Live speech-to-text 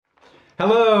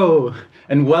Hello,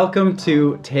 and welcome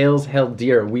to Tales Held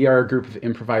Dear. We are a group of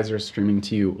improvisers streaming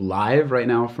to you live right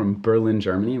now from Berlin,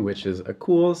 Germany, which is a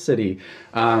cool city.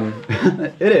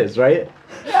 It is, right?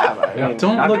 Yeah, but I mean,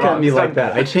 Don't look at me like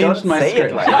that. I changed my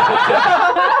script. Like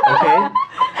that.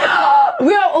 Okay?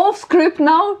 We are off script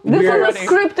now. This We're is a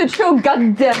scripted show.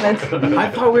 God damn it!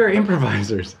 I thought we were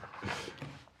improvisers.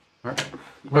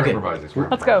 We're improvisers.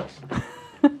 Let's go.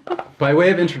 By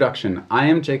way of introduction, I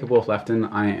am Jacob Wolf-Lefton.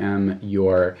 I am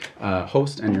your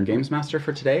host and your games master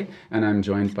for today, and I'm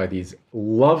joined by these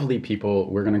lovely people.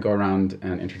 We're going to go around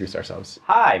and introduce ourselves.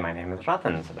 Hi, my name is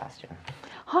Ratan Sebastian.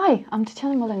 Hi, I'm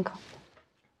Tatiana Malenko.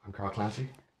 I'm Carl Clancy.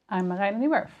 I'm Marijn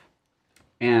Niewerf.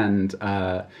 And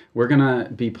we're going to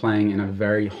be playing in a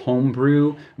very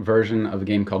homebrew version of a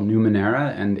game called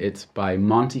Numenera, and it's by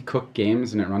Monty Cook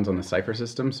Games, and it runs on the Cypher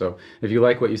system. So if you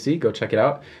like what you see, go check it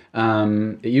out.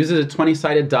 It uses a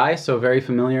 20-sided die, so very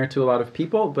familiar to a lot of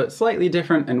people, but slightly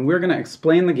different, and we're going to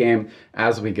explain the game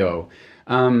as we go.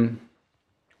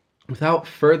 Without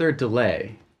further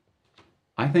delay,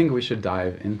 I think we should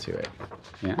dive into it.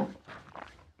 Yeah?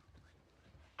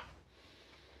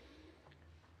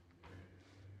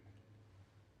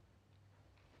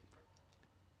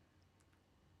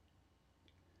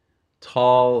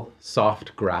 Tall,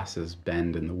 soft grasses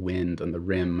bend in the wind on the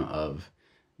rim of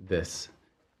this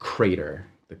crater.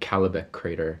 The Kalibek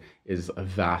crater is a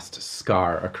vast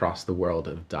scar across the world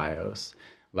of Dios.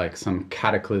 Like some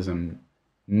cataclysm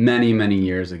many, many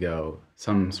years ago,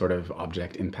 some sort of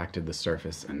object impacted the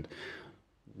surface and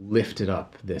lifted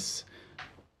up this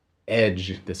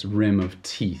edge, this rim of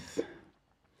teeth.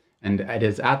 And it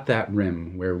is at that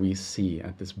rim where we see,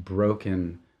 at this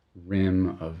broken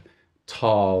rim of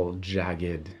tall,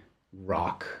 jagged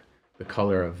rock, the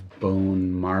color of bone,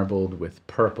 marbled with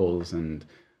purples and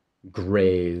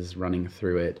grays running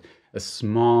through it, a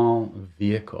small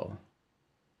vehicle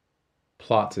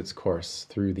plots its course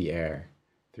through the air,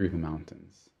 through the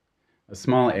mountains. A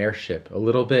small airship, a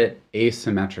little bit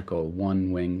asymmetrical,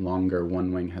 one wing longer,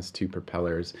 one wing has two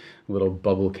propellers, little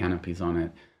bubble canopies on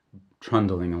it,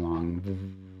 trundling along.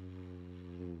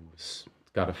 It's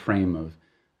got a frame of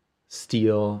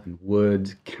steel and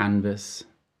wood, canvas,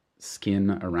 skin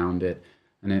around it,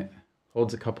 and it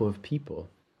holds a couple of people.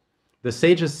 The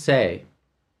sages say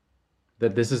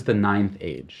that this is the ninth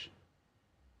age.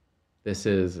 This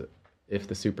is, if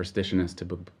the superstition is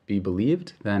to be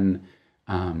believed, then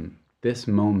this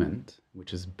moment,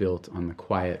 which is built on the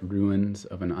quiet ruins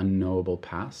of an unknowable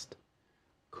past,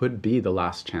 could be the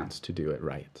last chance to do it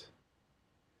right.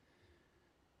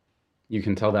 You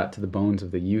can tell that to the bones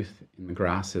of the youth in the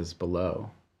grasses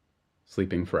below,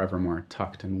 sleeping forevermore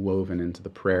tucked and woven into the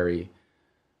prairie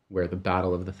where the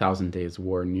Battle of the Thousand Days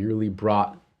War nearly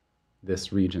brought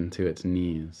this region to its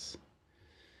knees.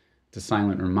 It's a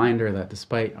silent reminder that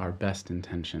despite our best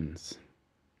intentions,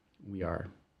 we are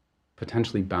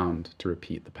potentially bound to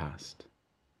repeat the past.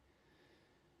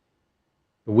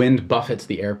 The wind buffets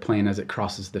the airplane as it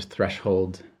crosses the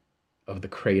threshold of the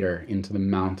crater into the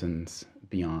mountains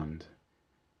beyond.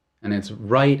 And it's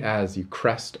right as you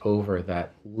crest over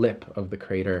that lip of the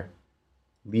crater,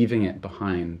 leaving it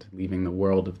behind, leaving the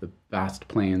world of the vast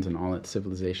plains and all its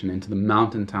civilization into the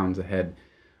mountain towns ahead.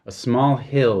 A small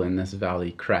hill in this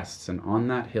valley crests, and on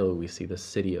that hill we see the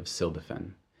city of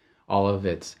Sildefen, all of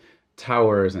its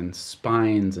towers and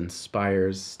spines and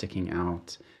spires sticking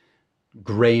out,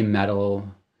 gray metal,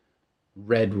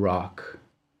 red rock,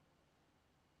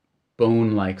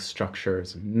 bone-like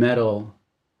structures, metal,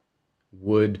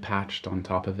 wood patched on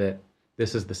top of it.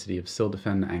 This is the city of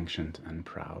Sildefen, ancient and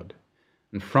proud.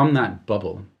 And from that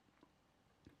bubble,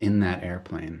 in that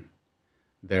airplane,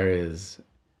 there is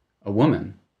a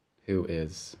woman who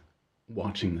is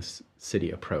watching this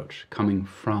city approach, coming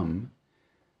from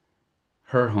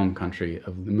her home country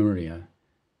of Lemuria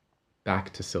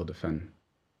back to Sildefen.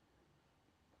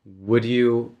 Would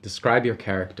you describe your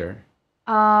character?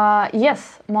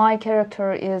 Yes, my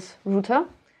character is Ruta,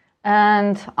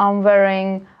 and I'm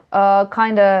wearing a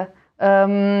kind of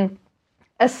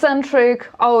eccentric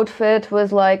outfit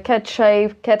with like cat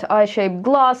eye-shaped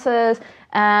glasses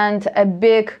and a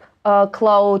big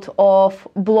cloud of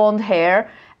blonde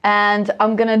hair. And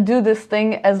I'm gonna do this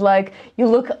thing as like you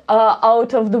look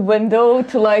out of the window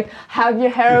to like have your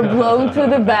hair blown to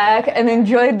the back and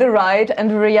enjoy the ride,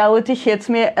 and the reality hits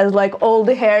me as like all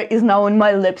the hair is now in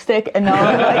my lipstick, and now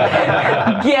I'm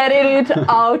like getting it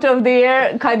out of the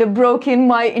air, kind of broke in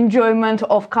my enjoyment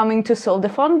of coming to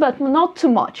Sildefen, but not too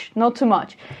much, not too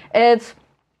much. It's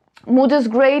mood is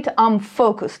great, I'm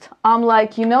focused. I'm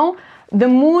like, the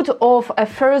mood of a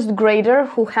first grader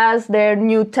who has their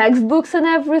new textbooks and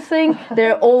everything.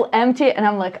 They're all empty, and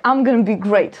I'm like, I'm gonna be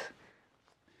great.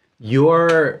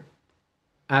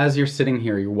 As you're sitting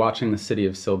here, you're watching the city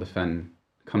of Sildefen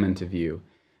come into view,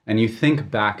 and you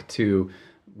think back to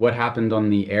what happened on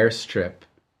the airstrip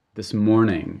this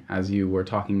morning as you were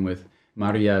talking with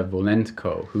Maria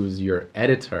Volentko, who's your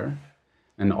editor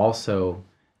and also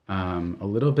a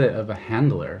little bit of a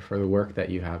handler for the work that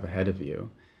you have ahead of you.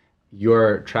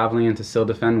 You're traveling into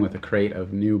Sildefen with a crate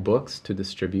of new books to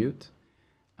distribute,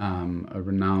 a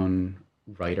renowned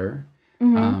writer.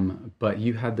 But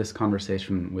you had this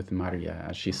conversation with Maria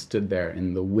as she stood there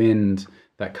in the wind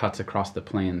that cuts across the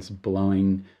plains,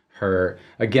 blowing her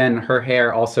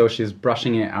hair also, she's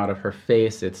brushing it out of her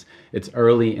face. It's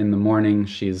early in the morning.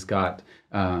 She's got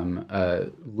a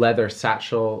leather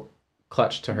satchel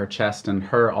clutched to her chest, and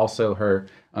her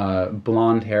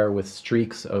blonde hair with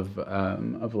streaks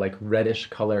of like reddish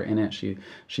color in it.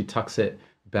 She tucks it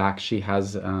back. She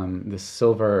has the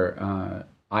silver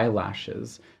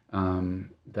eyelashes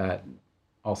that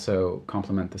also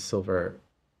complement the silver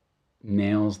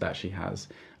nails that she has.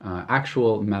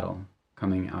 Actual metal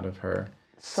coming out of her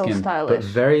skin, stylish. but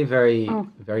very, very,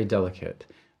 very delicate.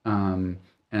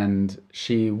 And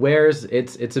she wears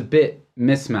it's a bit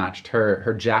mismatched.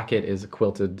 Her jacket is a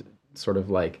quilted sort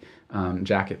of like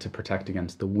jacket to protect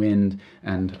against the wind,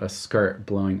 and a skirt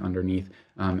blowing underneath.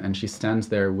 And she stands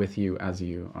there with you as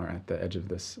you are at the edge of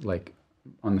this, like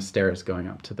on the stairs going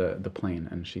up to the plane,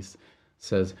 and she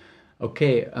says,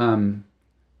 "Okay,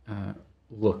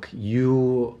 look,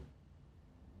 you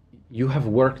have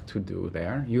work to do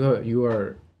there. You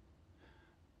are.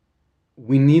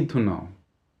 We need to know,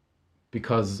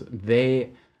 because they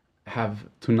have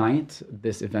tonight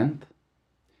this event,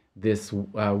 this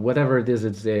whatever it is.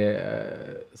 It's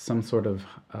some sort of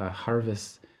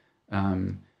harvest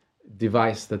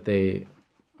device that they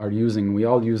are using. We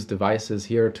all use devices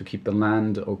here to keep the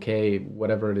land okay,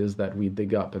 whatever it is that we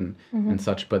dig up and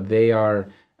such. But they are,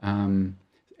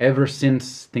 ever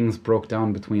since things broke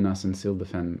down between us and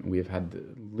Sildefen, we've had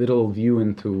little view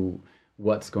into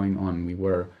what's going on. We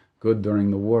were good during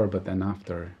the war, but then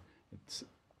after,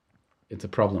 it's a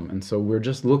problem. And so we're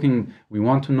just looking. We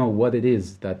want to know what it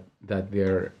is that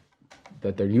they're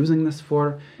using this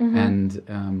for, and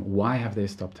why have they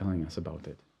stopped telling us about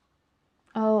it?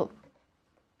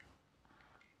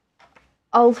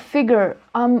 I'll figure.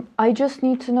 I just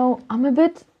need to know. I'm a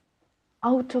bit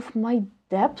out of my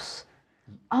depths.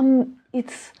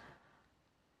 It's.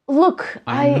 Look,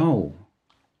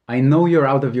 I know you're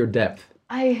out of your depth.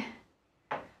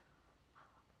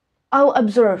 I'll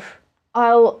observe.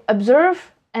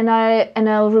 And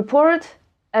I'll report,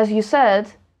 as you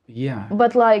said. Yeah.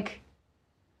 But like,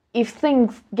 if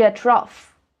things get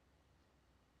rough,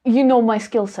 you know my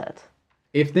skill set.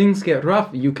 If things get rough,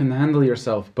 you can handle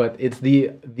yourself, but it's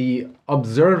the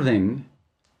observing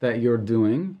that you're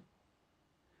doing.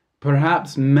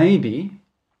 Perhaps, maybe,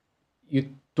 you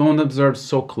don't observe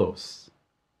so close.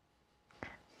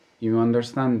 You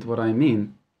understand what I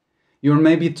mean? You're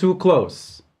maybe too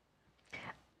close.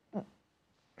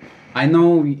 I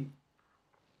know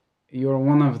you're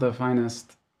one of the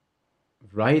finest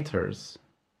writers,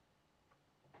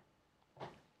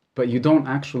 but you don't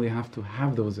actually have to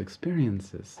have those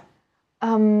experiences.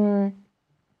 I'll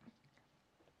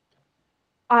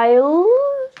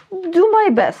do my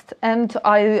best, and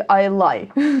I lie.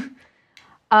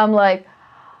 I'm like,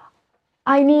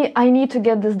 I need to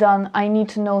get this done. I need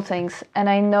to know things, and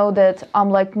I know that I'm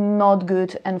like not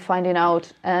good at finding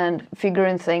out and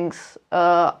figuring things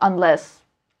unless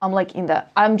I'm like in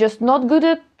that. I'm just not good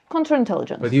at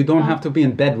counterintelligence. But you don't have to be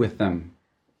in bed with them.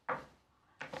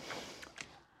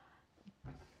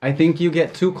 I think you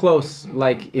get too close,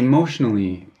 like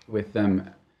emotionally, with them,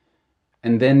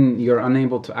 and then you're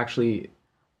unable to actually.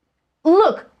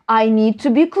 Look, I need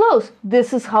to be close.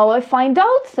 This is how I find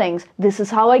out things. This is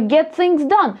how I get things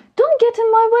done. Don't get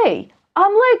in my way.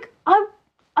 I'm like,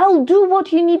 I'll do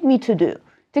what you need me to do.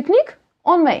 Technique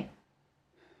on me.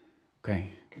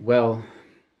 Okay, well,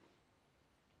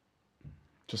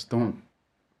 just don't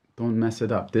mess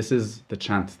it up. This is the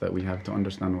chance that we have to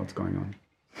understand what's going on.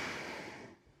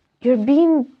 You're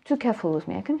being too careful with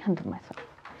me. I can handle myself.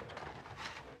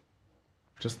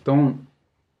 Just don't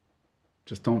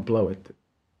blow it,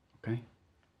 okay?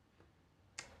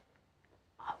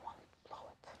 I won't blow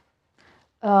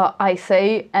it. I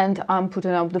say, and I'm putting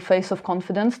up the face of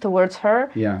confidence towards her.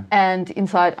 Yeah. And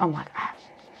inside, I'm like,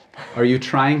 Are you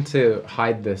trying to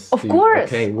hide this? Of course,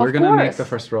 Okay, we're of gonna make course. the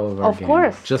first roll of our Of game.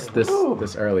 course. Just this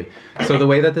early. So the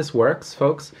way that this works,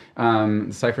 folks,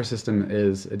 the Cypher system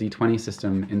is a D20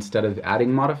 system. Instead of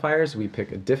adding modifiers, we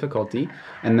pick a difficulty,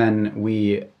 and then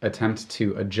we attempt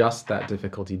to adjust that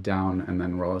difficulty down, and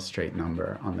then roll a straight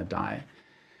number on the die.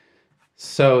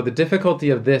 So the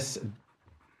difficulty of this,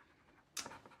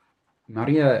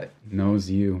 Maria knows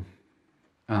you.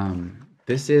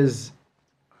 This is.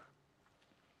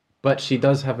 But she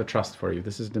does have a trust for you.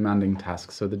 This is a demanding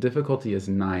task. So the difficulty is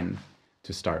 9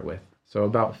 to start with. So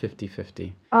about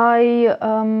 50-50.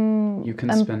 You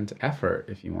can spend effort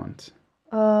if you want.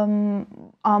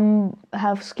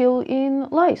 Have skill in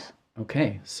lies.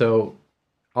 Okay, so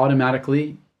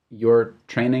automatically your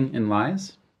training in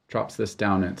lies drops this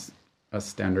down. It's a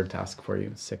standard task for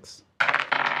you, 6.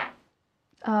 I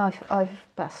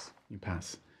pass. You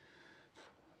pass.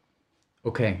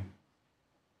 Okay.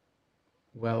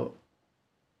 Well,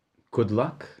 good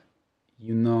luck.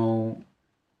 You know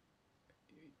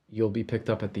you'll be picked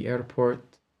up at the airport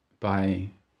by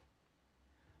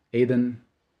Aiden,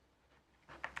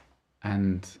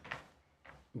 and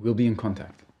we'll be in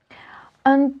contact.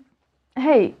 And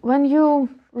hey, when you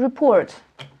report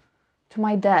to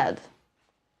my dad,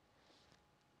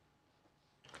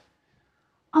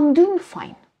 I'm doing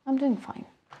fine. I'm doing fine.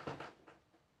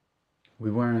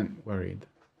 We weren't worried.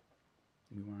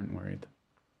 We weren't worried.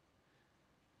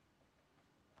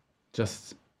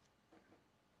 Just,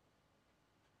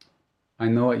 I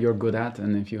know what you're good at,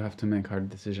 and if you have to make hard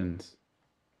decisions,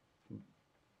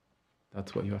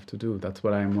 that's what you have to do. That's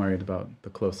what I am worried about, the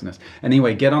closeness.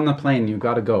 Anyway, get on the plane, you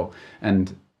gotta go.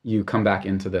 And you come back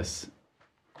into this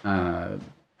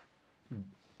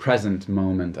present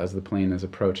moment as the plane is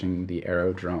approaching the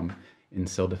aerodrome in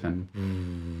Sildefen,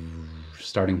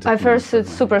 starting to... I first sit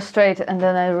super straight and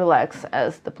then I relax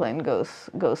as the plane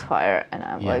goes higher, and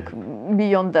I'm like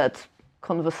beyond that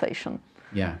conversation.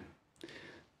 Yeah.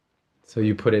 So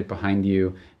you put it behind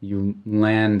you, you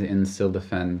land in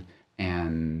Sildefen,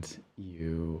 and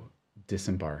you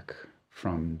disembark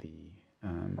from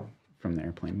the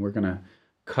airplane. We're gonna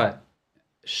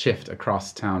shift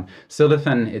across town.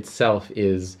 Sildefen itself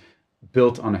is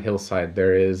built on a hillside.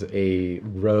 There is a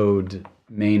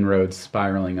main road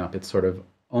spiraling up. It's sort of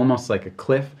almost like a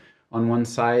cliff on one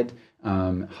side,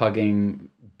 hugging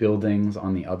buildings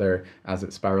on the other as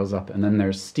it spirals up. And then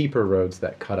there's steeper roads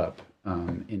that cut up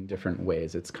in different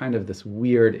ways. It's kind of this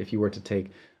weird, if you were to take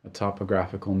a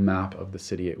topographical map of the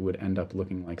city, it would end up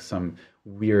looking like some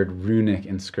weird runic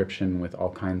inscription with all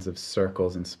kinds of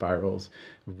circles and spirals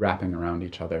wrapping around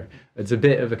each other. It's a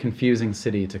bit of a confusing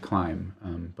city to climb,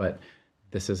 but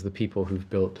this is the people who've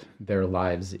built their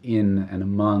lives in and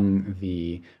among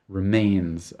the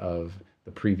remains of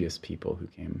the previous people who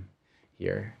came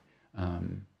here.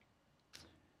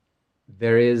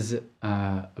 There is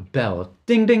a bell.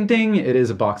 Ding, ding, ding. It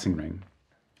is a boxing ring.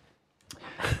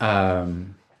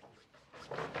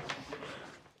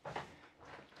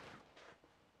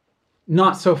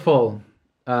 Not so full.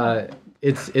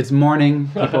 It's morning.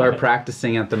 People are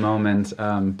practicing at the moment,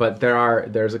 but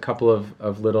there's a couple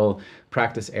of little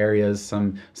practice areas.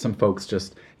 Some folks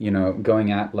just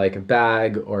going at like a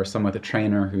bag, or some with a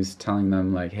trainer who's telling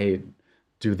them like, hey,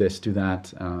 do this, do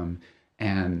that,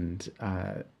 and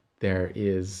there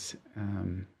is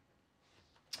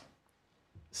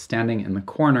standing in the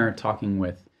corner talking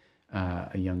with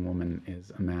a young woman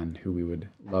is a man who we would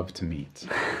love to meet.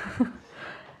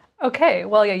 Okay,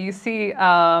 well, yeah, you see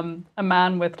a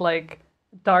man with like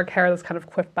dark hair that's kind of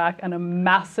quiffed back and a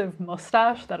massive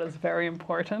mustache that is very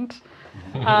important.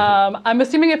 I'm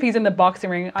assuming if he's in the boxing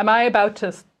ring, am I about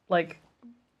to like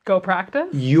go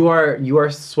practice? You are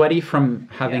sweaty from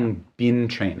having been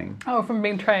training. Oh, from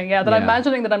being trained, yeah. Then I'm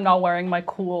imagining that I'm not wearing my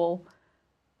cool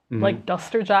like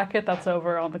duster jacket that's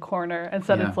over on the corner.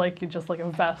 Instead, it's like just like a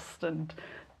vest and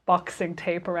boxing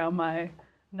tape around my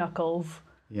knuckles.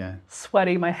 Yeah.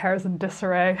 Sweaty, my hair's in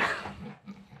disarray.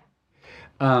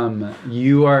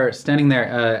 You are standing there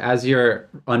as you're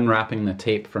unwrapping the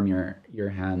tape from your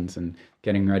hands and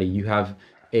getting ready. You have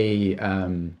a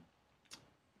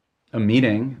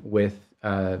meeting with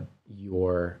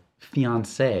your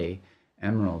fiancée,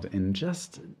 Emerald, in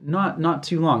just not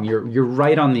too long. You're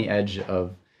right on the edge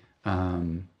of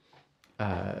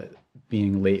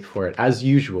being late for it. As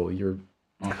usual, you're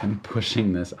often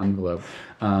pushing this envelope.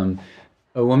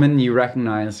 A woman, you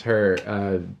recognize her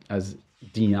as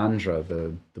Deandra,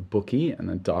 the bookie and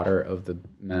the daughter of the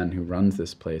man who runs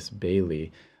this place,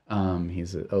 Bailey.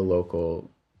 He's a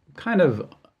local kind of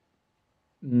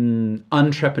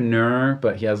entrepreneur,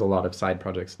 but he has a lot of side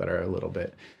projects that are a little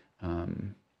bit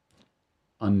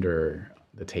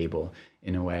the table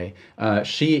in a way.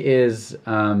 She is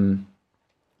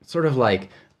sort of like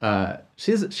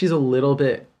she's a little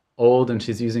bit old and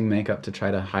she's using makeup to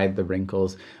try to hide the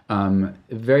wrinkles.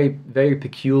 Very, very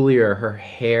peculiar. Her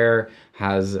hair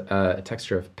has a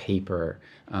texture of paper.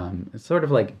 It's sort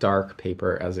of like dark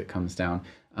paper as it comes down,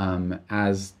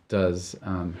 as does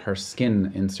her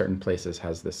skin in certain places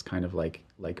has this kind of like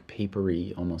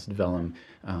papery, almost vellum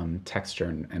texture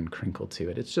and crinkle to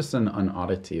it. It's just an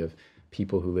oddity of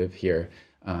people who live here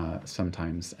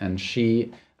sometimes. And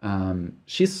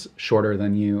she's shorter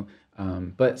than you,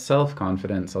 but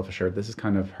self-confident, self-assured. This is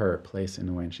kind of her place in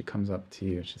a way. And she comes up to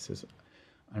you and she says,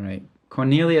 all right,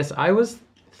 Cornelius, I was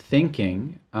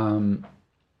thinking,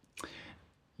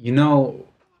 you know,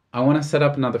 I want to set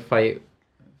up another fight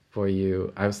for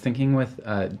you. I was thinking with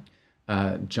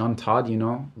John Todd, you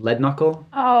know, Lead Knuckle.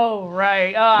 Oh,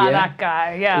 right. Ah, Yeah. that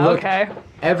guy. Yeah, Look, okay.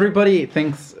 Everybody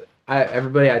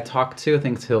everybody I talk to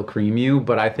thinks he'll cream you,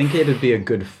 but I think it'd be a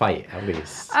good fight at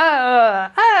least.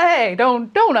 Hey,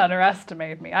 don't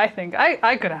underestimate me. I think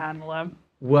I could handle him.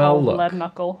 Well, Oh, look, Lead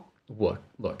Knuckle.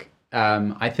 look.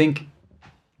 I think.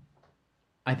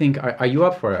 Are you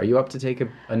up for it? Are you up to take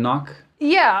a knock?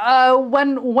 Yeah.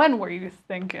 When were you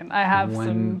thinking? I have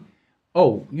some.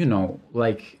 Oh, you know,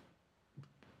 like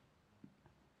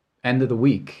end of the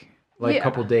week, like a Yeah.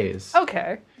 couple days.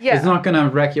 Okay. Yeah. It's not gonna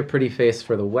wreck your pretty face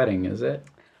for the wedding, is it?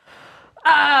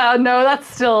 No, that's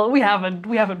still we haven't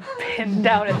pinned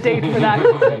down a date for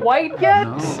that quite yet.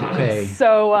 No? Okay.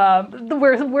 So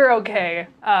we're okay.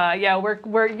 Yeah,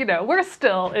 we're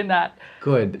still in that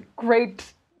Good.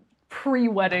 great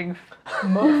pre-wedding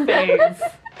phase.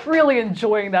 Really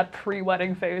enjoying that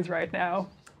pre-wedding phase right now.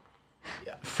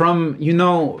 From, you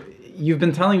know, you've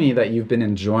been telling me that you've been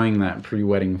enjoying that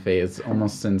pre-wedding phase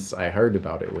almost since I heard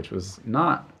about it, which was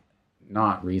not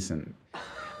recent.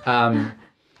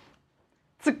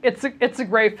 It's a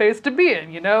great phase to be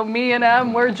in, you know. Me and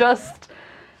Em, we're just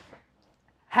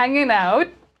hanging out.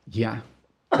 Yeah.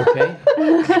 Okay.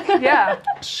 Yeah.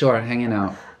 Sure, hanging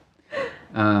out.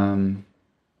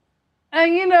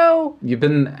 And you know, You've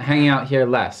been hanging out here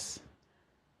less.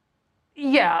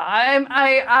 yeah,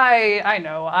 I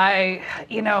know.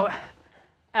 You know,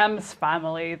 Em's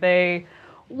family, they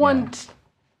want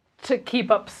to keep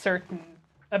up certain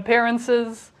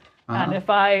appearances, and if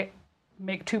I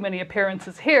make too many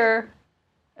appearances here,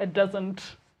 it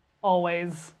doesn't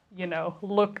always, you know,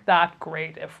 look that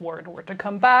great if word were to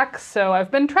come back. So I've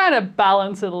been trying to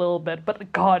balance it a little bit,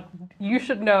 but God, you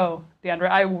should know, Deandra,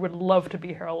 I would love to be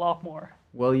here a lot more.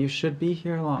 Well, you should be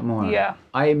here a lot more. Yeah.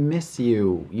 I miss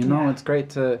you. You know, Yeah. it's great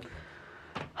to...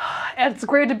 It's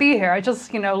great to be here. I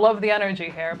just, you know, love the energy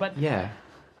here, but Yeah.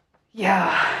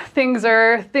 yeah, things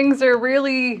are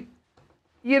really,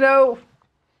 you know,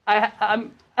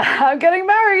 I'm getting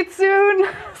married soon,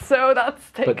 so that's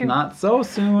But taking not so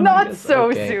soon. I not guess. so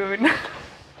Okay. soon.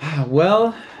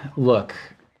 Well, look,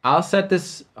 I'll set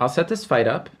this fight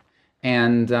up,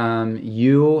 and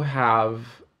you have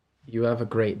a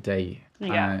great day.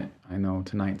 Yeah. I know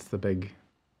tonight's the big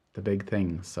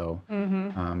thing. So I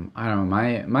don't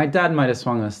know. My dad might have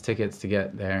swung us tickets to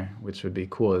get there, which would be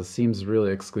cool. It seems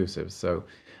really exclusive. So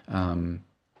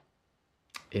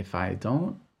if I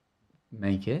don't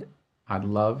make it, I'd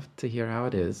love to hear how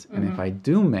it is. And if I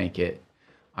do make it,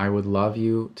 I would love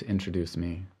you to introduce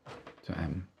me to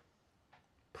Em.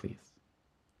 Please.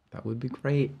 That would be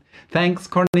great. Thanks,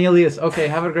 Cornelius. Okay,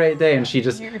 have a great day. And she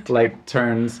just like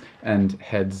turns and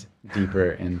heads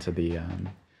deeper into the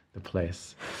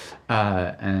place.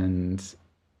 And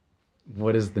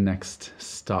what is the next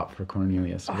stop for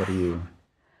Cornelius? What do you?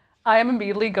 I am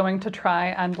immediately going to try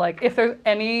and like if there's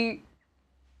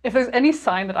any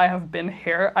sign that I have been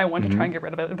here, I want to try and get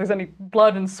rid of it. If there's any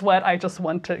blood and sweat, I just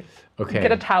want to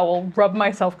get a towel, rub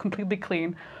myself completely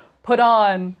clean, put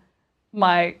on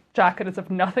my jacket as if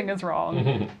nothing is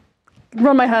wrong,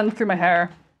 run my hand through my hair.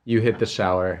 You hit the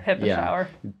shower. Hit the shower.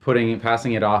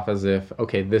 Passing it off as if,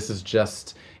 okay, this is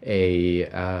just a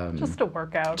Just a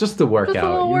workout. just a workout. Just a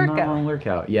little Your workout. normal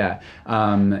workout. Yeah.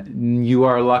 You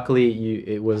are luckily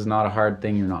it was not a hard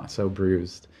thing. You're not so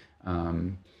bruised,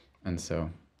 and so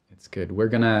it's good. We're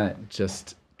gonna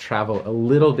just travel a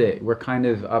little bit. We're kind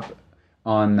of up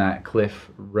on that cliff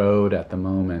road at the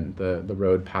moment. The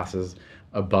road passes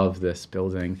above this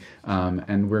building,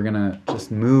 and we're gonna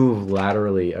just move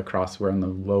laterally across. We're on the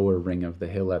lower ring of the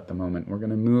hill at the moment. We're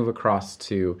gonna move across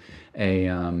to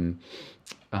a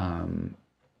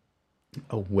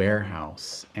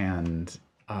warehouse, and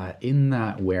in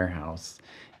that warehouse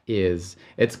it's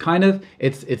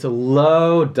a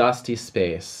low dusty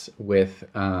space with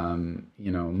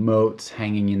moats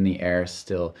hanging in the air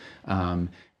still,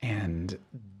 and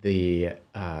the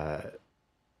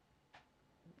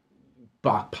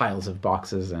piles of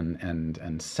boxes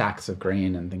and sacks of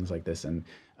grain and things like this, and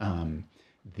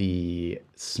the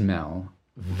smell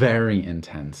very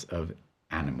intense of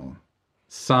animal.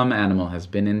 Some animal has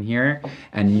been in here,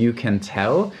 and you can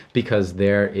tell because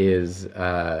there is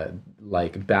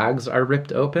like bags are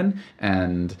ripped open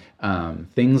and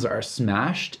things are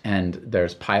smashed, and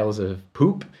there's piles of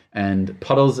poop and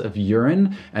puddles of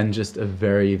urine and just a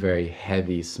very, very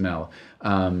heavy smell.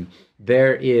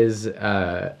 There is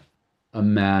a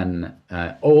man,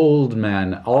 old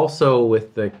man, also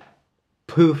with the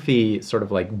poofy sort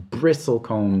of like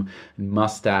bristlecomb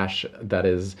mustache that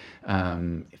is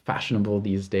fashionable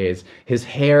these days. His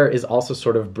hair is also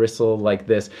sort of bristle like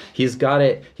this. He's got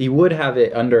it, he would have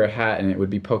it under a hat and it would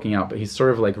be poking out, but he's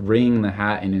sort of like wringing the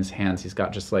hat in his hands. He's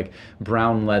got just like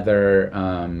brown leather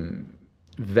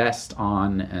vest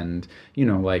on and, you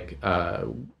know, like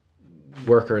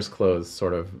workers' clothes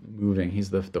sort of moving. He's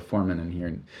the foreman in here.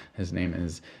 And his name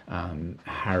is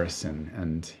Harrison,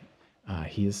 and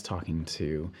he is talking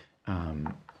to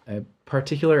a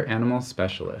particular animal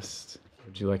specialist.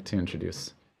 Would you like to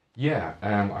introduce? Yeah,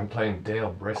 I'm playing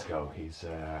Dale Briscoe. He's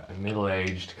a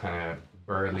middle-aged, kind of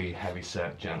burly,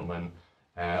 heavy-set gentleman,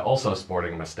 also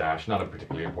sporting a mustache, not a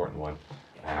particularly important one,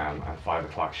 and 5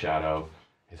 o'clock shadow.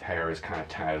 His hair is kind of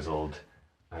tousled.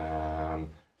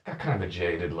 Got kind of a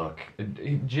jaded look.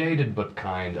 Jaded but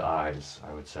kind eyes,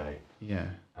 I would say. Yeah.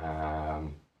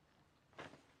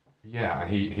 Yeah, and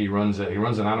he runs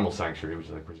an animal sanctuary, which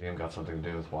I presume got something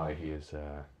to do with why he's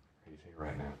here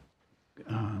right now.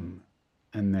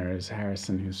 And there's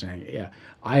Harrison who's saying, yeah,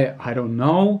 I don't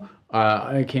know.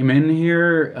 I came in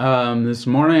here this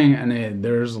morning and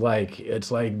there's like,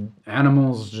 it's like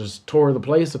animals just tore the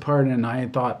place apart, and I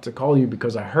thought to call you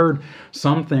because I heard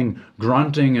something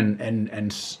grunting and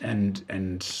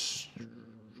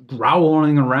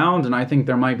growling around, and I think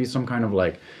there might be some kind of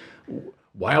like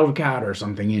wildcat or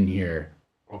something in here.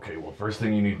 Okay, well, first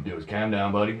thing you need to do is calm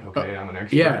down, buddy. Okay, I'm an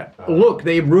expert. Yeah, look,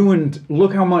 they've ruined,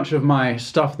 look how much of my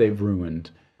stuff they've ruined.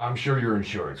 I'm sure your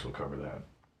insurance will cover that.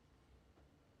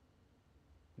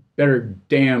 Better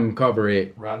damn cover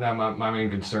it. Right now, my main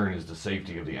concern is the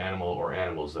safety of the animal or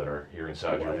animals that are here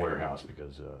inside your warehouse,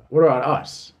 because... What about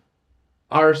us?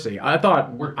 Oursie,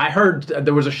 I heard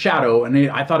there was a shadow,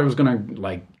 and I thought it was gonna,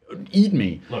 like, eat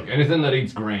me. Look, anything that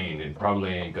eats grain, it probably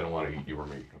ain't gonna want to eat you or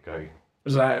me, okay?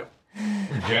 Is that...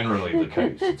 Generally the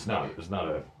case. It's not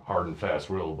a hard and fast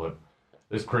rule, but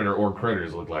this critter or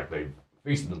critters look like they've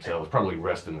feasted themselves, probably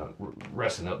resting up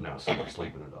now, so they're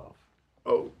sleeping it off.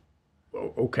 Oh,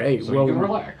 okay. So well, you can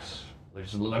relax.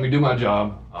 Just let me do my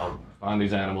job. I'll find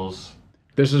these animals.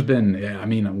 This has been. Yeah, I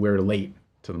mean, we're late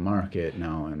to the market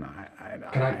now, and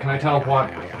Can I tell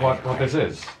what this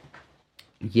is?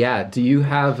 Yeah. Do you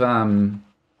have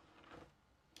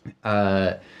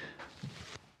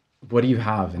what do you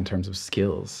have in terms of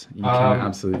skills? You can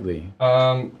absolutely.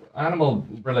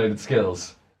 Animal-related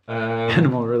skills.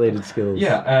 Animal-related skills.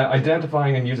 Yeah,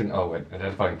 identifying and using.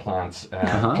 Identifying plants.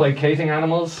 Placating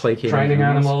animals. Training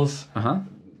animals.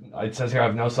 It says here I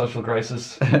have no social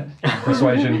graces,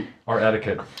 persuasion, or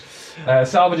etiquette.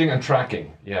 Salvaging and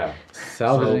tracking. Yeah.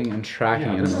 Salvaging and tracking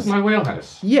animals. This is my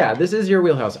wheelhouse. Yeah, this is your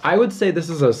wheelhouse. I would say this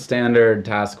is a standard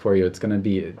task for you. It's going to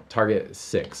be target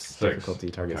 6. Difficulty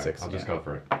target 6. I'll just go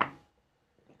for it.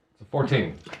 It's a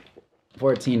 14.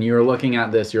 14. You're looking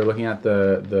at this. You're looking at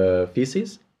the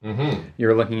feces. Mm-hmm.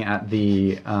 You're looking at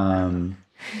the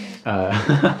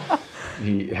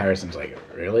Harrison's like,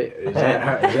 really? Is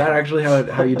that actually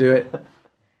how you do it?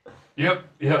 Yep.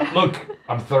 Look,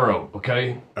 I'm thorough.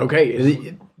 Okay.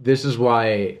 Okay. This is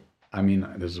why. I mean,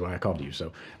 this is why I called you.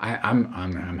 So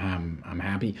I'm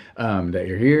happy that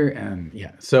you're here, and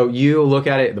yeah. So you look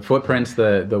at it, the footprints,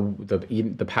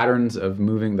 the patterns of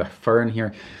moving, the fur in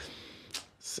here.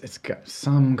 It's got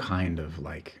some kind of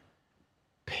like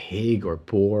pig or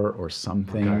boar or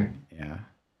something. Okay. Yeah.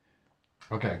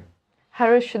 Okay.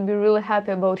 Harris should be really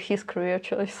happy about his career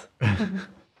choice.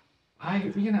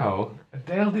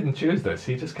 Dale didn't choose this.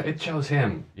 It chose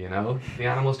him, The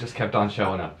animals just kept on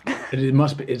showing up. It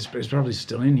must be. It's probably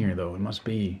still in here though. It must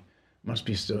be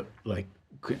still like.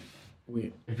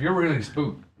 If you're really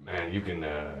spooked, man, you can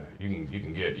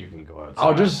go outside.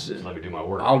 I'll just let me do my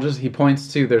work. He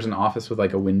points to, there's an office with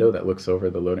like a window that looks over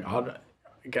the loading.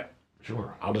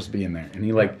 Sure. I'll just be in there. And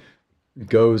he like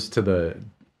goes to the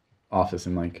office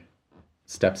and like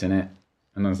steps in it,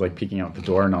 and then is like peeking out the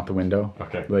door, not the window.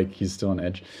 Okay. Like he's still on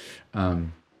edge.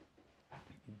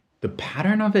 The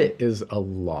pattern of it is a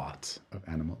lot of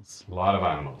animals. A lot of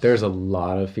animals. There's a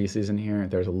lot of feces in here.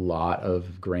 There's a lot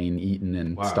of grain eaten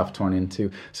and Wow. stuff torn into.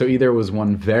 So either it was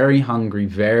one very hungry,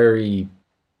 very,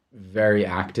 very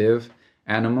active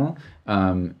animal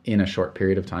in a short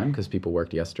period of time because people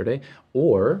worked yesterday,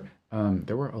 or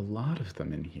there were a lot of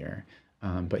them in here.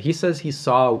 But he says he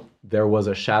saw there was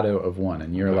a shadow of one,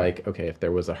 and you're like, okay, if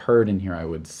there was a herd in here, I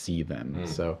would see them.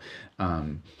 So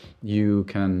you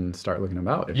can start looking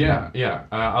about. If you Yeah, want. yeah.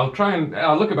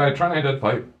 I'll look about, try and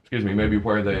identify, excuse me, maybe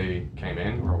where they came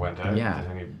in or went out. Yeah. If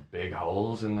there's any big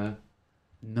holes in the...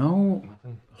 No,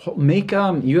 make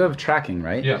you have tracking,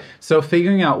 right? Yeah. So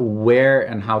figuring out where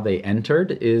and how they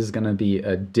entered is going to be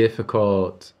a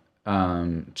difficult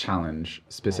challenge,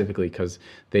 specifically because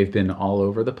they've been all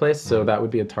over the place. So that would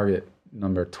be a target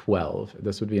number 12.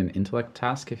 This would be an intellect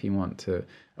task. If you want to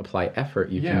apply effort,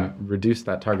 you can reduce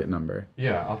that target number.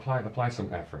 Yeah, I'll apply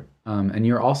some effort. And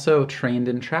you're also trained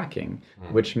in tracking,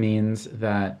 which means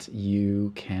that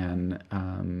you can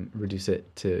reduce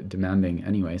it to demanding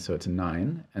anyway, so it's a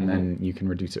 9, and then you can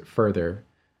reduce it further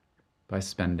by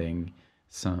spending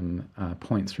some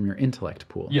points from your intellect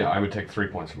pool. Yeah, I would take 3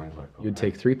 points from my intellect. You'd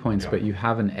take 3 points, but you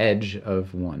have an edge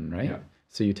of 1, right? Yeah.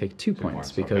 So you take 2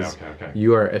 points points. because Okay.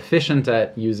 you are efficient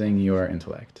at using your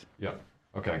intellect. Yeah.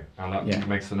 Okay. And that Yeah.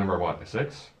 makes the number what? A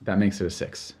 6? That makes it a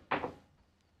 6.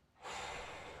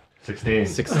 16.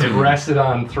 16. It rested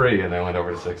on 3 and then went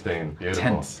over to 16. Beautiful.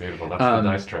 Tense. Beautiful. That's the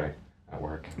dice tray at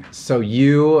work. So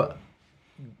you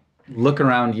look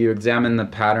around, you examine the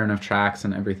pattern of tracks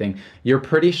and everything. You're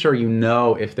pretty sure you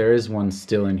know if there is one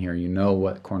still in here. You know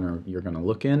what corner you're going to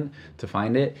look in to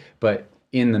find it. But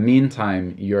in the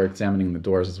meantime, you're examining the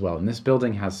doors as well. And this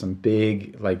building has some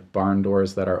big, like, barn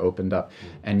doors that are opened up.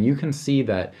 And you can see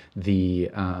that the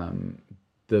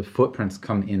footprints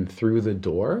come in through the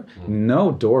door.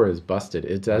 No door is busted.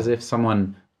 It's as if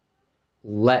someone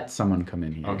let someone come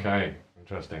in here. Okay.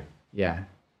 Interesting. Yeah.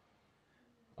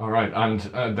 All right. And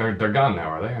they're gone now,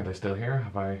 are they? Are they still here?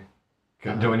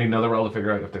 Do I need another roll to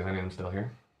figure out if there's any of them still here?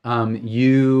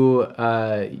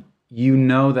 You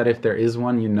know that if there is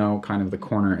one, you know kind of the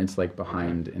corner it's like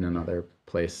behind in another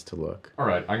place to look. All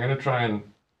right. I'm going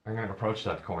to approach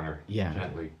that corner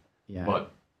gently. Yeah.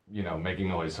 But, making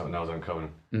noise so it knows I'm coming.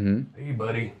 Mm-hmm.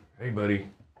 Hey, buddy.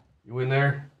 You in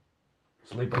there?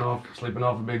 Sleeping off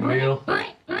a big meal?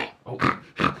 Oh,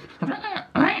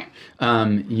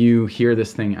 You hear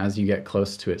this thing as you get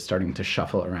close to it starting to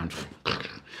shuffle around.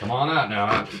 come on out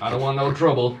now. I don't want no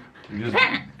trouble. You just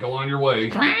go on your way.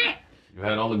 You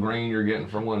had all the grain you're getting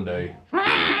from one day.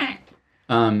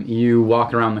 You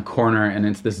walk around the corner and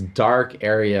it's this dark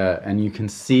area and you can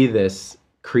see this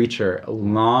creature, a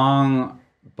long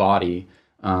body,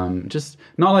 just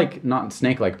not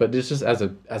snake-like, but just as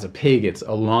a pig, it's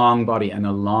a long body and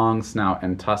a long snout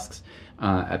and tusks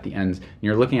at the ends. And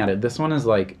you're looking at it. This one is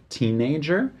like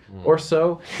teenager or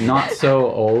so, not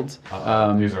so old.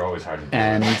 These are always hard to do.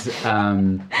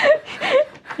 And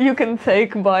You can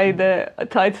take by the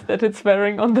tights that it's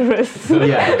wearing on the wrists.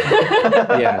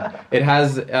 yeah. It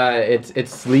has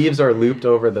its sleeves are looped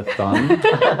over the thumb.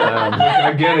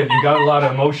 I get it. You got a lot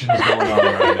of emotions going on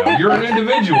right now. You're an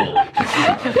individual.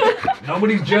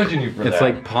 Nobody's judging you for that. It's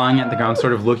like pawing at the ground,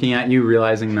 sort of looking at you,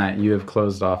 realizing that you have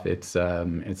closed off its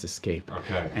escape.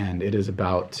 Okay. And it is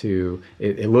about to.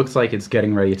 It looks like it's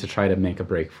getting ready to try to make a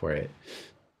break for it.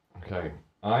 Okay.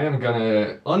 I am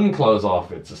gonna unclose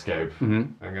off its escape.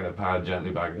 Mm-hmm. I'm gonna pad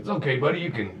gently back. It's okay, buddy. You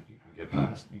can get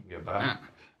past. You can get back.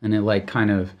 And it like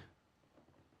kind of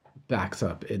backs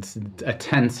up. It's a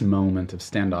tense moment of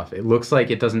standoff. It looks like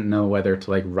it doesn't know whether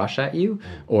to like rush at you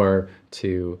or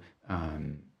to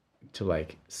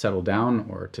like settle down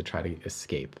or to try to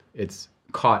escape. It's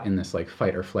caught in this like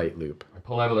fight or flight loop. I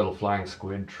pull out a little flying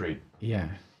squid treat. Yeah.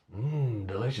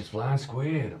 Delicious flying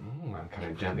squid. I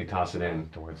kind of gently toss it in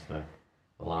towards the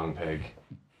long pig.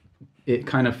 It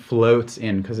kind of floats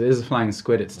in because it is a flying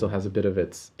squid. It still has a bit of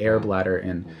its air bladder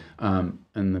in,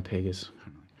 and the pig is.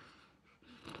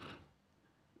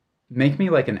 Make me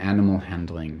like an animal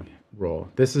handling roll.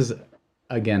 This is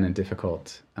again a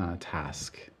difficult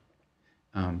task,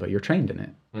 but you're trained in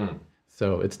it,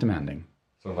 so it's demanding.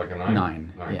 So like a 9?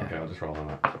 9. Yeah. Okay, I'll just roll on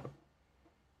that.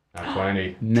 Nat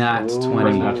 20. Nat 20.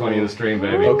 First nat 20 of the stream,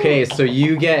 baby. Okay, so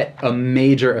you get a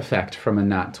major effect from a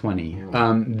nat 20.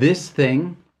 This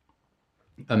thing,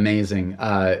 amazing.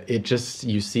 It just,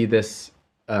 you see this,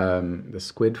 the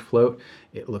squid float.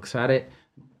 It looks at it,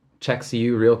 checks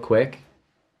you real quick,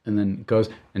 and then goes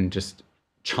and just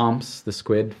chomps the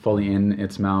squid fully in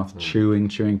its mouth,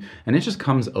 chewing. And it just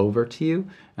comes over to you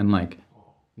and like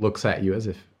looks at you as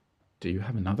if, do you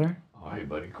have another? Oh, Oh, hey,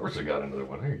 buddy. Of course I got another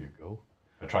one. There you go.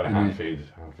 I try to hand feed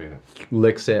it.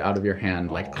 licks it out of your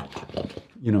hand, like,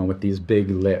 with these big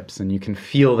lips, and you can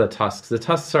feel the tusks. The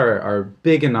tusks are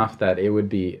big enough that it would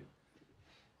be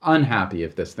unhappy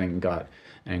if this thing got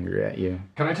angry at you.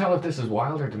 Can I tell if this is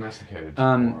wild or domesticated,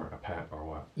 or a pet, or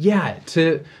what? Yeah,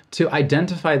 to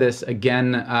identify this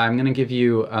again, I'm gonna give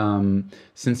you,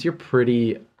 since you're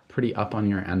pretty up on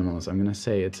your animals, I'm gonna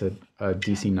say it's a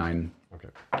DC 9. Okay.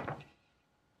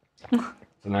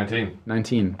 It's a 19.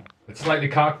 19. It's slightly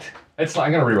cocked. I'm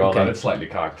gonna reroll Okay. that. It's slightly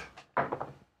cocked.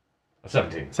 A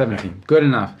 17. 17. Good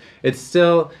enough. It's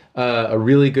still a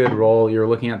really good roll. You're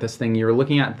looking at this thing. You're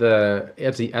looking at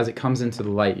as it comes into the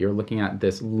light, you're looking at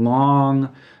this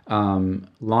long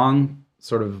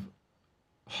sort of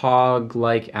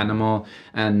hog-like animal,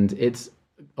 and it's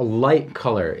a light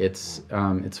color. Its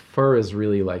fur is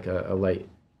really like a light,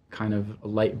 kind of a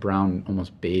light brown,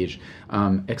 almost beige,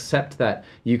 except that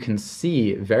you can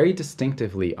see very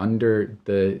distinctively under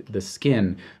the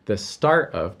skin the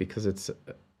start of, because it's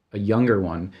a younger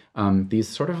one, these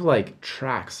sort of like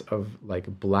tracks of like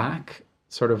black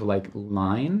sort of like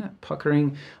line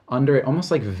puckering under it,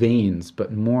 almost like veins,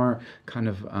 but more kind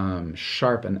of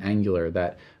sharp and angular,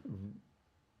 that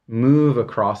move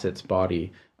across its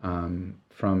body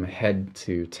from head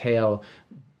to tail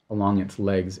along its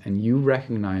legs, and you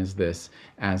recognize this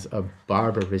as a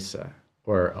barbarissa,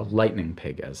 or a lightning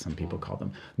pig, as some people call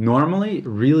them. Normally,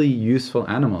 really useful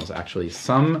animals, actually.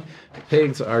 Some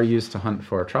pigs are used to hunt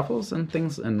for truffles and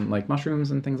things, and like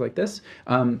mushrooms and things like this.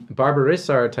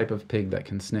 Barbarissa are a type of pig that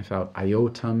can sniff out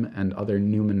iotum and other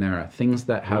numenera, things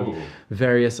that have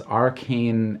various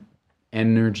arcane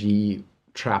energy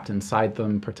trapped inside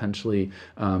them, potentially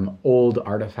old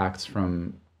artifacts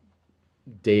from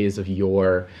days of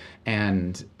yore.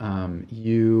 And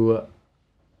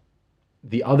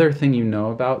the other thing you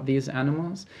know about these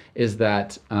animals is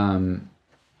that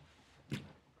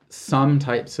some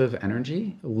types of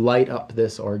energy light up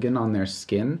this organ on their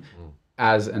skin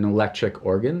as an electric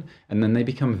organ, and then they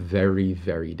become very,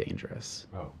 very dangerous.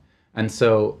 Oh. And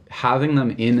so having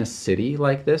them in a city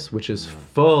like this, which is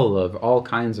full of all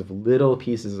kinds of little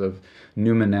pieces of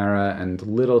numenera and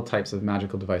little types of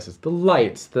magical devices, the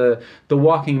lights, the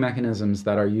walking mechanisms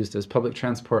that are used as public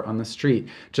transport on the street,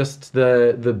 just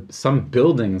some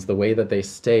buildings, the way that they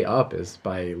stay up is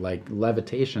by like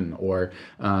levitation, or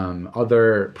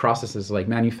other processes like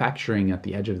manufacturing at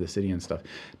the edge of the city and stuff.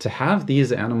 To have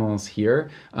these animals here,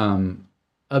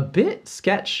 a bit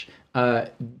sketch.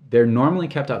 They're normally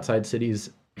kept outside cities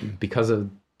because of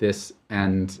this,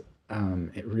 and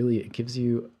it gives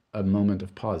you a moment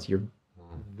of pause. You're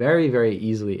very, very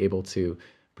easily able to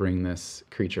bring this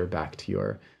creature back to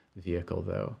your vehicle,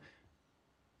 though.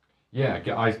 Yeah,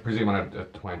 I presume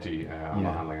at 20, I'm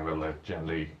not handling. I'm able to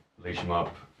gently leash him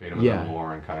up, feed him a little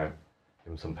more, and kind of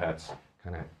give him some pets.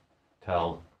 Kind of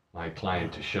tell my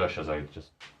client to shush as I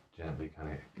just gently kind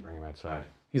of bring him outside.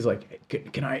 He's like, "Hey,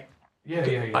 can I?"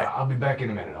 Yeah. I'll be back in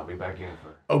a minute. I'll be back in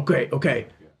for. Okay.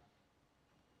 Yeah.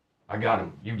 I got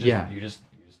him. You just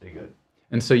stay good.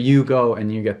 And so you go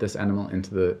and you get this animal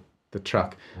into the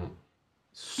truck.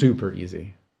 Super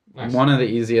easy. Nice. One of the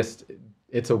easiest.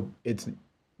 It's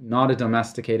not a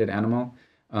domesticated animal.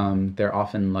 They're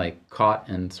often like caught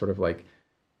and sort of like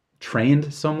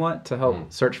trained somewhat to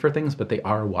help search for things, but they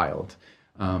are wild.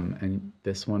 And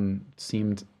this one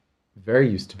seemed very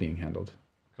used to being handled.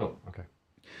 Cool. Okay.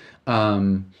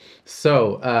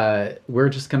 So we're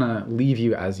just gonna leave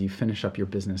you as you finish up your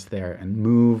business there and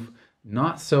move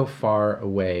not so far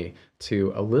away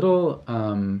to a little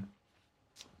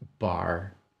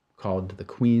bar called the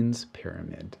Queen's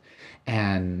Pyramid.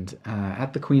 And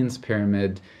at the Queen's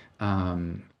Pyramid,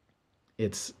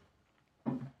 it's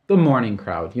the morning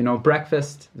crowd. You know,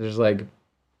 breakfast, there's like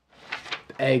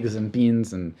eggs and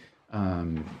beans and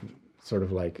sort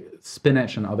of like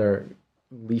spinach and other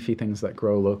leafy things that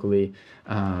grow locally.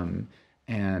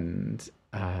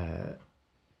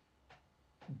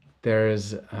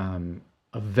 There's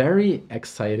a very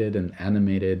excited and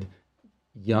animated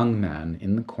young man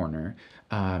in the corner.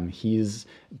 He's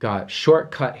got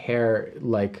short cut hair,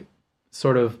 like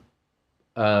sort of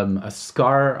a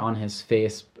scar on his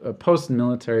face, a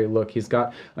post-military look. He's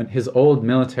got his old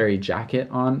military jacket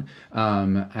on,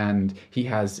 and he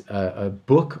has a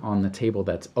book on the table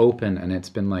that's open, and it's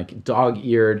been like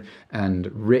dog-eared and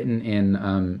written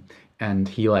in, and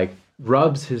he like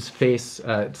rubs his face.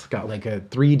 It's got like a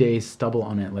 3-day stubble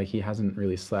on it, like he hasn't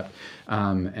really slept,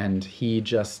 and he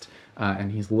just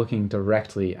and he's looking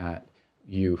directly at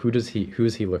you. Who's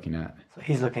he looking at? So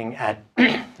he's looking at,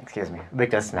 excuse me,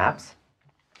 Victor Snaps.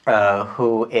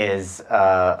 who is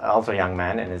also a young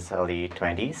man in his early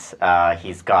 20s.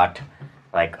 He's got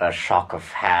like a shock of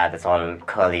hair that's all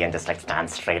curly and just like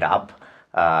stands straight up,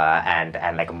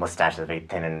 and like a mustache that's very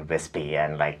thin and wispy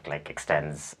and like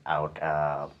extends out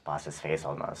past his face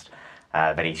almost.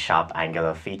 Very sharp,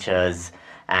 angular features,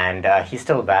 and he's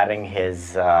still wearing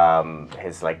his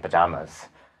like pajamas.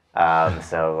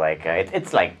 So like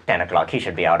it's like 10 o'clock. He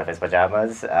should be out of his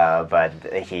pajamas, but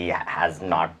he has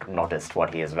not noticed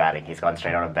what he is wearing. He's gone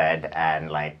straight out of bed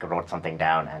and like wrote something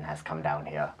down and has come down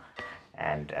here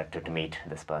and to meet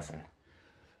this person.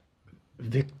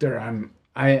 Victor,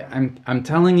 I'm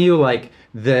telling you, like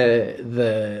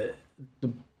the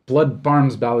Blood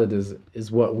Barnes ballad is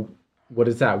what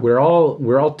is that? We're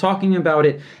all talking about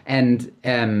it,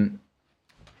 and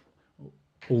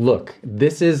look,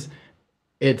 this is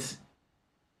it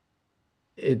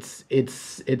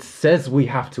says we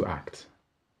have to act,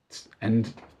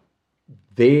 and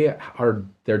they're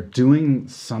doing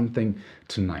something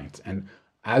tonight, and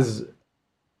as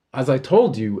I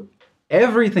told you,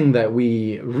 everything that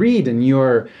we read in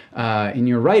your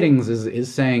writings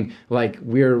is saying like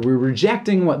we're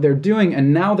rejecting what they're doing,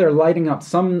 and now they're lighting up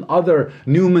some other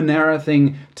new Numenera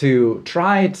thing to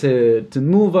try to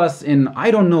move us in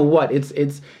I don't know what. It's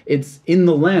in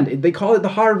the land. They call it the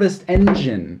harvest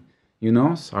engine. You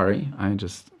know, sorry, I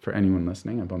just for anyone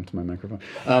listening, I bumped my microphone.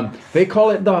 They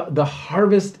call it the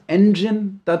harvest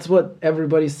engine. That's what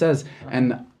everybody says,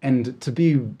 and to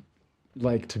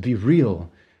be real.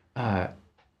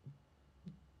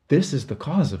 This is the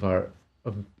cause of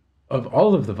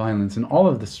all of the violence and all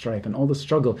of the strife and all the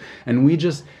struggle, and we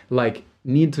just like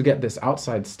need to get this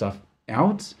outside stuff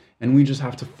out, and we just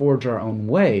have to forge our own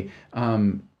way.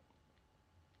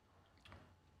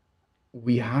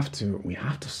 We have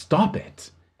to stop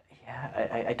it.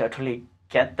 Yeah, I totally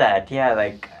get that. Yeah,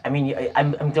 like I mean,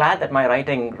 I'm glad that my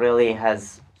writing really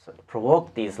has sort of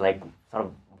provoked these like sort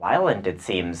of violent, it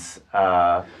seems,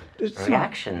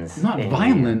 reactions. Not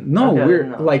violent. No,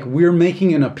 we're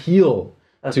making an appeal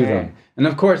to them. And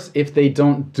of course, if they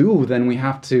don't do, then we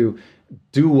have to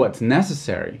do what's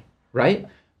necessary, right?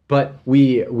 But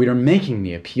we are making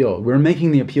the appeal. We're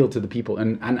making the appeal to the people.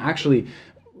 And actually,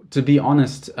 to be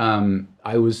honest,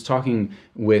 I was talking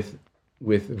with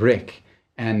Rick,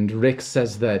 and Rick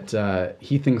says that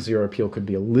he thinks your appeal could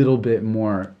be a little bit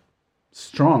more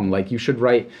strong. Like you should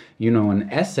write, an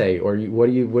essay, or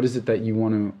what is it that you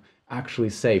want to actually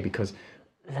say? Because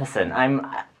listen,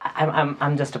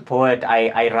 I'm just a poet.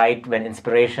 I write when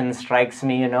inspiration strikes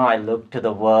me. I look to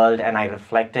the world and I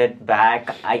reflect it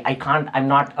back. I'm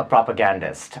not a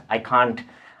propagandist. I can't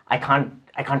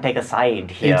take a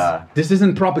side here. This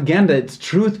isn't propaganda. It's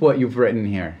truth. What you've written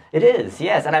here. It is,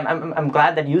 yes, and I'm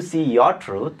glad that you see your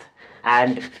truth,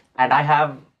 and I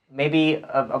have maybe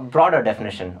a broader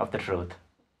definition of the truth.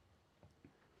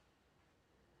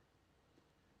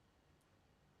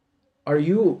 Are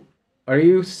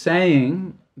you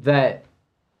saying that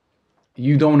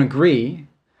you don't agree?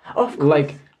 Of course,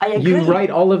 like I agree. You write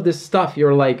all of this stuff.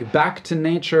 You're like back to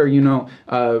nature.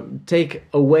 Take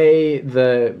away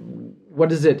the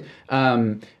what is it?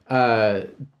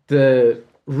 The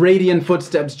radiant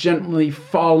footsteps gently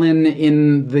fallen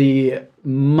in the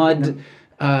mud.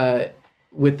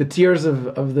 With the tears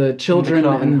of the children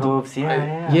and hooves,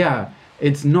 yeah.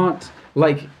 It's not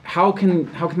like how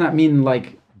can that mean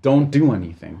like don't do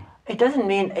anything? It doesn't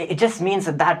mean. It just means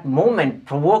that moment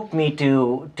provoked me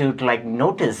to like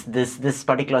notice this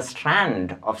particular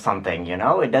strand of something.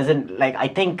 It doesn't like. I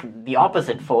think the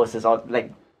opposite force is all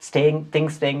like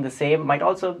things staying the same might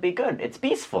also be good. It's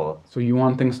peaceful. So you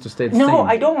want things to stay the same? No,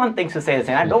 I don't want things to stay the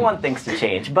same. I don't want things to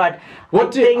change. But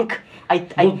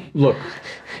look,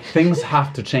 things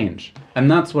have to change, and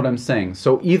that's what I'm saying.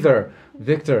 So either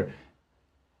Victor,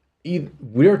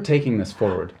 we're taking this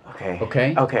forward.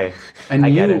 Okay. And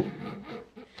I get it.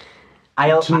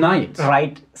 I'll tonight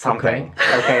write something.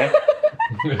 Okay.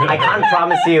 I can't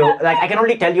promise you. Like I can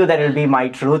only tell you that it'll be my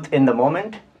truth in the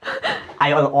moment.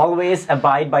 I will always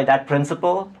abide by that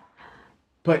principle.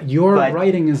 But your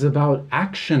writing is about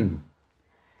action.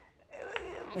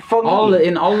 For me,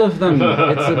 in all of them,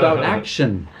 it's about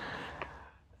action.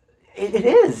 It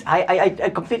is. I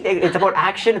completely. It's about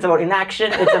action. It's about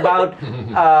inaction. It's about.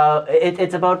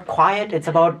 It's about quiet. It's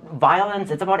about violence.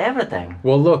 It's about everything.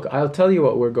 Well, look. I'll tell you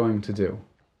what we're going to do.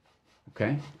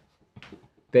 Okay.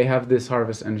 They have this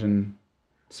harvest engine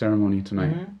ceremony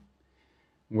tonight. Mm-hmm.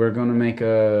 We're going to make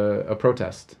a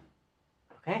protest.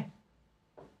 Okay.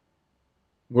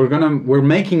 We're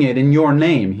making it in your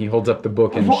name. He holds up the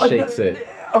book and shakes it.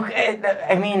 Okay.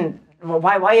 I mean,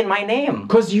 why in my name?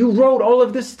 Because you wrote all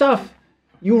of this stuff.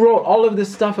 You wrote all of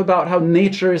this stuff about how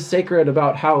nature is sacred,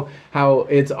 about how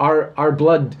it's our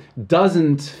blood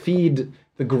doesn't feed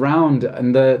the ground,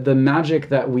 and the magic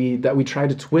that we try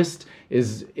to twist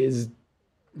is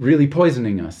really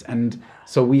poisoning us, and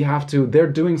so we have to. They're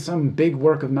doing some big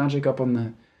work of magic up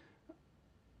at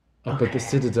the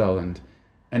Citadel,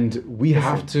 and we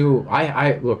have to.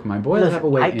 I look, my boys have a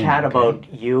way I in. care Okay?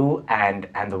 about you and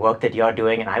the work that you're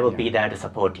doing, and I will be there to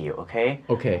support you. Okay.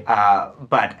 Okay.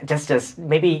 But just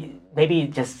maybe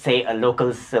just say a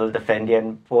local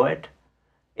Sildefendian poet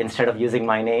instead of using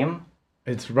my name.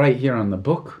 It's right here on the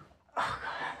book.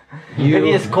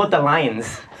 Maybe just quote the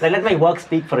lines. Let my work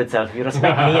speak for itself. If you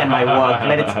respect me and my work,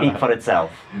 let it speak for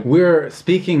itself. We're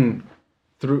speaking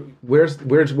through.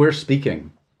 We're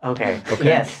speaking. Okay.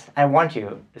 Yes, I want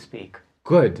you to speak.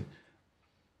 Good.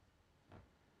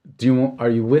 Are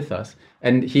you with us?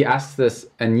 And he asks this,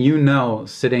 and you know,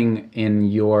 sitting in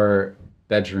your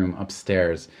bedroom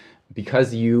upstairs,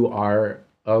 because you are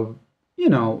a,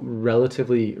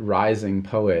 relatively rising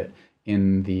poet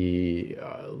in the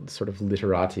sort of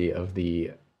literati of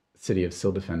the city of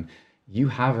Sildefen, you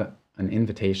have an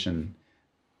invitation.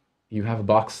 You have a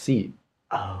box seat.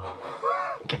 Oh.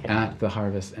 Okay. At the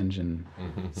Harvest Engine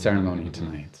ceremony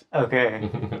tonight. Okay.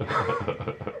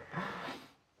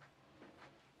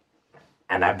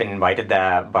 And I've been invited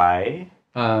there by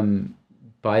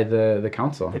the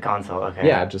council. the council. Okay.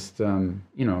 Yeah, just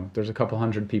there's a couple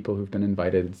hundred people who've been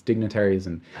invited. It's dignitaries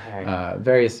and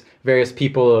various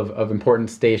people of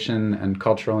important station and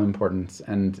cultural importance,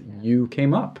 and you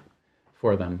came up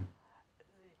for them.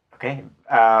 Okay.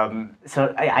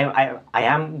 So I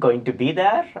am going to be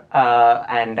there,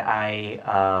 and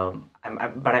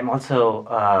but I'm also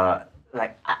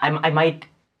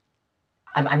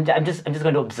I'm just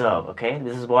going to observe. Okay,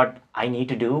 this is what I need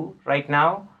to do right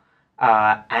now,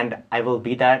 and I will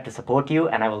be there to support you,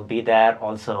 and I will be there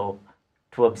also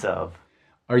to observe.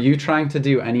 Are you trying to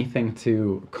do anything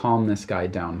to calm this guy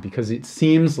down? Because it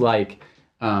seems like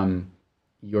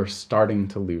you're starting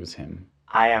to lose him.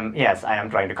 Yes, I am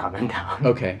trying to calm him down.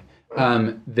 Okay.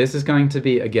 This is going to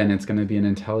be, again, it's going to be an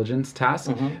intelligence task.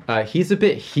 Mm-hmm. He's a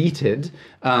bit heated,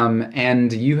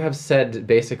 and you have said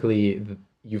basically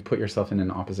you've put yourself in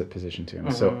an opposite position to him.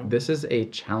 Mm-hmm. So this is a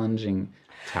challenging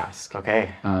task. Okay.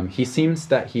 He seems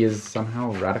that he is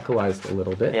somehow radicalized a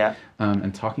little bit, Yeah.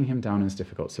 And talking him down is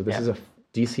difficult. So this is a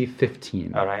DC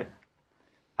 15. All right.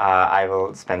 I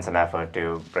will spend some effort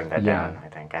to bring that down. I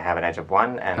think I have an edge of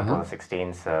 1 and a bonus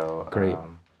 16, so Great.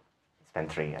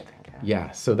 spend 3, I think. Yeah,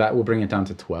 so that will bring it down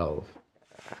to 12.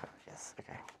 Yes.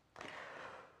 Okay.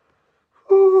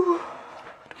 Ooh,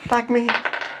 attack me.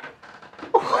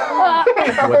 What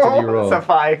did you roll? It's a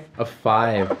 5. A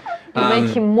 5. You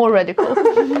make him more radical.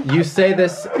 You say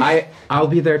this, I'll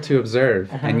be there to observe,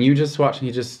 and you just watch, and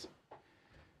he just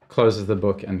closes the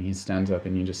book, and he stands up,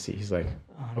 and you just see, he's like,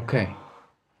 okay,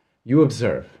 you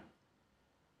observe.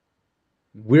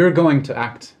 We're going to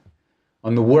act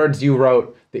on the words you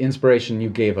wrote, the inspiration you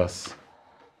gave us,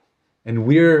 and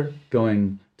we're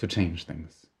going to change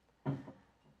things.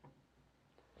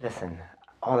 Listen,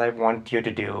 all I want you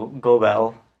to do, go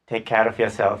well, take care of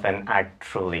yourself, and act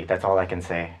truly. That's all I can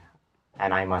say.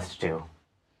 And I must do.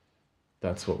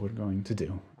 That's what we're going to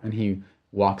do. And he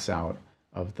walks out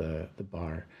of the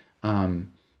bar.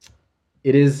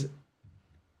 It is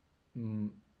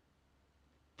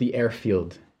the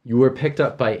airfield. You were picked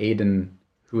up by Aiden,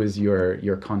 who is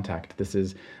your contact. This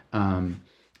is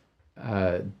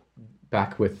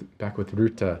back with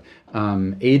Ruta.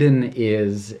 Aiden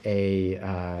is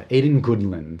Aiden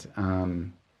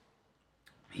Goodland.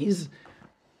 He's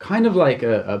kind of like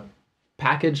a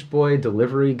package boy,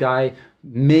 delivery guy,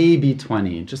 maybe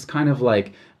 20, just kind of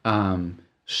like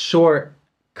short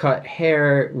cut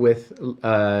hair with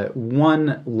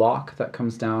one lock that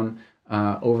comes down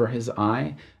over his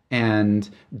eye, and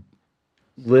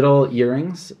little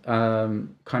earrings,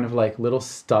 kind of like little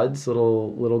studs,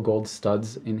 little gold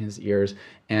studs in his ears,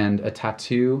 and a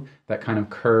tattoo that kind of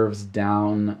curves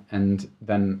down and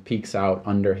then peeks out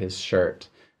under his shirt,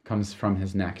 comes from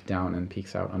his neck down and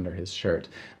peeks out under his shirt.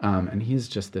 And he's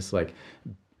just this like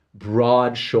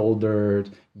broad-shouldered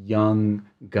young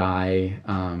guy,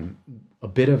 a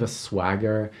bit of a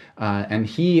swagger, and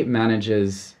he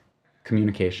manages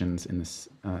communications in this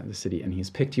the city, and he's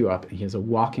picked you up. He has a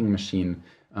walking machine.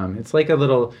 It's like a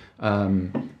little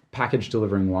package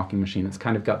delivering walking machine. It's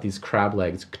kind of got these crab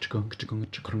legs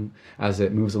as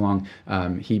it moves along.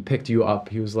 He picked you up.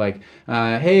 He was like,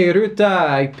 "Hey Ruta,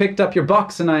 I picked up your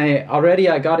box, and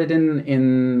I got it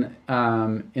in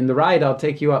the ride. I'll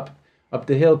take you up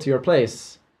the hill to your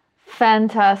place."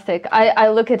 Fantastic. I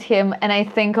look at him and I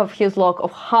think of his look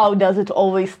of how does it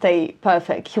always stay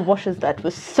perfect. He washes that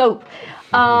with soap.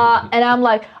 And I'm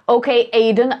like, okay,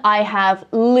 Aiden, I have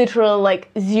literally like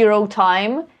 0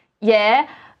 time. Yeah.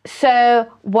 So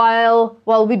while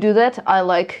we do that, I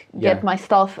like get Yeah. my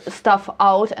stuff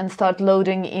out and start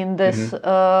loading in this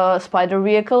spider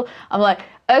vehicle. I'm like,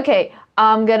 okay,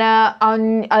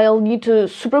 I'll need to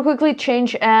super quickly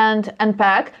change and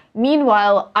pack.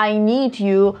 Meanwhile, I need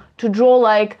you to draw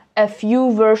like a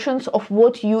few versions of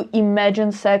what you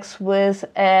imagine sex with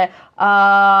a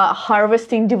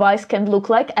harvesting device can look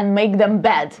like and make them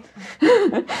bad.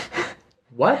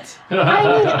 What?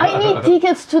 I need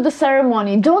tickets to the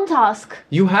ceremony. Don't ask.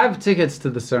 You have tickets to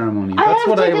the ceremony. I That's have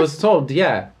what I tickets. was told.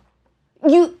 Yeah.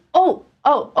 You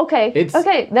okay.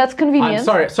 Okay, that's convenient.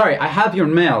 I'm sorry. I have your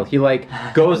mail. He like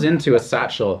goes into a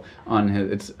satchel on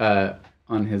his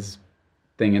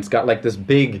thing. It's got like this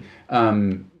big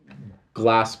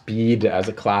glass bead as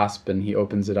a clasp, and he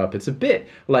opens it up. It's a bit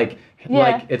like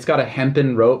it's got a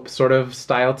hempen rope sort of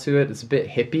style to it. It's a bit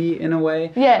hippie in a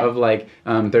way. Yeah. Of like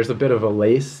there's a bit of a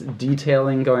lace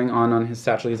detailing going on his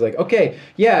satchel. He's like, okay,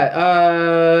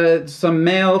 yeah, some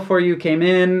mail for you came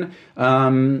in.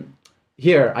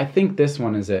 Here, I think this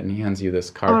one is it, and he hands you this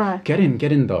card. All right. Get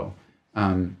in though.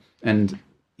 And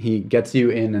he gets you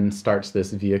in and starts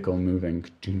this vehicle moving.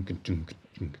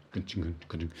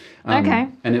 Okay.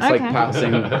 And it's like Okay.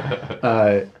 passing.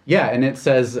 And it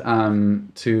says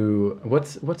to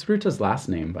what's Ruta's last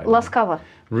name by the way? Laskava.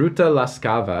 Ruta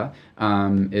Laskava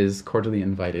is cordially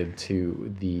invited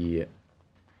to the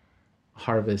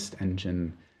Harvest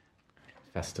Engine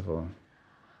Festival.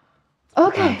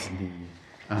 Okay. At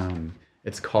the,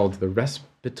 it's called the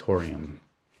Respiratorium.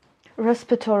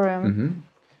 Respiratorium.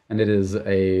 And it is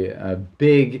a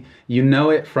big, you know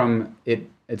it from,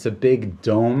 it's a big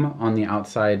dome on the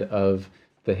outside of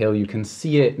the hill. You can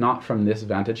see it not from this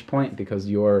vantage point because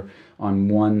you're on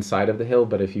one side of the hill,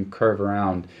 but if you curve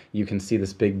around, you can see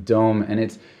this big dome. And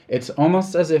it's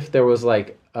almost as if there was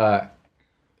like a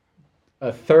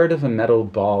third of a metal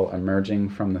ball emerging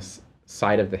from the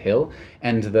side of the hill.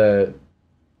 And the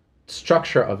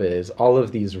structure of it is all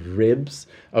of these ribs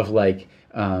of like,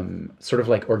 sort of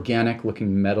like organic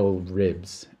looking metal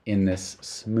ribs in this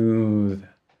smooth,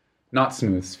 not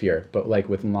smooth sphere, but like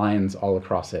with lines all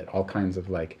across it, all kinds of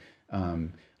like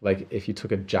if you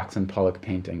took a Jackson Pollock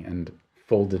painting and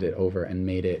folded it over and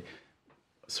made it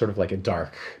sort of like a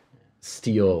dark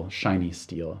steel, shiny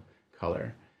steel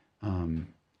color. And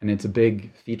it's a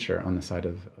big feature on the side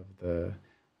of the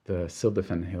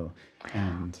Sildefen Hill.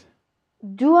 And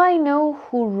Do I know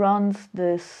who runs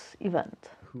this event?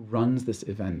 who runs this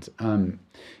event?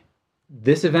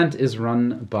 This event is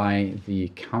run by the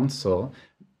council.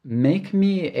 Make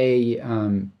me a,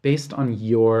 based on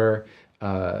your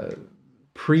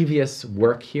previous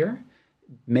work here,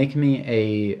 make me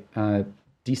a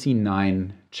DC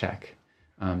 9 check,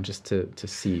 just to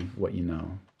see what you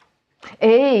know.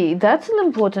 Hey, that's an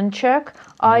important check.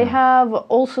 I have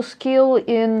also skill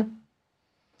in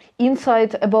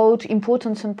insight about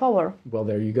importance and power. Well,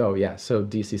 there you go. Yeah, so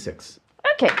DC 6.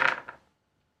 Okay.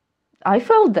 I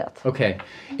felt that. Okay,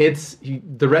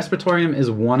 the Respiratorium is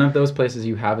one of those places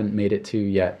you haven't made it to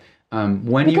yet. When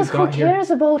Because you who got here, cares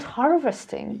about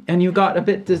harvesting? and you got a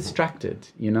bit distracted,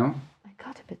 you know, I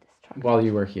got a bit distracted. while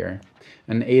you were here.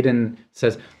 And Aiden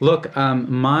says, "Look,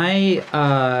 my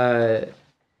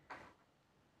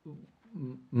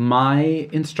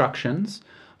instructions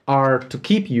are to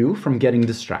keep you from getting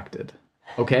distracted.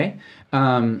 Okay,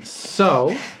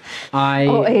 so I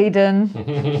Oh, Aiden.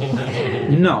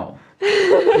 no."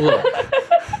 Look,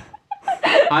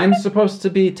 I'm supposed to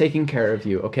be taking care of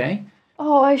you, okay?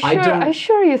 Oh, don't- I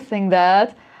sure you think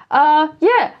that.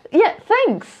 Yeah,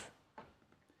 thanks.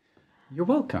 You're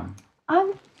welcome.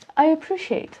 I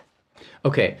appreciate.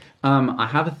 Okay, I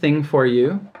have a thing for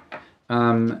you.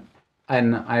 And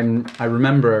I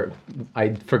remember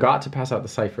I forgot to pass out the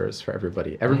ciphers for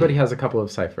everybody. Everybody has a couple of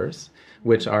ciphers,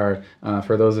 which are,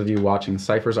 for those of you watching,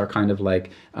 ciphers are kind of like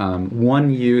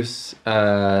one-use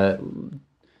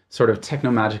sort of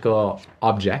technomagical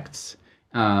objects.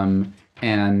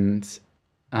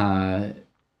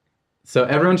 So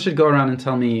everyone should go around and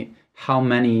tell me how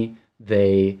many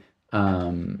they're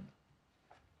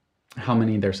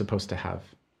supposed to have,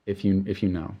 if you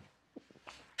know.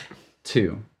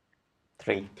 2.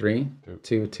 3. 3?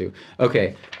 2.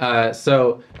 Okay.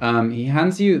 So he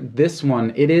hands you this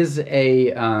one. It is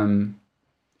a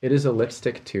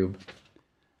lipstick tube.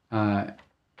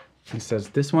 He says,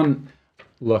 "This one,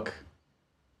 look,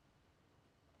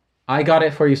 I got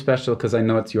it for you special because I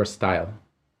know it's your style.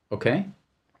 Okay?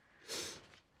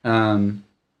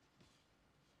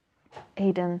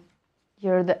 Aiden,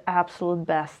 you're the absolute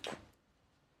best.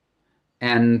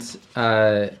 And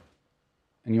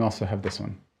you also have this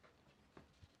one.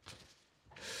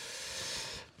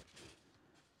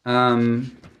 Are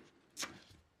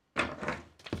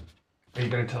you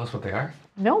going to tell us what they are?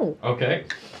 No. Okay.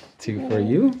 2 for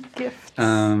you. Gifts.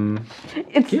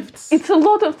 Gifts. It's a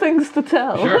lot of things to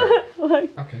tell. Sure.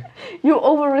 Like, Okay. you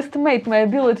overestimate my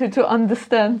ability to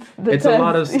understand the It's a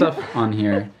lot of text. stuff on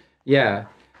here. Yeah.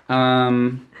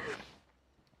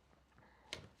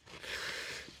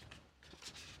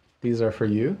 These are for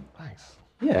you. Thanks.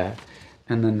 Yeah.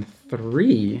 And then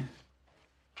 3.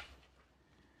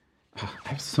 Oh, I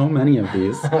have so many of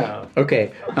these.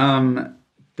 Okay.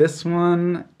 This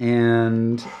one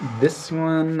and this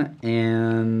one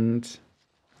and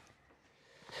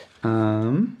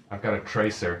I've got a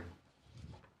tracer.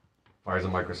 Fires a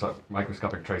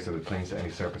microscopic tracer that clings to any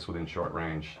surface within short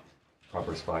range.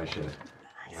 Proper spy shit.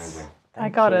 Amazing. I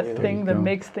got a you. thing that go.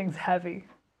 makes things heavy.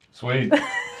 Sweet.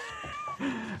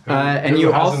 and who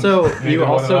you hasn't needed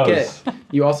one of those?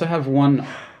 you also have one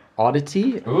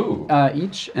oddity Ooh.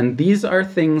 each, and these are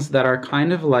things that are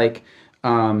kind of like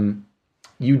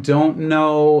you don't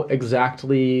know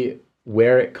exactly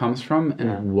where it comes from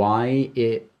and why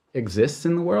it exists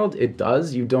in the world. It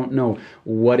does. You don't know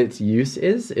what its use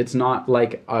is. It's not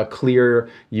like a clear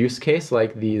use case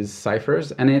like these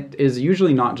ciphers, and it is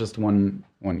usually not just one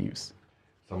use.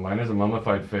 So mine is a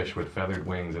mummified fish with feathered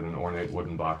wings in an ornate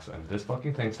wooden box, and this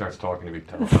fucking thing starts talking to me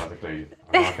telepathically.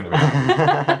 I'm not going to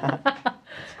be...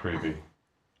 It's creepy.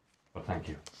 But thank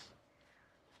you.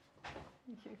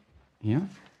 Yeah.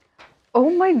 Oh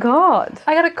my god.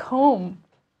 I got a comb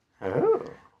Oh.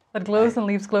 that glows and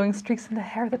leaves glowing streaks in the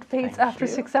hair that fades after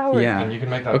 6 hours. Yeah. And you can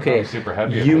make that Okay. comb super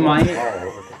heavy. if You want.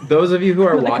 might. Those of you who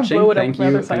are They can watching, blow it up thank with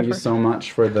other you ciphers. so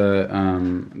much for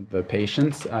the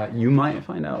patience. You might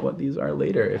find out what these are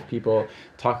later if people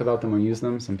talk about them or use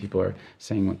them. Some people are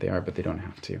saying what they are, but they don't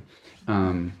have to.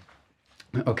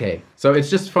 Okay, so it's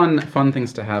just fun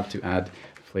things to have to add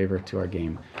flavor to our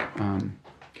game.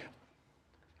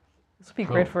 This would be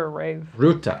great for a rave.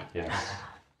 Ruta. Yes.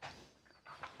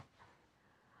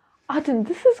 Aden,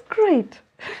 this is great.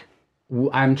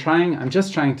 I'm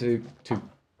just trying to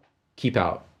keep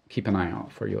an eye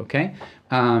out for you, okay?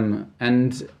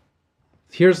 And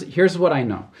here's what I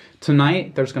know.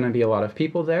 Tonight there's going to be a lot of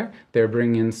people there. They're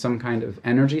bringing in some kind of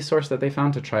energy source that they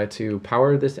found to try to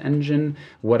power this engine,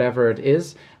 whatever it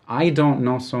is. I don't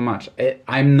know so much.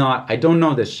 I don't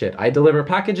know this shit. I deliver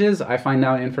packages, I find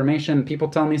out information, people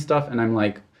tell me stuff, and I'm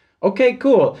like, okay,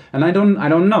 cool. And I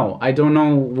don't know. I don't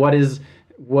know what is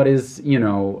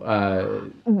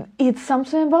It's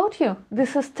something about you.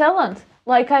 This is talent.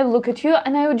 Like, I look at you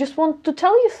and I just want to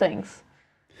tell you things.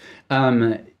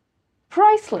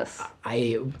 Priceless.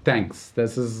 Thanks.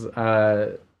 This is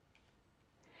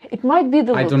It might be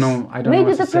the looks. I don't know Maybe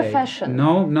what the to say. profession.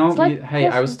 No. It's like Hey,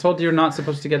 I was told you're not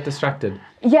supposed to get distracted.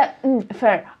 Yeah,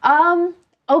 fair.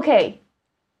 Okay.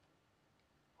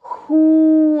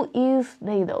 Who is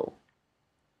they though?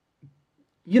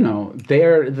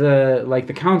 They're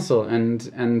the council and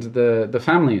the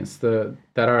families that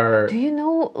are. Do you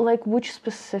know like which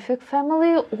specific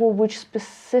family or which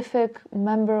specific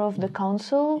member of the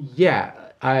council? Yeah,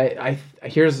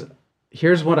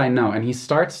 here's what I know. And he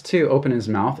starts to open his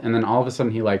mouth, and then all of a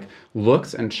sudden he like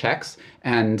looks and checks,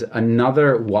 and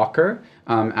another walker,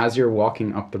 as you're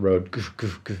walking up the road,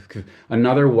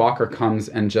 another walker comes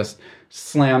and just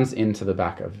slams into the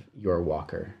back of your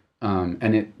walker.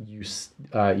 And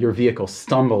your vehicle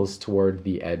stumbles toward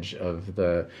the edge of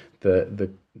the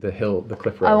hill, the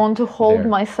cliff road. I want to hold there.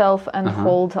 myself and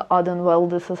hold Aden while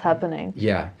this is happening.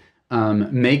 Yeah.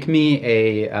 Make me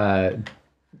a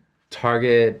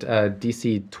target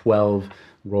DC 12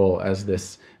 roll as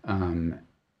this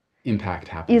impact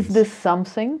happens. Is this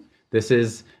something? This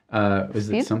is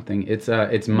Speed? it something?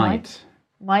 It's might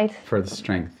Might. for the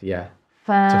strength. Yeah.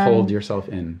 To hold yourself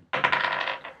in.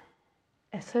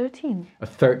 A 13. A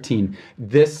 13.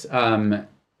 This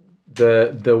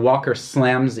the walker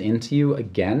slams into you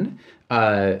again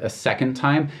a second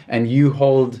time, and you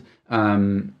hold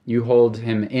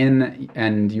him in,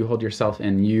 and you hold yourself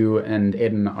in. You and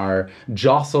Aiden are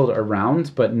jostled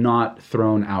around, but not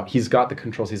thrown out. He's got the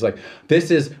controls. He's like,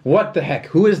 "This is what the heck?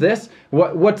 Who is this?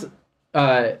 What's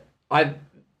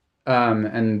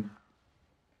and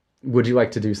would you like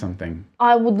to do something?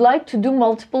 I would like to do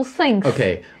multiple things.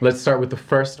 Okay, let's start with the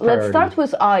first priority. Let's start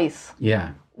with eyes.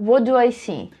 Yeah. What do I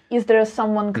see? Is there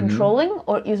someone controlling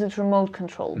or is it remote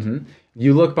controlled?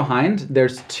 You look behind.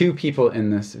 There's 2 people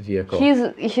in this vehicle.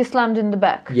 He's slammed in the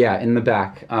back. Yeah, in the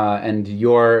back, and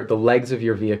the legs of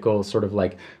your vehicle sort of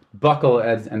like buckle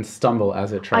and stumble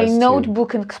as it I tries to. note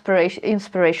book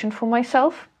inspiration for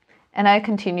myself, and I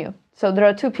continue. So there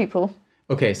are two people.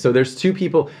 Okay, so there's two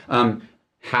people.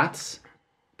 Hats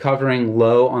covering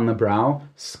low on the brow,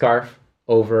 scarf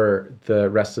over the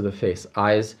rest of the face,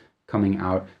 eyes coming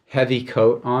out, heavy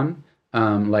coat on,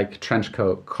 like trench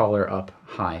coat, collar up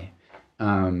high.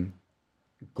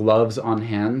 Gloves on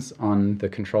hands on the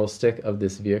control stick of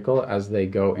this vehicle as they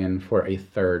go in for a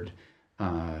third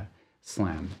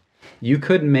slam. You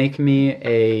could make me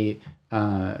a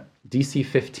DC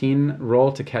 15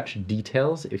 roll to catch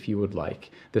details if you would like.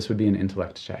 This would be an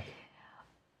intellect check.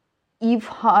 If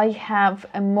I have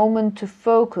a moment to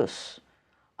focus,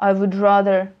 I would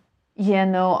rather... Yeah,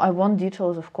 no, I want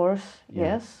details, of course. Yeah.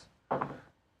 Yes.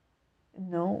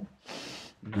 No.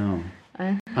 No.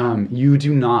 You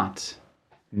do not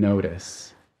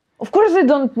notice. Of course I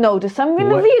don't notice. I'm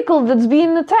in a What- vehicle that's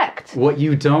being attacked. What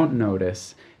you don't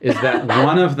notice is that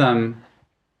one of them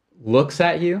looks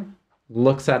at you,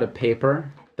 looks at a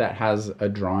paper that has a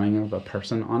drawing of a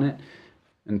person on it,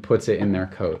 and puts it in their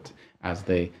coat as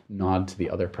they nod to the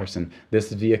other person.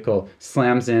 This vehicle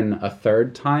slams in a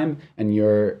third time, and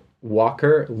your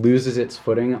walker loses its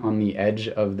footing on the edge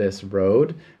of this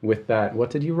road with that... What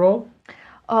did you roll?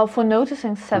 For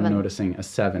noticing 7. Noticing a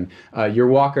 7. Your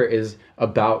walker is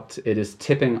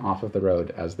tipping off of the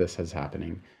road as this is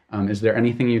happening. Is there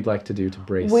anything you'd like to do to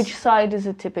brace? Which side is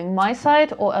it tipping? My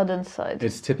side or Aden's side?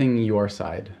 It's tipping your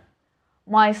side.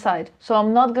 My side. So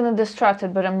I'm not going to distract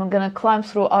it, but I'm going to climb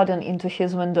through Aden into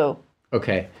his window.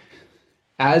 Okay.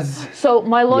 So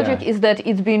my logic Yeah. is that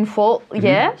it's been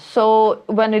yeah, so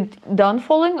when it's done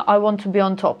falling, I want to be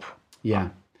on top. Yeah.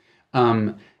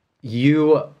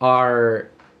 You are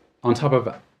on top of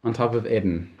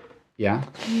Aiden. Yeah?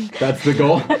 That's the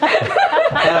goal?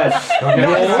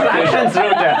 Distractions,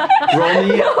 Ruta. Roll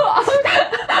me.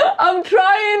 I'm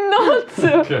trying not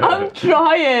to. Okay. I'm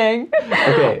trying.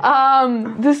 Okay.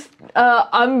 I'm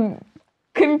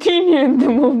continuing the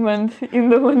movement in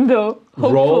the window,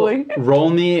 hopefully. Roll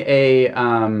me a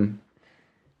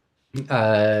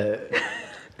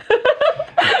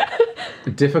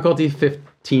difficulty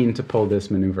 15 to pull this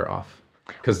maneuver off.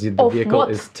 Because the Of vehicle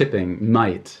what? is tipping.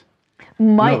 Might.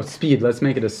 Might. No, speed. Let's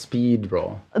make it a speed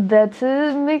roll. That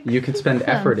makes You can spend sense.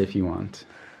 effort if you want.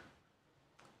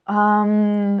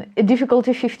 A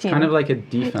difficulty 15. Kind of like a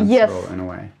defense Yes. roll in a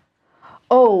way.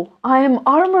 Oh, I am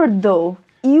armored though.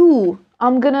 Ew.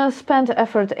 I'm gonna spend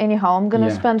effort anyhow. I'm gonna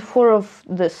Yeah. spend 4 of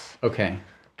this Okay.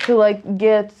 to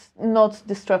get not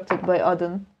distracted by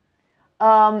Aden.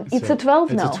 It's a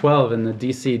 12 now. It's a 12, and the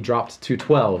DC dropped to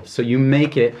 12. So you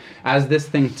make it as this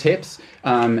thing tips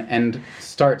and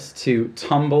starts to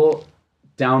tumble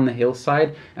down the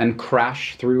hillside and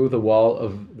crash through the wall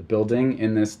of the building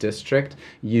in this district.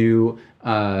 You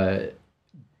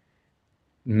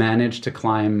manage to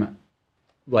climb,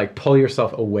 pull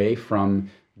yourself away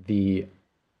from the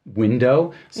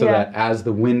window so Yeah. that as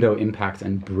the window impacts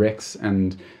and bricks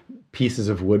and pieces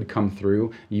of wood come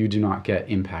through, you do not get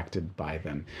impacted by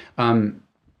them.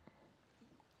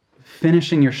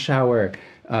 Finishing your shower,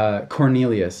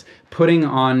 Cornelius, putting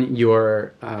on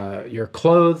your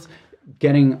clothes,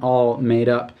 getting all made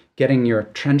up, getting your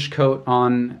trench coat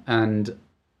on, and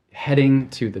heading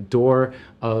to the door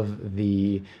of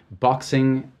the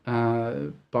boxing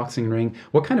ring.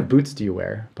 What kind of boots do you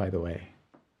wear, by the way?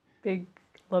 Big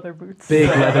leather boots. Big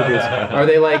leather boots. Are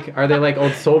they like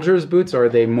old soldiers' boots, or are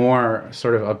they more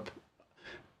sort of up?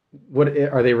 What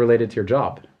are they related to your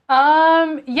job?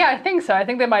 Yeah, I think so. I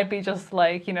think they might be just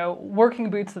working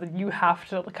boots that you have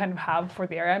to kind of have for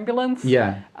the air ambulance.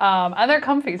 Yeah. And they're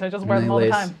comfy, so I just wear And them they all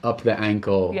the lace time. up the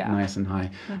ankle, Yeah. nice and high.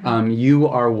 You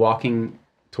are walking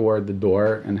toward the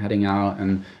door and heading out,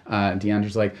 and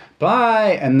Deandra's like,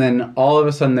 bye! And then all of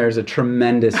a sudden there's a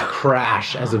tremendous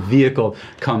crash as a vehicle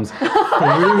comes through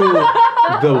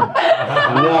the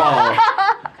wall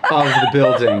of the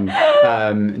building,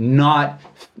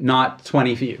 not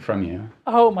 20 feet from you.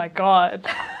 Oh my god.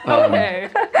 Okay.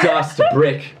 Dust,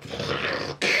 brick.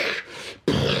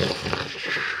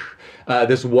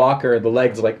 This walker, the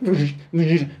legs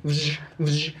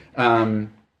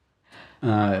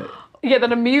Yeah,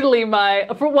 then immediately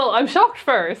I'm shocked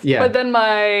first, Yeah. but then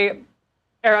my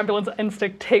air ambulance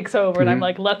instinct takes over and I'm Mm-hmm.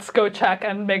 like, let's go check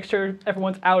and make sure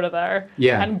everyone's out of there.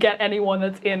 Yeah. And get anyone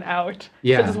that's in out.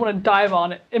 Yeah. So I just want to dive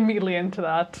on it immediately into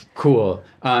that. Cool.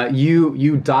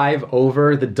 You dive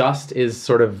over. The dust is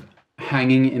sort of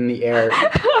hanging in the air.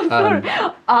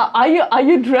 Are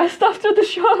you dressed after the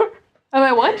shower? Am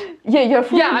I what? Yeah, you're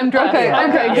fully... Yeah, I'm dressed. Okay,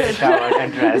 I'm okay, good. Showered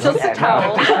and dressed. Just a and-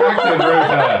 towel. Distracted,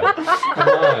 Ruta.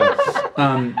 Come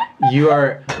You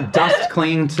are dust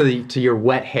clinging to your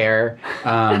wet hair,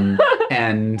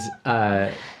 and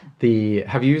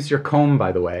have you used your comb,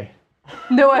 by the way?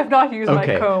 No, I've not used my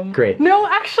Okay, comb. great. No,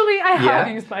 actually, I have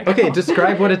used my comb. Okay,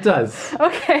 describe what it does.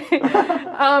 Okay.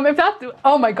 If that.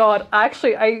 Oh my God.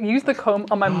 Actually, I use the comb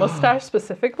on my mustache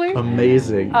specifically.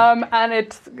 Amazing. And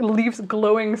it leaves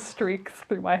glowing streaks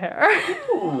through my hair.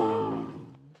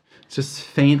 Just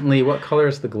faintly. What color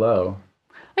is the glow?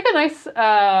 Like a nice,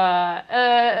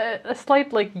 a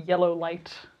slight like yellow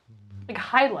light, like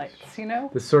highlights, you know.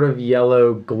 The sort of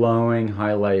yellow glowing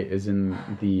highlight is in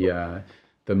the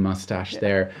mustache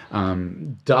there.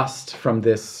 Dust from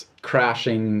this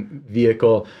crashing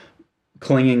vehicle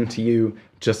clinging to you,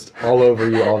 just all over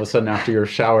you all of a sudden after your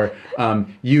shower.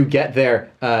 You get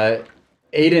there.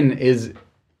 Aiden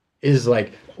is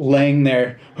like laying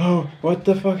there. Oh, what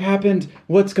the fuck happened?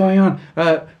 What's going on?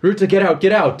 Ruta, get out,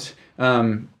 get out.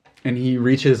 And he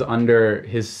reaches under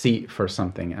his seat for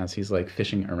something as he's like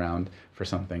fishing around for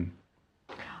something.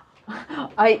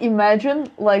 I imagine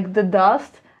like the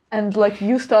dust and like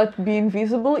you start being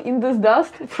visible in this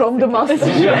dust from the mustache.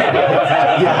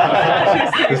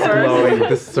 This glowing,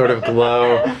 this sort of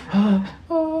glow.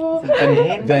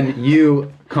 And then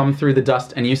you come through the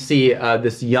dust and you see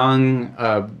this young,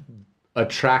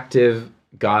 attractive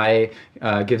guy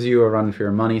gives you a run for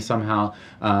your money somehow,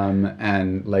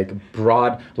 and like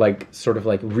broad, like sort of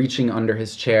like reaching under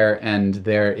his chair, and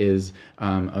there is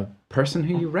a person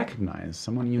who you recognize,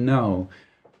 someone you know.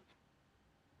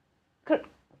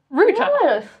 Ruta.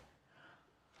 Yes.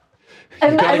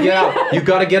 You gotta get out. You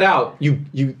gotta get out.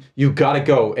 You gotta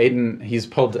go. Aiden, he's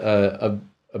pulled a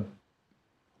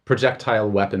projectile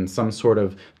weapon, some sort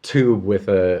of tube with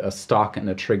a stock and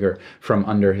a trigger from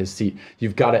under his seat.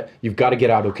 You've got to get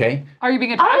out, okay? Are you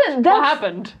being attacked? What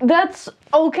happened? That's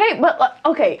okay, but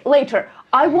okay, later.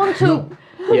 I want to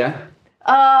Yeah?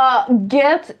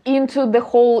 get into the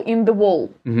hole in the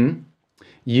wall.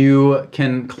 You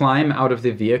can climb out of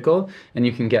the vehicle and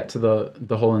you can get to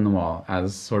the hole in the wall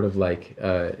as sort of like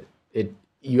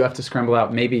you have to scramble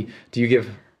out. Maybe do you give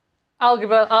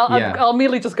I'll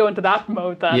immediately just go into that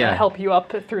mode then Yeah. and help you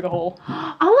up through the hole.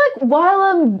 I'm like, while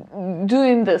I'm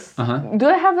doing this, do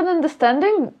I have an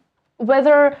understanding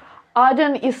whether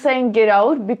Aden is saying get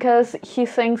out because he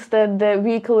thinks that the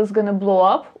vehicle is gonna blow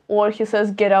up, or he says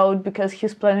get out because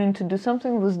he's planning to do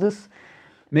something? Was this...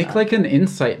 Make like an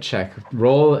insight check.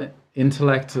 Roll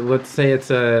intellect. Let's say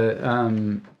it's a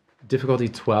difficulty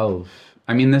 12.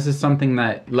 I mean, this is something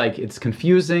that, like, it's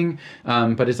confusing,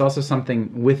 but it's also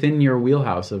something within your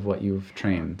wheelhouse of what you've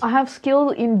trained. I have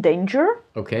skill in danger.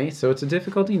 Okay, so it's a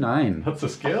difficulty 9. That's a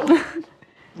skill.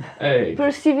 Hey.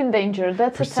 Perceiving danger,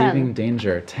 that's Perceiving a 10.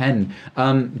 danger, 10.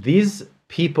 These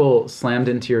people slammed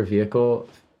into your vehicle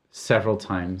several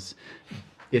times.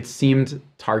 It seemed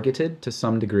targeted to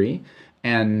some degree,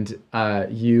 and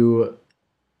you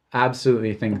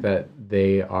absolutely think that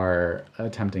they are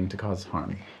attempting to cause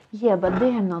harm. Yeah, but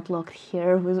they are not locked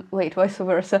here with... Wait, vice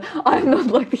versa. I'm not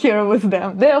locked here with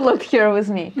them. They are locked here with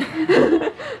me.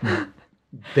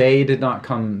 They did not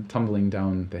come tumbling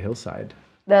down the hillside.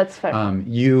 That's fair.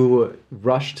 You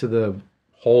rush to the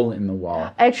hole in the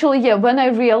wall. Actually, yeah, when I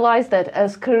realized that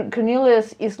as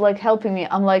Cornelius is like helping me,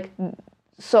 I'm like,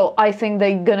 so I think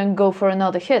they're gonna go for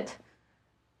another hit.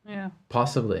 Yeah.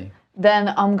 Possibly.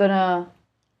 Then I'm gonna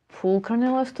pull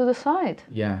Cornelius to the side.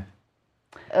 Yeah.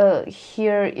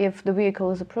 Here if the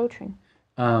vehicle is approaching.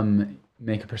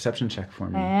 Make a perception check for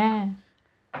me. Eh.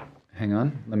 Hang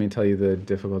on. Let me tell you the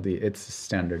difficulty. It's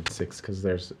standard 6 because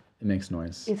it makes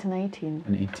noise. It's an 18.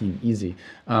 An 18, easy.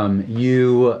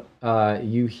 You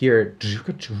hear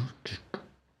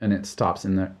and it stops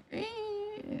in the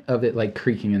of it like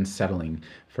creaking and settling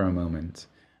for a moment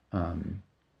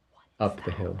up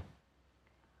the hill.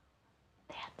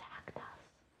 They attacked us.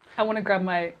 I want to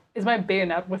grab is my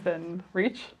bayonet within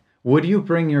reach? Would you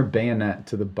bring your bayonet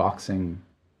to the boxing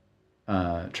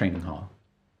training hall?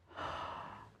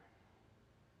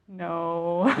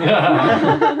 No.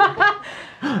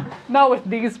 Not with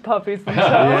these puppies themselves.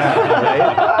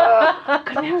 Yeah, right?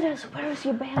 Cornelius, where is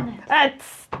your bayonet?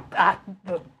 It's at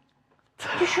the...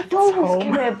 You should always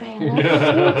carry a bayonet.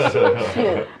 It suits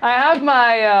you. I have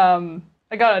my,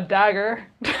 I got a dagger.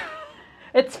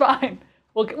 It's fine.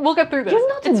 We'll get through this. You're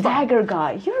not It's a fine. dagger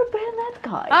guy. You're a bayonet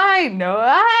guy. I know.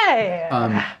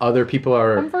 Other people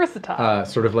are I'm versatile.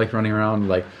 sort of like running around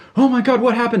like, oh my god,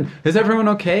 what happened? Is everyone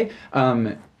okay?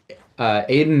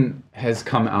 Aiden has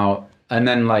come out, and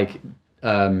then like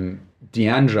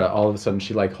Deandra, all of a sudden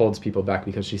she like holds people back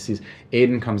because she sees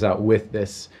Aiden comes out with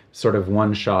this sort of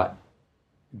one-shot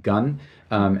gun,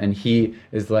 and he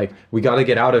is like, we got to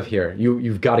get out of here.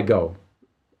 You've got to go.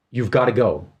 You've got to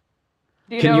go.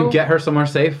 Do you Can know? you get her somewhere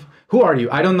safe? Who are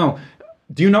you? I don't know.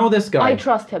 Do you know this guy? I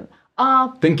trust him.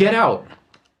 Then get out.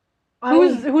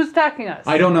 Who's attacking us?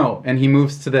 I don't know. And he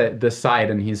moves to the side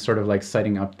and he's sort of like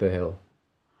sighting up the hill.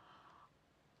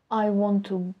 I want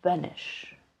to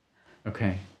vanish.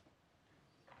 Okay.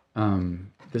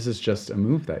 This is just a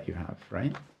move that you have,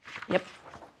 right? Yep.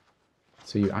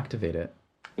 So you activate it.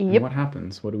 And Yep. what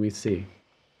happens? What do we see?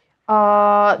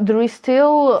 There is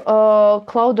still a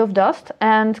cloud of dust,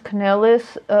 and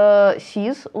Cornelis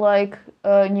sees, like,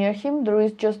 near him, there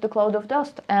is just the cloud of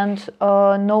dust and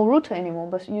no Ruta anymore,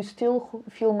 but you still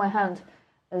feel my hand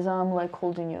as I'm, like,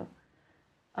 holding you.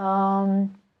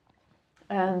 And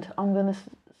I'm gonna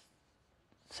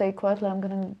say quietly, I'm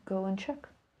gonna go and check.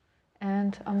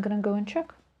 And I'm gonna go and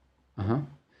check. Uh-huh.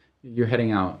 You're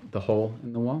heading out the hole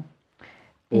in the wall?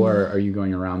 Or are you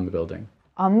going around the building?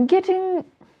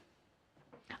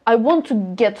 I want to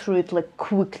get through it, like,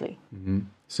 quickly.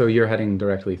 So you're heading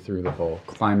directly through the hole,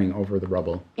 climbing over the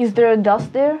rubble. Is there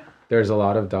dust there? There's a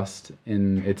lot of dust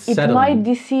in it's It settling. might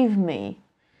deceive me.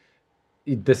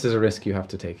 This is a risk you have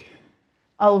to take.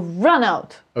 I'll run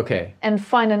out Okay. and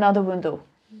find another window.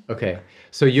 Okay.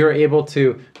 So you're able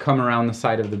to come around the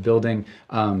side of the building.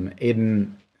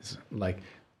 Aiden is like,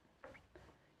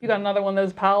 You got another one of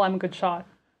those, pal. I'm a good shot.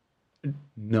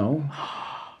 no,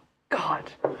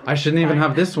 God. I shouldn't even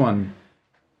have this one.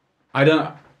 I don't.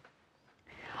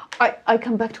 I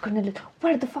come back to Cornelia.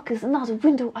 Where the fuck is another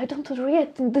window? I don't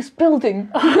react in this building.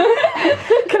 Can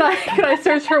I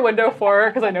search her window for her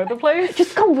because I know the place?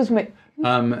 Just come with me.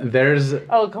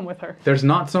 I'll come with her. There's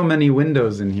not so many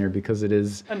windows in here because it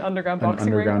is An underground an boxing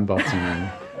underground ring. boxing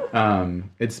ring.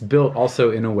 It's built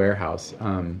also in a warehouse,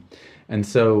 and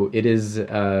so it is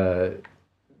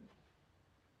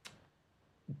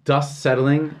dust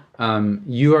settling.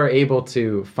 You are able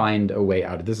to find a way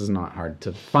out. This is not hard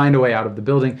to find a way out of the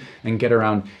building and get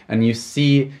around. And you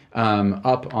see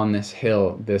up on this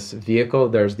hill, this vehicle.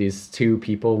 There's these two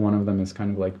people. One of them is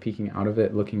kind of like peeking out of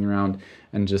it, looking around,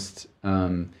 and just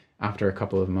after a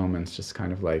couple of moments, just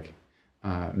kind of like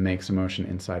makes a motion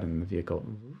inside in the vehicle.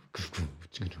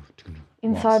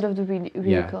 Inside of the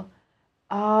vehicle.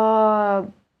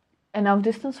 Enough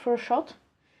distance for a shot?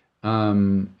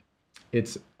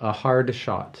 It's a hard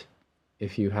shot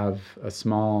if you have a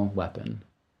small weapon.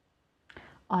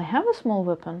 I have a small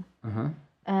weapon. Uh-huh.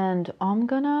 And I'm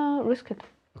gonna risk it.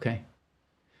 Okay.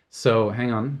 So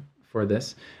hang on for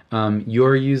this.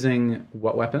 You're using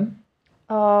what weapon?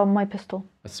 My pistol.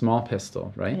 A small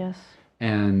pistol, right? Yes.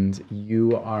 And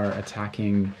you are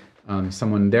attacking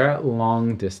someone. They're at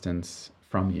long distance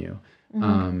from you.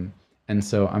 And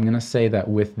so I'm going to say that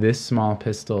with this small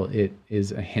pistol, it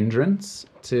is a hindrance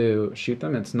to shoot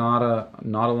them. It's not a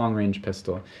long range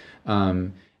pistol.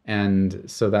 And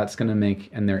so that's going to make,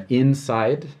 and they're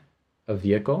inside a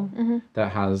vehicle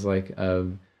that has like a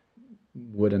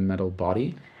wood and metal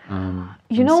body.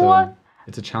 You know what?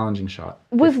 It's a challenging shot.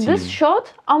 With 15. this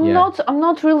shot, I'm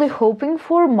not really hoping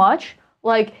for much.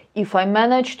 Like, if I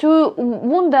manage to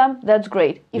wound them, that's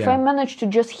great. If I manage to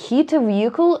just hit a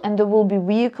vehicle and there will be a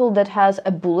vehicle that has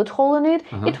a bullet hole in it,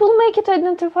 it will make it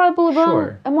identifiable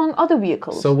among other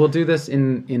vehicles. So we'll do this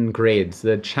in grades.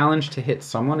 The challenge to hit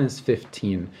someone is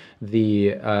 15.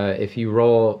 If you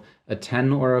roll a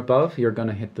 10 or above, you're going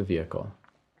to hit the vehicle.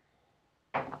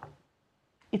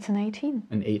 It's an 18.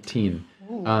 An 18.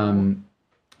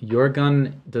 Your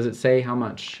gun, does it say how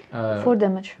much? 4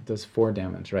 damage. It does 4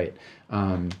 damage, right.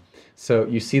 So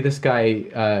you see this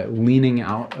guy leaning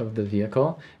out of the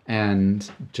vehicle and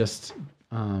just,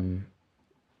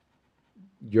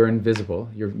 you're invisible.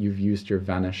 You've used your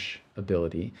vanish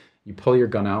ability. You pull your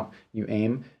gun out, you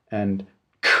aim, and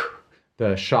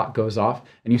the shot goes off,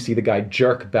 and you see the guy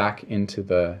jerk back into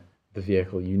the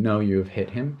vehicle. You know you've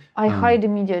hit him. I hide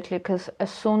immediately, because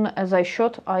as soon as I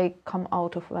shot, I come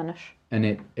out of vanish. And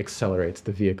it accelerates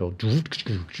the vehicle.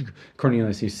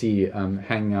 Cornelius, you see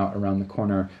hanging out around the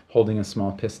corner, holding a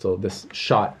small pistol. This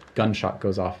gunshot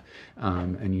goes off,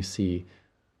 and you see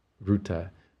Ruta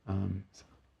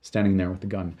standing there with the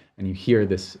gun, and you hear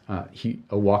this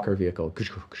a walker vehicle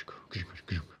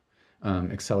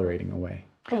accelerating away.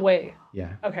 Away.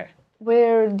 Yeah. Okay.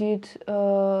 Where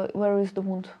is the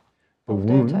wound? The of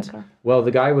wound. The attacker? Well,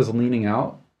 the guy was leaning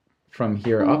out from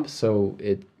here up, so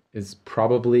it is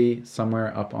probably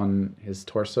somewhere up on his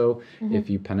torso. If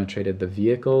you penetrated the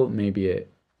vehicle, maybe it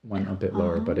went a bit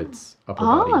lower, but it's upper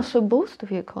body. So both the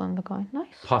vehicle and the guy.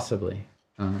 Nice. Possibly.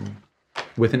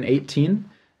 With an 18,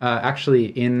 actually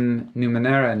in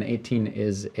Numenera, an 18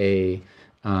 is a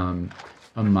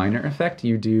minor effect.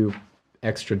 You do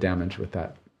extra damage with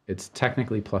that. It's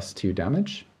technically +2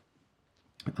 damage.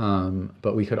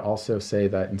 But we could also say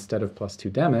that instead of +2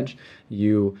 damage,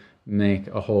 you make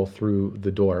a hole through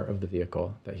the door of the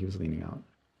vehicle that he was leaning out.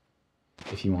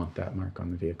 If you want that mark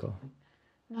on the vehicle.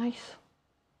 Nice.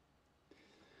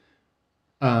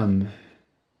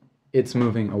 It's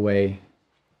moving away.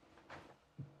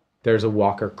 There's a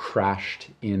walker crashed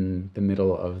in the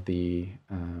middle of the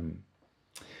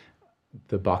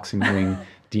boxing ring.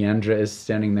 Deandra is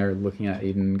standing there looking at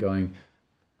Aiden going,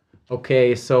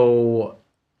 okay, so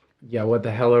yeah, what the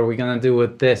hell are we gonna do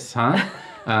with this, huh?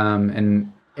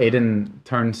 And Aiden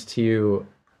turns to you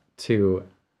too,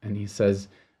 and he says,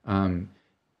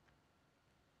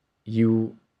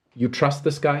 you trust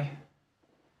this guy?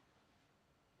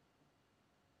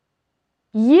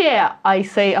 Yeah, I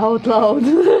say out loud. A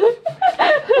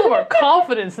little more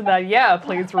confidence in that, yeah,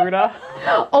 please, Ruta.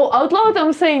 Oh, out loud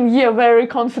I'm saying yeah very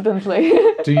confidently.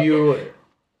 Do you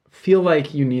feel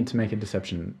like you need to make a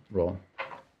deception roll?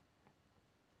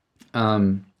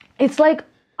 It's like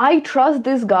I trust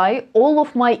this guy. All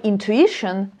of my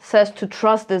intuition says to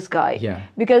trust this guy. Yeah.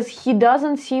 Because he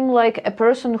doesn't seem like a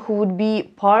person who would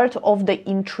be part of the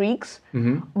intrigues,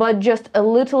 but just a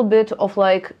little bit of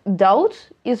like doubt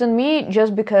is in me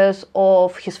just because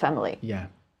of his family. Yeah.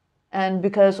 And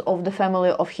because of the family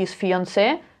of his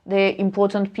fiancée. They're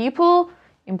important people.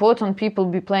 Important people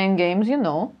be playing games, you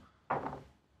know.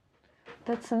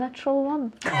 That's a natural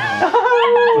one.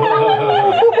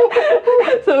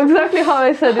 So exactly how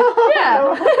I said it.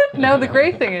 Yeah. Now the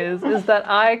great thing is that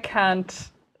I can't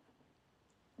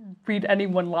read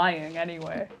anyone lying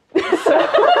anyway. Is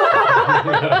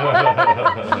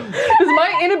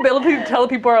my inability to tell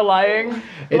people are lying?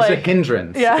 It's a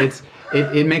hindrance. Yeah.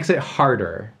 It makes it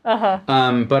harder.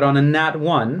 But on a nat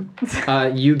 1,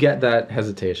 you get that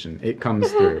hesitation. It comes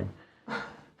through.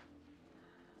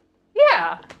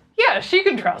 Yeah. Yeah, she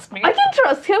can trust me. I can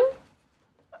trust him.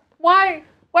 Why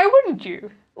wouldn't you?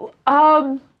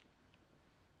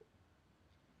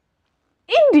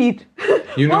 Indeed.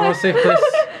 You know a safe place?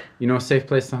 You know a safe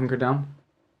place to hunker down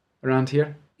around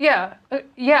here? Yeah.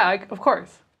 Yeah, of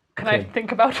course. Can I Okay.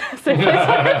 think about a safe place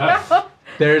right now?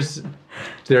 There's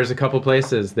a couple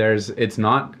places. It's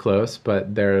not close,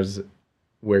 but there's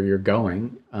where you're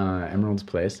going, Emerald's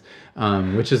Place,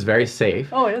 which is very safe.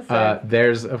 Oh, it is safe.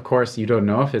 There's, of course, you don't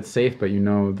know if it's safe, but you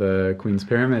know the Queen's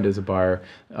Pyramid is a bar.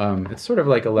 It's sort of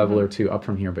like a level or two up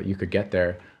from here, but you could get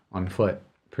there on foot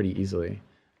pretty easily.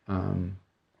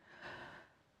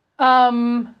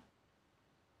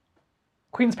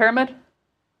 Queen's Pyramid?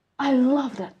 I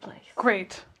love that place.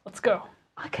 Great. Let's go.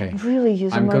 I can Okay. really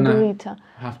use a I'm gonna margarita.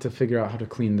 have to figure out how to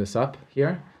clean this up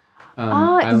here.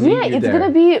 I'll leave Yeah, you it's there.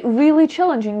 gonna be really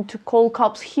challenging to call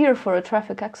cops here for a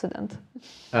traffic accident.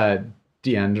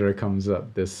 Deandra comes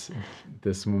up this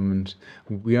moment.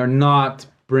 We are not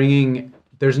bringing.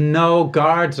 There's no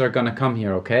guards are gonna come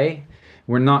here, okay?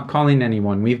 We're not calling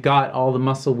anyone. We've got all the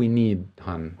muscle we need,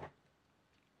 hun.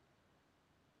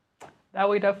 That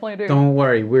we definitely do. Don't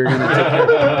worry, we're gonna take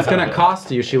care. It's gonna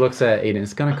cost you. She looks at Aiden.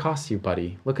 It's gonna cost you,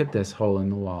 buddy. Look at this hole in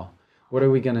the wall. What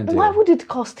are we gonna do? Why would it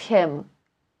cost him?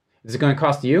 Is it gonna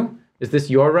cost you? Is this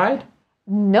your ride?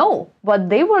 No, but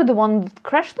they were the one that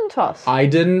crashed into us. I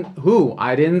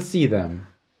didn't see them.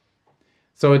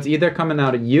 So it's either coming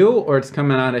out of you or it's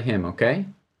coming out of him, okay?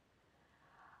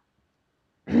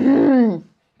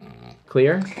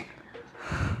 Clear?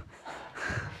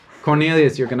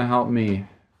 Cornelius, you're gonna help me.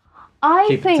 I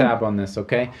Keep think. tab on this,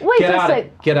 okay? Wait Get a out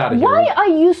sec. Get out of here. Why are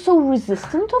you so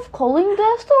resistant of calling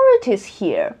the authorities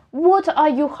here? What are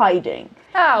you hiding?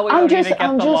 Ah, we I'm don't need just to get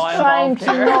I'm the just law trying involved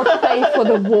to here. not pay for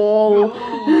the wall.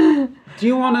 Do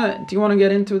you wanna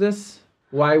get into this?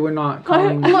 Why we're not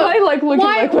calling? I like looking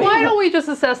Why like don't we just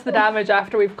assess the damage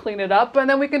after we've cleaned it up and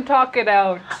then we can talk it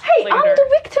out Hey, later? I'm the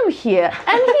victim here,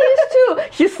 and he is too.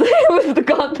 He's staying with the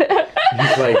gun there.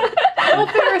 He's like, We'll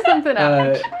figure something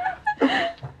out.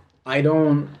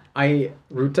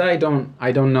 Ruta,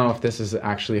 I don't know if this is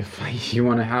actually a fight you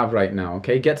want to have right now,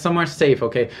 okay? Get somewhere safe,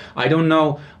 okay? I don't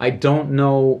know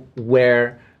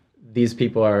where these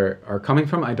people are coming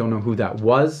from. I don't know who that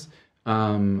was.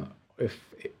 If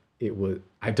it was,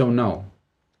 I don't know.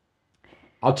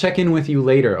 I'll check in with you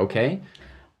later, okay?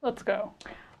 Let's go.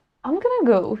 I'm gonna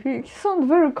go. He sounds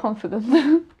very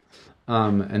confident.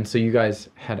 And so you guys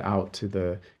head out to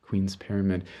the Queen's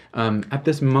Pyramid. At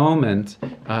this moment,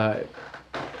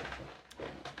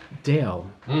 Dale,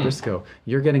 Briscoe,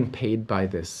 you're getting paid by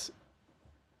this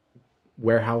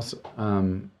warehouse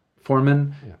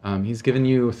foreman. Yeah. He's given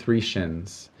you 3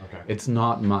 shins. Okay. It's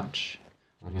not much.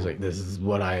 He's like, this is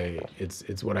what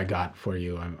it's what I got for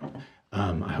you.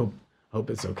 I hope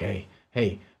it's okay.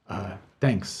 Hey,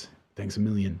 thanks thanks a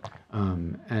million.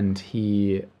 And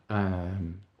he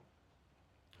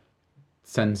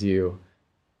sends you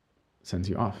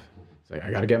off. It's like,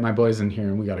 I got to get my boys in here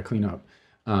and we got to clean up.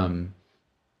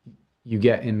 You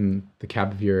get in the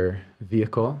cab of your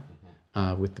vehicle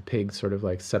with the pig sort of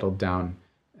like settled down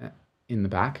in the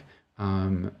back.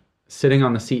 Sitting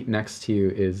on the seat next to you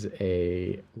is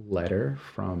a letter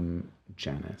from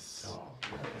Janice. Oh,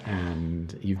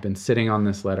 And you've been sitting on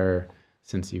this letter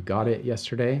since you got it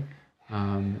yesterday.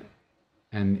 And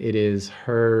it is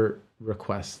her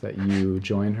request that you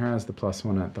join her as the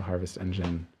 +1 at the Harvest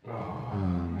Engine.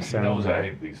 She knows I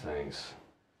hate these things.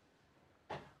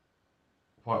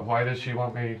 Why does she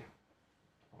want me?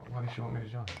 Why does she want me to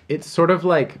join? It's sort of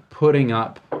like putting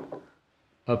up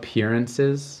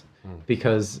appearances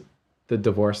because the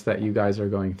divorce that you guys are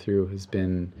going through has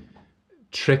been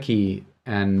tricky,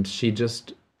 and she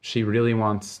really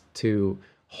wants to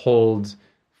hold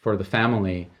for the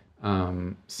family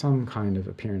some kind of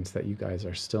appearance that you guys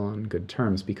are still on good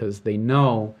terms, because they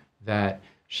know that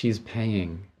she's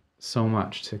paying so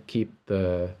much to keep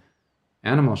the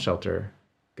animal shelter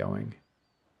going.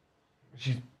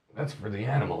 That's for the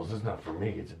animals. It's not for me.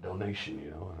 It's a donation,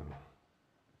 you know.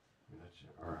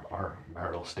 Our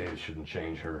marital status shouldn't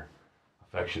change her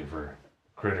affection for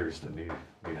critters that need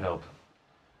help.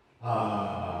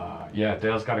 Yeah,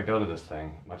 Dale's got to go to this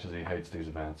thing, much as he hates these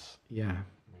events. Yeah.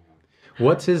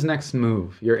 What's his next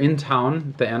move? You're in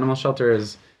town. The animal shelter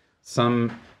is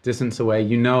some distance away.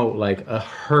 You know, like a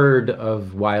herd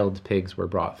of wild pigs were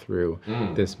brought through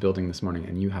this building this morning,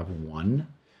 and you have one.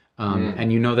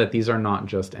 And you know that these are not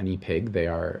just any pig. They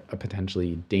are a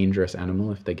potentially dangerous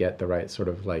animal if they get the right sort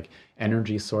of like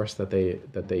energy source that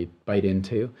they bite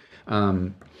into.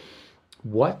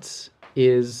 What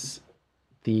is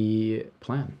the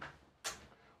plan?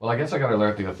 Well, I guess I got to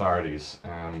alert the authorities.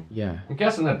 Yeah. I'm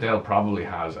guessing that Dale probably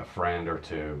has a friend or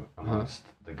two amongst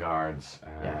the guards.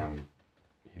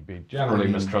 He'd be generally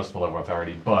mistrustful of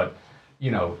authority, but,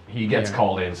 you know, he gets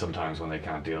called in sometimes when they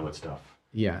can't deal with stuff.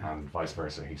 Yeah. And vice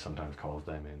versa, he sometimes calls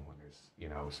them in when there's, you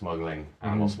know, smuggling,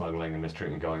 animal smuggling and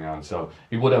mistreatment going on. So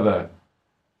he would have a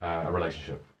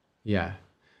relationship. Yeah.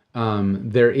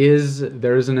 There is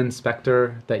an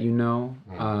inspector that you know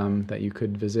that you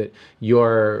could visit.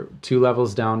 You're 2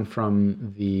 levels down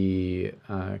from the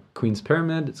Queen's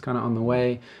Pyramid. It's kind of on the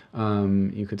way.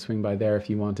 You could swing by there if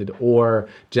you wanted. Or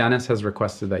Janice has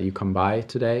requested that you come by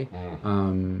today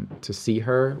to see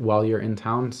her while you're in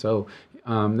town. So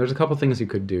there's a couple things you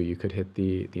could do. You could hit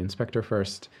the inspector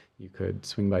first. You could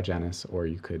swing by Janice, or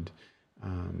you could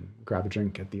grab a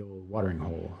drink at the old watering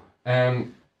hole.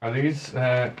 Are these,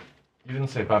 you didn't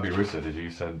say Babirusa, did you?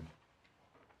 You said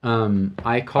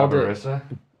I called Babirusa?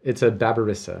 It's a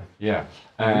Babirusa. Yeah.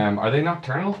 Are they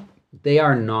nocturnal? They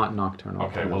are not nocturnal.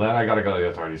 Okay, well then I gotta go to the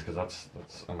authorities because that's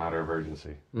a matter of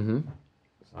urgency. So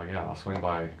yeah, I'll swing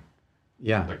by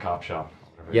the cop shop.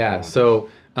 Yeah, so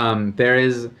there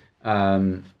is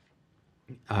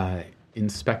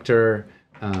Inspector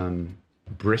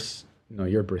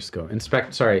you're Briscoe.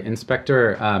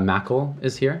 Inspector Mackle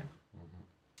is here.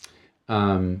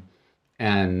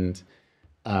 And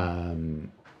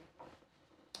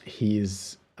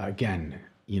he's again,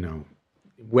 you know,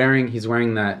 wearing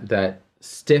that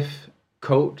stiff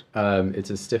coat. It's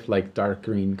a stiff, like dark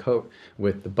green coat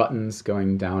with the buttons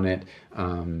going down it,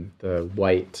 the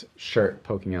white shirt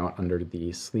poking out under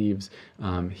the sleeves.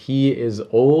 He is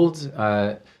old,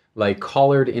 like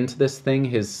collared into this thing.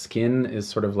 His skin is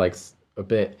sort of like a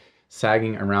bit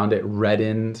sagging around it,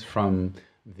 reddened from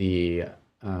the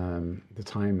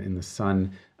time in the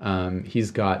sun. He's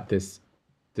got this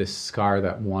scar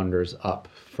that wanders up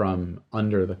from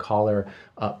under the collar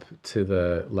up to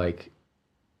the like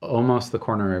almost the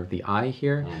corner of the eye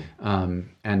here. And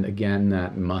again,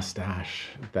 that mustache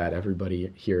that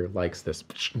everybody here likes, this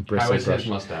bristle. How is brush. his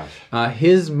mustache?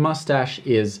 His mustache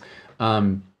is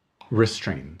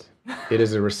restrained. It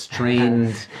is a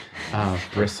restrained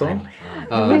bristle.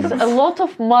 With a lot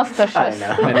of mustaches.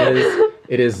 And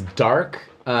it is dark.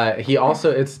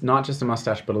 It's not just a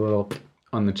mustache, but a little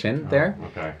on the chin there.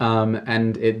 Okay.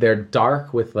 And they're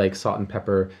dark with like salt and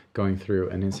pepper going through,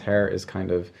 and his hair is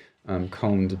kind of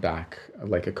combed back,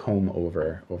 like a comb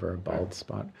over a bald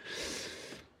spot.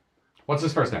 What's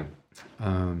his first name?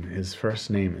 His first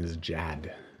name is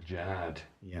Jad. Jad.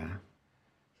 Yeah.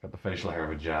 He's got the facial hair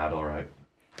of a Jad, all right.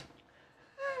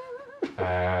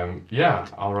 Yeah,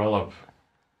 I'll roll up.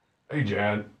 Hey,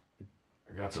 Jad.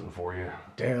 I got something for you.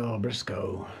 Dale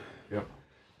Briscoe. Yep.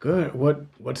 Good.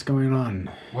 What's going on?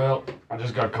 Well, I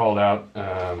just got called out.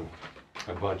 A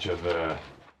bunch of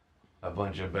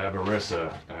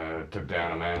Babarissa took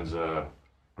down a man's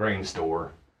grain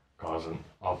store causing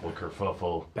awful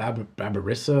kerfuffle.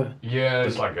 Barbarissa? Yeah,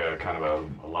 it's like a kind of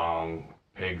a long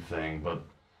pig thing, but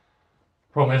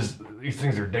problem is these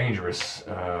things are dangerous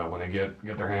when they get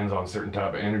their hands on certain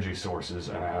type of energy sources,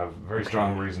 and I have very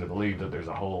strong reason to believe that there's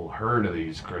a whole herd of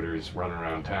these critters running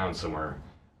around town somewhere,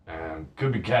 and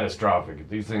could be catastrophic if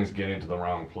these things get into the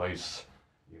wrong place.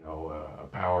 You know, a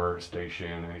power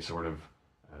station, any sort of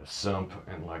sump,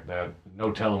 and like that.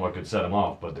 No telling what could set them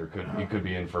off, but he could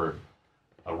be in for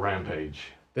a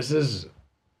rampage. This is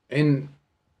in.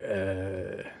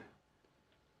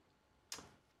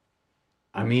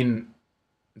 I mean,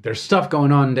 there's stuff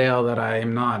going on, Dale, that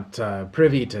I'm not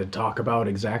privy to talk about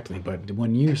exactly. But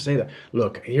when you say that,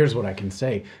 look, here's what I can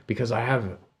say, because I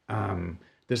have.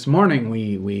 This morning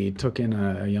we took in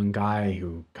a young guy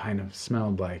who kind of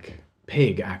smelled like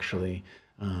pig, actually.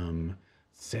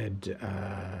 Said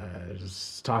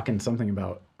was talking something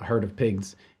about a herd of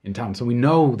pigs in town. So we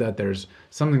know that there's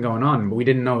something going on, but we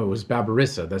didn't know it was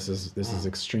Barbarissa. This is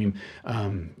extreme.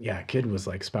 Yeah, kid was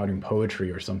like spouting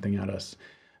poetry or something at us.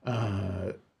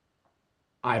 I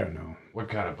don't know. What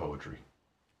kind of poetry?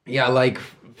 Yeah, like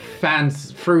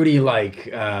fruity,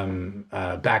 like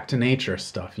back to nature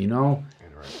stuff, you know?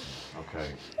 Interesting. Okay.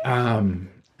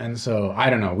 And so I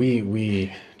don't know.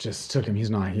 We just took him.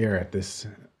 He's not here at this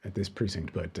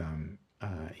precinct, but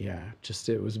yeah, just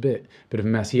it was a bit of a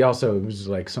mess. He also, it was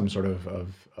like some sort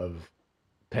of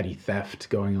petty theft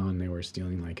going on. They were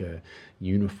stealing like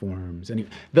uniforms. And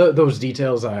those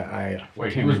details I Wait,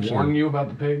 he can't was mention. warning you about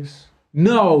the pigs?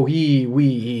 No, he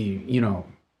you know,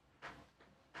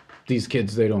 these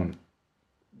kids, they're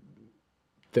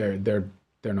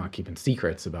not keeping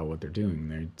secrets about what they're doing.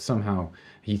 They somehow,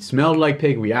 he smelled like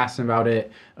pig. We asked him about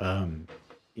it.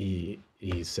 He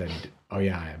said, "Oh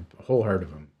yeah, I have a whole herd of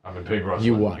them." I'm in pig rustling.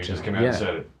 You watch He just it. came out Yeah. and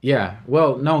said it. Yeah.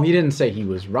 Well, no, he didn't say he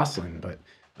was rustling, but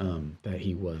that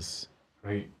he was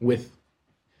Right. with.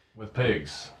 With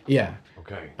pigs. Yeah.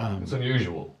 Okay. It's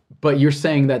unusual. But you're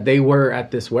saying that they were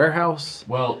at this warehouse?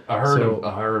 Well, a herd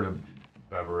of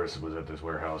Barbarissa was at this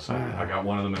warehouse. I got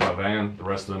one of them in my van. The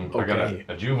rest of them, I got Okay.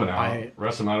 a juvenile. The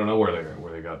rest of them, I don't know where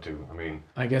they got to. I mean,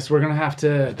 I guess we're gonna have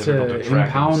to difficult to track in the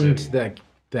impound city.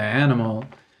 the animal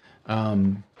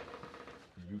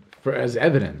for as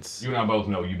evidence. you and I both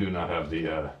know you do not have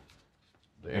the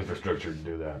infrastructure to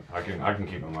do that. I can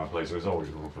keep them in my place. There's always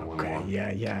room for one more.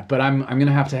 Yeah. But I'm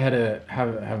gonna have to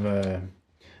have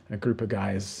a group of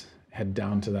guys head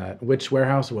down to that. Which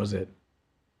warehouse was it?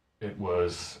 It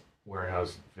was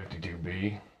warehouse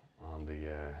 52B on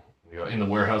in the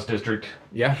warehouse district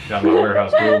Yeah. down by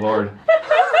Warehouse Boulevard.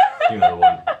 You know the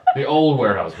one. The old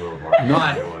Warehouse Boulevard.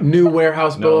 Not New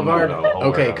Warehouse Boulevard. No, old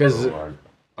Okay, Warehouse because Boulevard.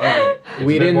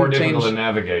 we It's a bit more didn't difficult to change.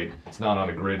 navigate. It's not on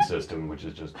a grid system, which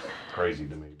is just crazy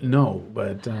to me. No,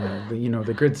 but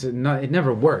the grid. It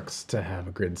never works to have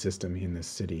a grid system in this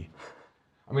city.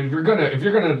 I mean, if you're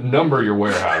gonna number your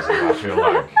warehouses, I feel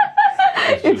like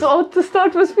It's ought to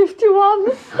start with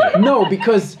 51. No,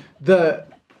 because the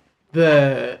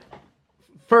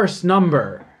first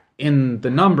number in the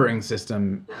numbering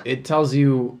system, it tells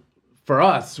you, for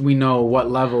us, we know what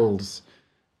levels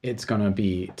it's gonna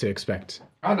be to expect.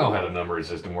 I know how the numbering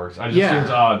system works. I just Yeah.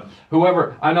 seems odd.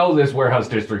 I know this warehouse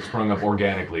district sprung up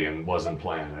organically and wasn't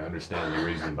planned. I understand the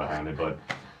reason behind it, but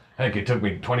heck, it took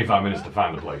me 25 minutes to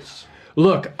find the place.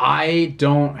 Look, I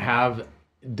don't have.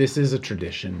 This is a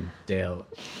tradition, Dale,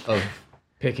 of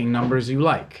picking numbers you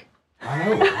like. I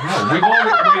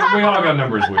know. We all got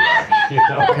numbers we like. You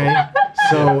know? Okay,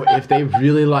 so if they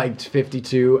really liked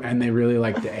 52 and they really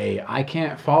liked the A, I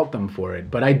can't fault them for it.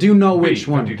 But I do know which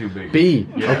one. 52B. B.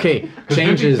 Yeah. Okay, 'Cause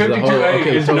changes the 52A whole.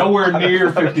 Okay, is so nowhere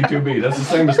near 52B. That's the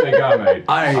same mistake I made.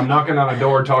 I'm knocking on a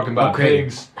door talking about Okay.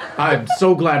 pigs. I'm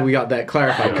so glad we got that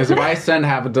clarified, because if I send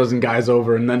half a dozen guys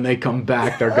over and then they come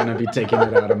back, they're gonna be taking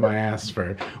it out of my ass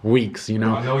for weeks. You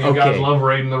know. I know you guys love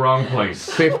raiding the wrong place.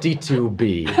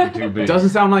 52B. 52B. Doesn't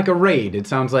sound like a raid. It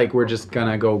sounds like we're just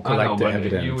gonna go I know, collect the but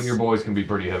evidence. you and your boys can be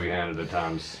pretty heavy-handed at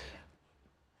times.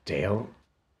 Dale.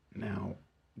 Now,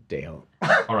 Dale.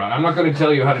 All right, I'm not going to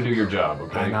tell you how to do your job,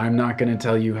 okay? And I'm not gonna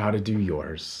tell you how to do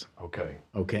yours. Okay.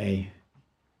 Okay.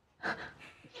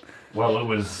 Well, it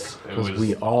was. Because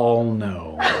we all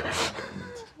know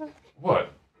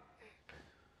What?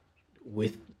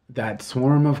 with that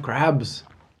swarm of crabs.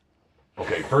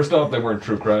 Okay, first off, they weren't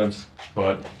true crabs,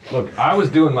 but look, I was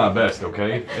doing my best,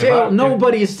 okay? Dale,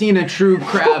 nobody's seen a true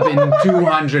crab in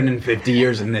 250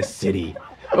 years in this city.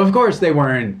 Of course they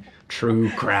weren't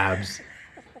true crabs.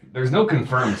 There's no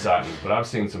confirmed sightings, but I've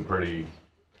seen some pretty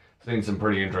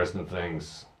interesting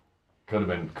things. Could have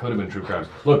been true crabs.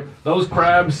 Look, those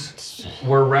crabs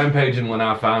were rampaging when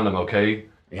I found them, okay?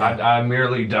 Yeah. I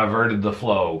merely diverted the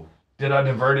flow. Did I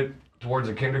divert it towards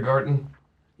a kindergarten?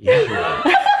 Yeah.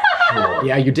 Sure.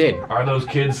 Yeah, you did. Are those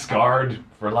kids scarred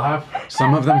for life?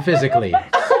 Some of them physically.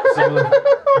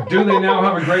 Do they now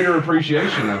have a greater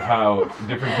appreciation of how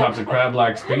different types of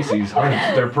crab-like species hunt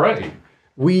their prey?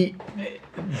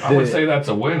 I would say that's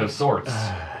a win of sorts.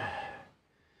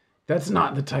 That's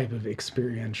not the type of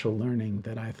experiential learning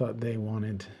that I thought they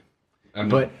wanted.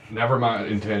 But never my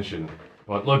intention.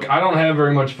 But look, I don't have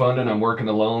very much funding. I'm working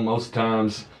alone most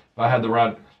times. If I had the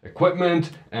right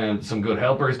equipment and some good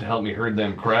helpers to help me herd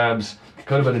them crabs, it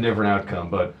could have been a different outcome.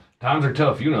 But times are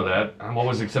tough, you know that. I'm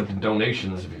always accepting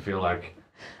donations if you feel like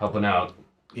helping out.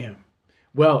 Yeah.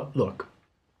 Well, look,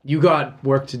 you got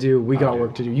work to do. We got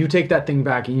work to do. You take that thing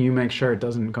back and you make sure it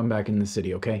doesn't come back in the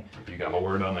city, okay? You got my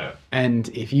word on that. And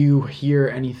if you hear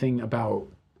anything about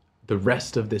the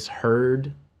rest of this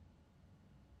herd,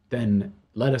 then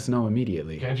let us know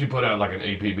immediately. Can't you put out like an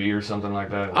APB or something like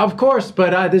that? Of course,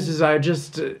 but this is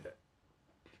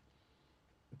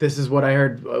what I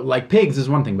heard. Like pigs is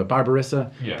one thing, but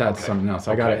Barbarissa, that's something else.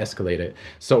 I gotta escalate it.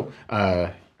 So,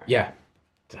 yeah,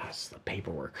 that's the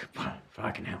paperwork.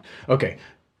 Fucking hell. Okay,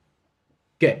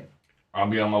 I'll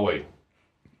be on my way.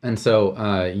 And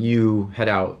so you head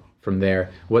out from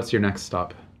there. What's your next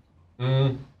stop?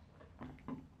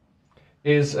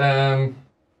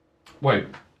 Wait,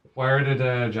 where did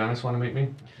Janice want to meet me?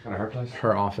 Kind of her place?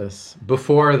 Her office.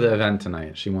 Before the event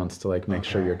tonight, she wants to like make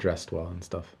sure you're dressed well and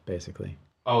stuff, basically.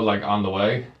 Oh, like on the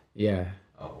way? Yeah.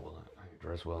 Oh, well, I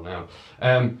dress well now.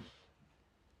 I'm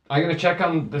going to check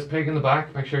on this pig in the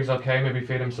back, make sure he's okay, maybe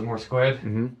feed him some more squid.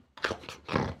 Mm-hmm.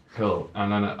 Cool.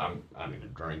 And then I need a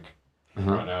drink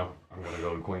right now. I'm going to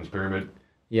go to Queen's Pyramid.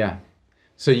 Yeah.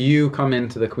 So you come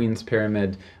into the Queen's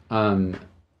Pyramid.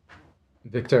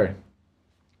 Victor,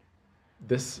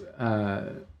 this...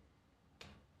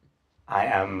 I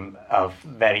am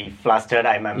very flustered.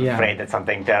 I'm afraid that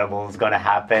something terrible is going to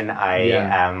happen.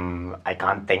 I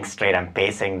can't think straight. I'm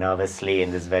pacing nervously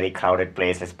in this very crowded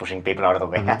place, just pushing people out of the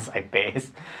way as I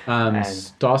pace.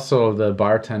 Stossel, the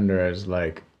bartender, is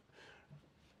like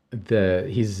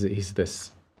he's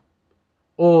this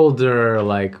older,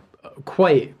 like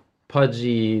quite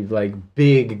pudgy, like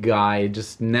big guy.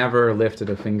 Just never lifted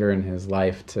a finger in his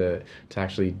life to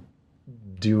actually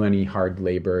do any hard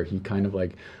labor. He kind of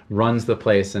like runs the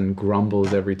place and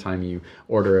grumbles every time you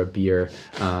order a beer.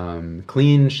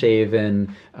 Clean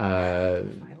shaven,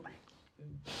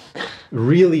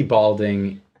 really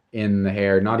balding in the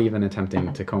hair, not even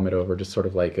attempting to comb it over, just sort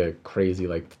of like a crazy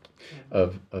like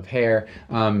of hair.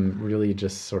 Really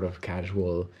just sort of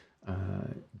casual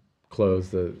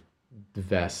clothes, the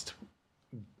vest,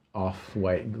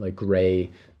 off-white, like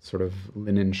gray sort of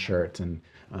linen shirt, and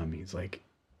he's like,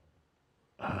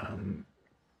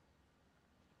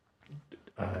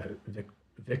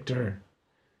 Victor,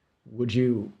 would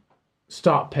you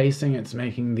stop pacing? It's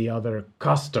making the other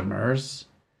customers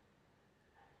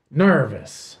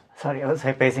nervous. Sorry, I was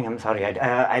pacing. I'm sorry.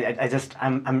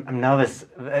 I'm nervous.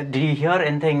 Did you hear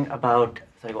anything about?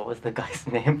 Sorry, what was the guy's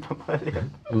name from earlier?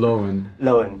 Lowen.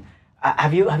 Lowen.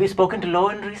 Have you spoken to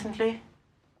Lowen recently?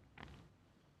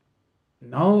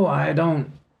 No, I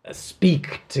don't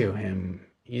speak to him.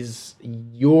 He's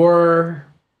your,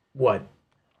 what,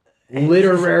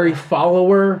 literary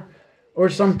follower or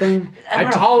something?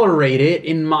 I tolerate it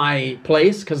in my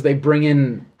place because they bring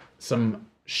in some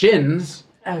shins.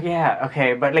 Oh, yeah,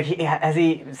 okay. But, like, has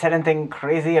he said anything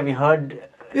crazy? Have you heard?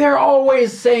 They're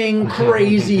always saying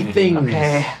crazy things.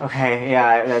 Okay,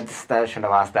 yeah, that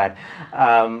shouldn't have asked that.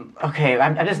 Okay,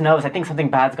 I'm just nervous. I think something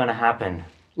bad's gonna happen.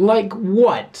 Like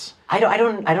what? I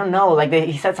don't know. Like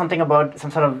he said something about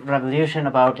some sort of revolution,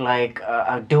 about like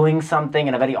doing something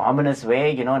in a very ominous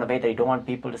way. You know, in a way that you don't want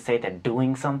people to say they're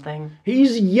doing something.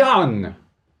 He's young.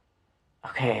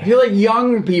 Okay. I feel like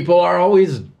young people are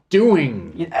always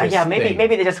doing. Maybe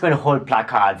they're just going to hold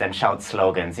placards and shout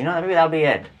slogans. You know, maybe that'll be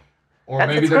it. Or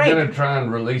maybe they're going to try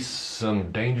and release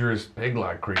some dangerous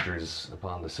pig-like creatures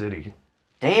upon the city.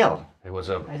 Dale. Hey, what's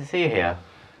up? Nice to see you here.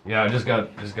 Yeah, I just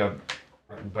got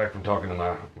back from talking to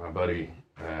my buddy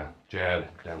Jad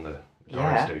down the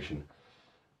guard station.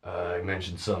 He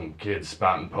mentioned some kids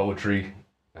spouting poetry.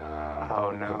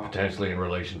 Oh no! Potentially in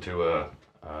relation to a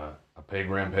pig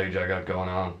rampage I got going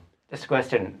on. Just a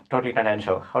question, totally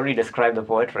tangential. How do you describe the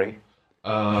poetry?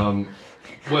 Well,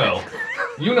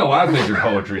 you know I think your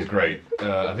poetry is great.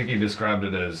 I think he described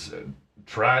it as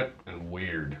trite and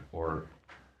weird, or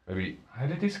maybe how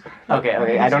did he describe it?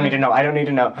 Okay. I don't need to know. I don't need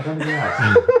to know.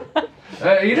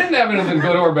 He didn't have anything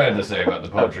good or bad to say about the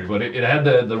poetry, but it had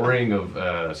the ring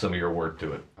of some of your work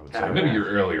to it, I would say. Maybe your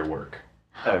earlier work.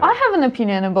 I have an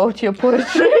opinion about your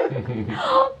poetry.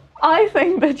 I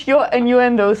think that your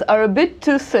innuendos are a bit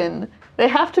too thin. They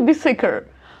have to be thicker.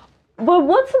 But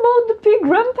what's about the pig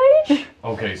rampage?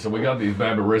 Okay, so we got these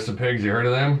Barbarissa pigs. You heard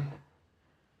of them?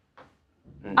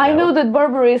 I know that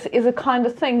barberries is a kind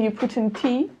of thing you put in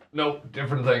tea. Nope,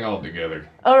 different thing altogether.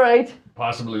 All right.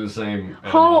 Possibly the same.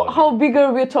 How big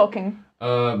are we talking?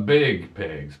 Big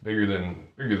pigs, bigger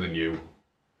than you.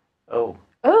 Oh.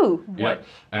 Oh. Yep.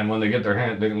 And when they get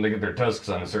their tusks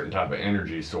on a certain type of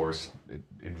energy source,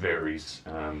 it varies.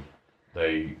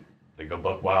 They go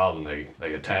buck wild and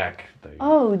they attack.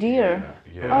 Oh dear.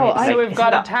 Yeah. Oh, So we've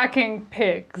got Yep. attacking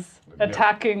pigs,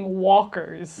 attacking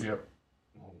walkers. Yep.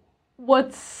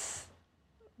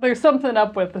 There's something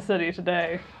up with the city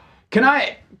today. Can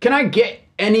I get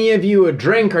any of you a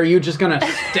drink? Or are you just gonna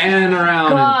stand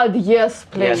around? God, yes,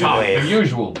 please. Yes, The please.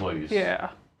 usual, please. Yeah.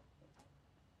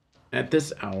 At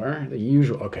this hour, the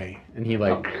usual. Okay, and he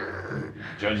like.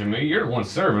 Judging me, you're the one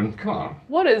serving. Come on,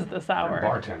 What is this you're a hour?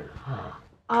 bartender. Come on.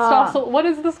 Stossel, what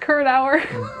is this current hour?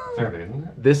 Saturday, isn't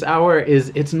it? This hour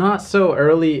it's not so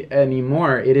early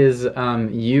anymore. It is.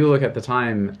 You look at the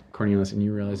time, Cornelius, and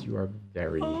you realize you are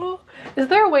very. Is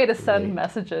there a way to send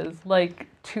messages like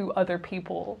to other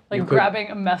people, like You could-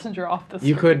 grabbing a messenger off the street?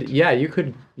 You could, yeah, you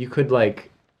could like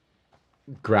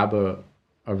grab a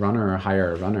runner or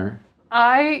hire a runner.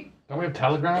 Don't we have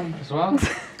Telegram as well?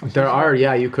 There are,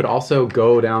 yeah. You could also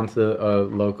go down to a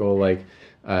local like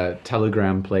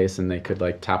telegram place, and they could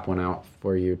like tap one out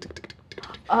for you.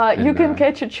 You can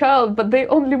catch a child, but they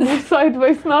only move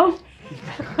sideways now.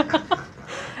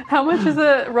 How much is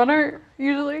a runner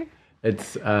usually?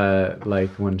 It's like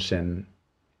 1 shin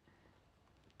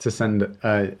to send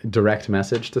a direct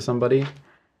message to somebody.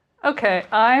 Okay,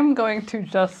 I'm going to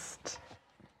just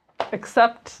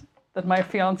accept that my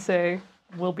fiance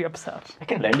will be upset. I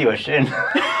can lend you a shin.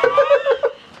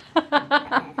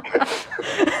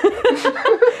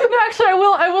 No, actually,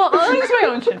 I'll use my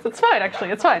own shins. It's fine, actually,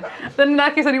 it's fine. Then in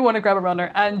that case, I do want to grab a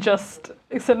runner and just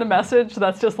send a message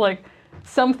that's just like,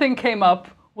 something came up,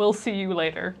 we'll see you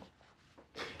later.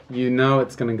 You know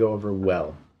it's gonna go over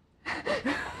well.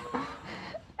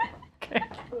 Okay.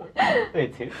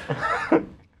 Wait, too.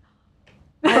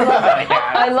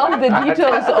 I love the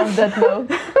details of that note.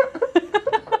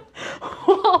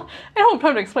 Well, I don't have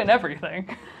time to explain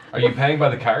everything. Are you paying by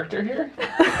the character here?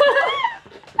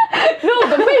 No,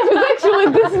 the page is actually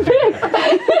this big.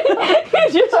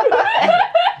 He just-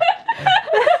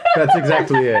 That's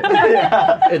exactly it.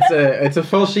 It's a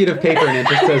full sheet of paper, and it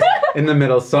just says in the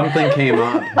middle something came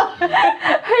up.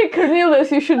 Hey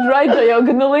Cornelius, you should write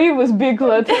diagonally with big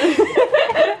letters.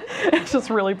 It's just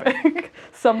really big.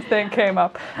 Something came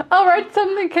up. All right,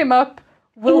 something came up.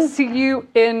 We'll see you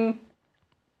in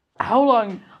how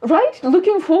long? Right?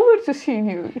 Looking forward to seeing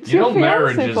you. It's You your know,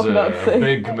 marriage fiancé, is for God's a sake.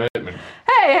 big commitment.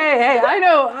 Hey, I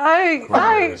know.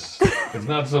 It's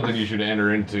not something you should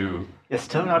enter into, You're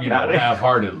still not you know, married.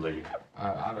 half-heartedly.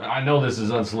 I know this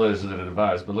is unsolicited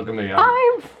advice, but look at me.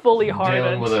 I'm fully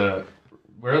dealing with hearted.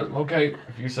 okay,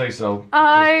 if you say so.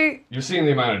 You've seen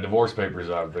the amount of divorce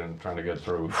papers I've been trying to get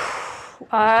through.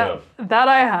 Tough. That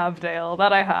I have, Dale.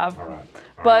 That I have. All right.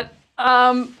 But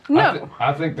no.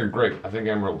 I think they're great. I think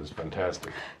Emerald is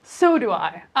fantastic. So do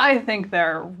I. I think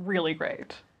they're really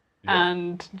great. Yeah.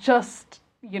 And just,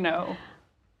 you know,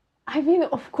 I mean,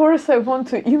 of course I want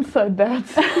to inside that.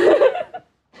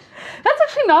 that's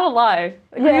actually not a lie.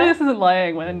 Yeah. Cornelius isn't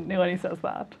lying when he says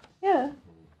that. Yeah.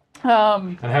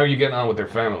 And how are you getting on with their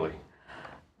family?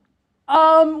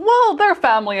 Well, their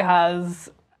family has.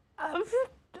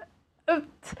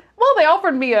 Well, they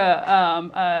offered me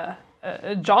a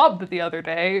job the other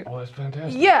day. Oh, that's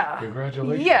fantastic. Yeah.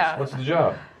 Congratulations. Yeah. What's the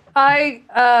job?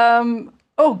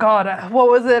 Oh God, what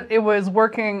was it? It was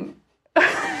working.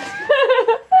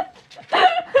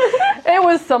 It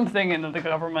was something in the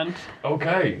government,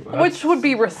 Okay. which would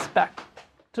be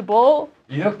respectable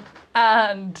Yep.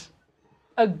 and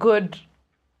a good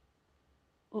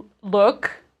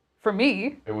look for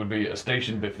me. It would be a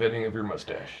station befitting of your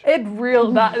mustache.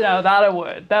 That I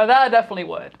would. That I definitely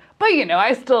would. But you know,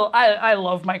 I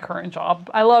love my current job.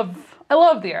 I love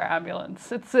the air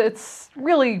ambulance. It's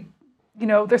really, you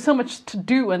know, there's so much to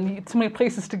do and so many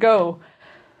places to go.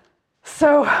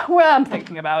 So, well, I'm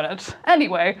thinking about it.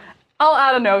 Anyway, I'll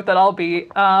add a note that I'll be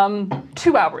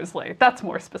 2 hours late. That's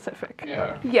more specific.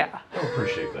 Yeah. Yeah. I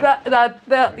appreciate that.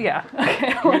 That yeah.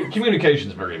 Okay. Communication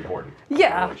is very important. in a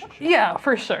Yeah. relationship. Yeah,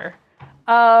 for sure.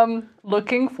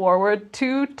 Looking forward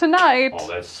to tonight. Oh,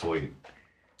 that's sweet.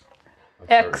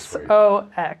 That's very sweet.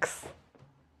 XOX.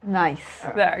 Nice.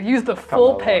 There, use the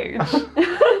full on. page.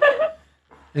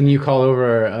 And you call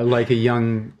over like a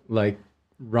young like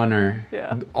runner.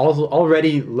 Yeah. Also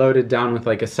already loaded down with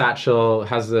like a satchel,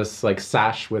 has this like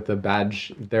sash with a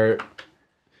badge. They're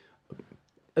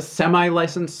a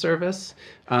semi-licensed service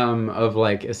of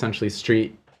like essentially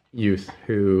street youth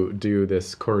who do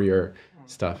this courier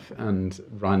stuff and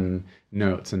run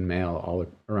notes and mail all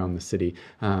around the city.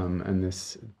 And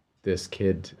this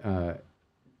kid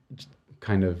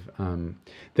kind of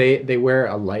they wear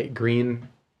a light green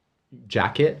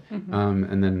jacket,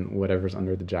 and then whatever's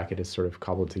under the jacket is sort of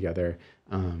cobbled together.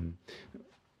 And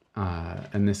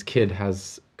this kid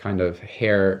has kind of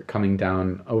hair coming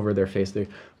down over their face. They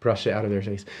brush it out of their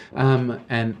face.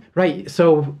 And right,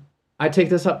 so I take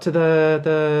this up to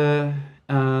the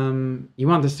you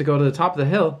want this to go to the top of the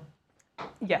hill?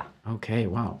 Yeah. Okay,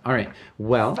 wow. All right.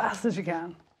 Well, Fast as you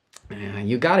can.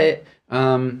 you got it.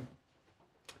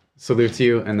 Salutes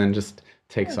you and then just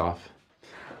takes off.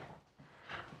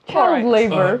 Child Alright.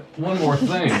 labor. One more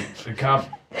thing. The cop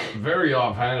very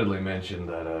offhandedly mentioned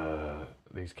that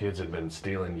these kids had been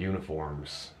stealing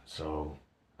uniforms. So,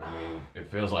 I mean, it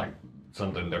feels like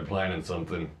they're planning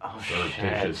something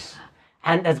surreptitious.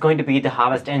 And there's going to be the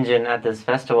harvest engine at this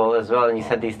festival as well. And you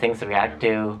said these things react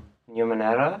to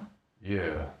Numenera?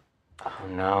 Yeah. Oh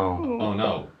no. Oh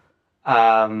no.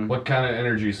 What kind of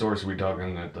energy source are we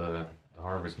talking at the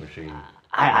harvest machine?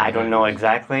 I don't know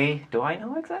exactly. Do I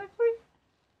know exactly?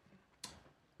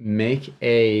 Make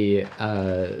a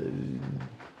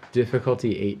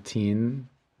difficulty 18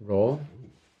 roll.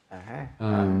 Okay.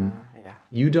 Yeah.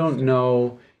 You don't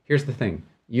know. Here's the thing.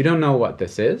 You don't know what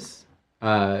this is.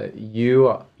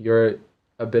 You're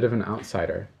a bit of an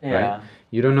outsider, Yeah. right?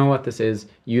 You don't know what this is.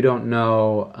 You don't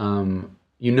know.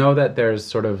 You know that there's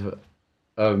sort of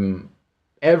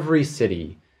every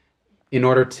city, in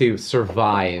order to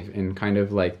survive in kind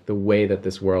of like the way that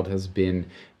this world has been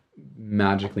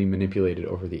magically manipulated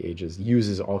over the ages,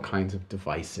 uses all kinds of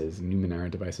devices,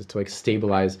 Numenera devices, to like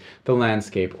stabilize the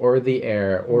landscape or the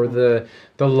air or the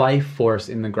life force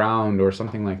in the ground or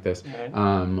something like this,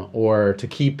 or to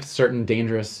keep certain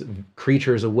dangerous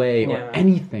creatures away, or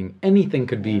anything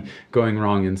could be going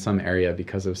wrong in some area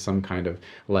because of some kind of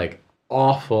like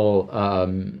awful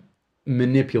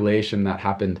manipulation that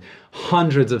happened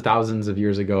hundreds of thousands of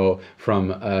years ago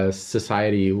from a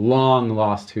society long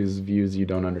lost whose views you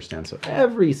don't understand. So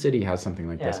every city has something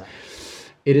like this.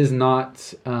 It is not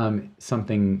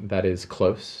something that is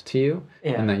close to you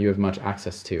and that you have much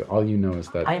access to. All you know is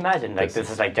that I imagine like this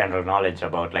is like general knowledge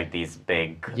about like these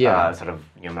big sort of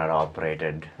Numenera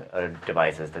operated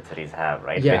devices that cities have,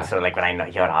 right? Yeah. So like when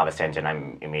I hear harvest engine,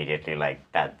 I'm immediately like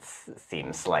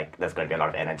seems like there's going to be a lot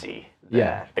of energy there,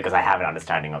 Yeah. because I have an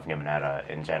understanding of Numenera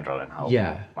in general and how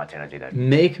much energy that.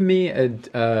 Make me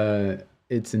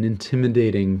it's an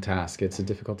intimidating task. It's a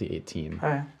difficulty 18.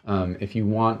 Okay. If you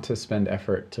want to spend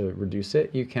effort to reduce it,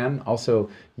 you can. Also,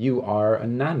 you are a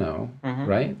nano,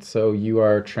 right? So you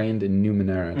are trained in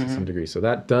Numenera to some degree. So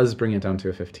that does bring it down to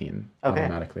a 15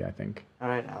 automatically, I think. All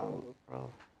right, I'll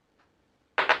roll.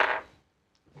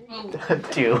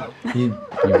 2. You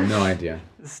have no idea.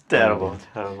 It's terrible.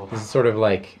 This is sort of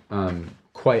like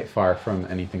quite far from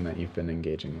anything that you've been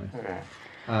engaging with.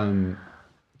 Okay.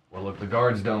 Well, look, the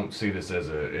guards don't see this as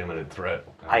an imminent threat.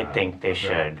 I think they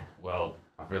should. Well,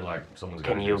 I feel like someone's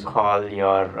Can gonna you do something. call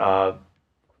your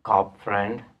cop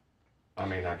friend? I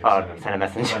mean, I Or can send a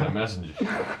messenger. Send a messenger.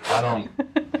 I don't.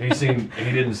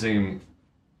 He didn't seem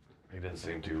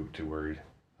too worried.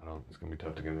 It's gonna be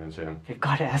tough to convince him. We've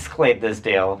got to escalate this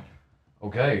deal.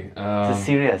 Okay. This is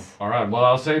serious. All right. Well,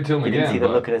 I'll say it to him You again. didn't see the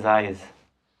but- look in his eyes.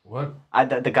 What?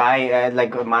 The guy,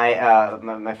 like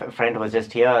my friend was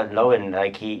just here, Lowen.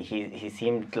 Like he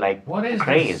seemed like What is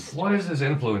crazed. this? What is this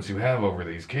influence you have over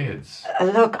these kids?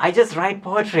 Look, I just write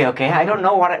poetry, okay? I don't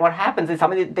know what happens. It's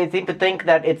somebody they seem to think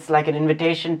that it's like an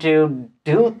invitation to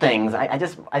do things. I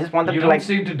just want them You to don't like.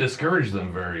 seem to discourage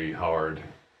them very hard.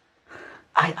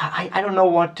 I don't know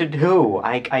what to do.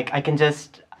 I can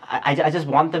just I just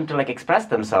want them to like express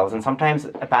themselves, and sometimes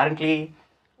apparently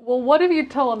Well, what if you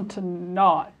tell them to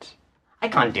not? I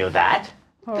can't do that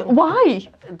Why?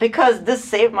 because this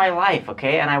saved my life,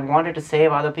 okay? And I wanted to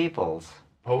save other people's.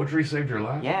 Poetry saved your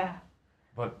life. Yeah.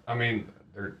 But I mean,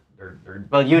 they're.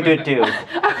 Well, you did too.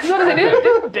 I was gonna say,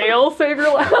 did Dale save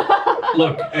your life?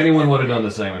 Look, anyone would have done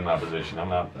the same in my position.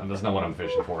 That's not what I'm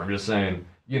fishing for. I'm just saying,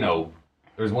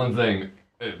 there's one thing.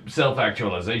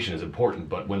 Self-actualization is important,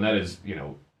 but when that is,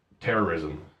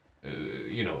 terrorism,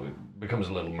 it becomes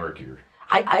a little murkier.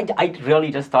 I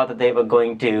really just thought that they were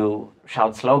going to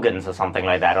shout slogans or something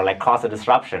like that, or like cause a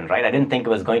disruption, right? I didn't think it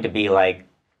was going to be like,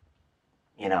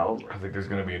 I think there's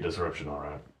going to be a disruption, all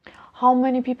right. How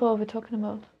many people are we talking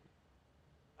about?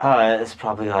 It's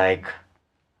probably like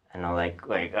I know, like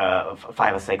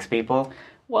 5 or 6 people.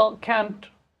 Well, can't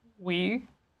we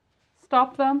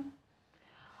stop them?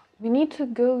 We need to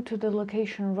go to the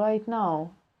location right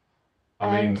now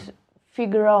I mean, and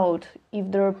figure out if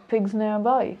there are pigs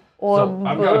nearby. Or so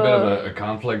I've got a bit of a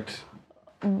conflict.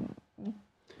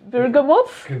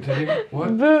 bergamots? Continue.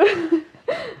 What?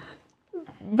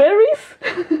 Berries?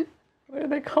 What are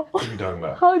they called? What are you talking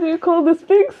about? How do you call these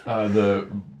pigs? The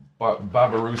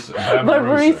Barbarossa.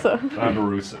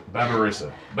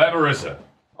 Barbarossa.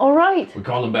 All right. We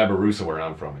call them Barbarossa where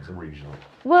I'm from. It's a regional.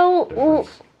 Well,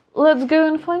 difference. let's go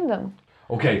and find them.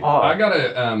 Okay, I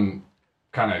gotta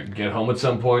kind of get home at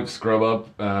some point, scrub up,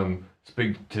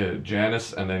 speak to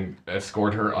Janice, and then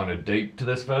escort her on a date to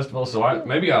this festival. So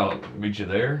maybe I'll meet you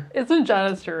there. Isn't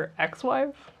Janice your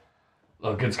ex-wife?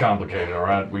 Look, it's complicated, all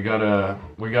right. We gotta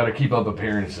keep up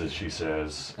appearances. She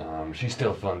says she's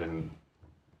still funding,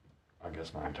 I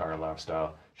guess, my entire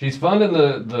lifestyle. She's funding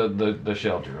the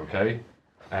shelter, okay?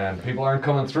 And people aren't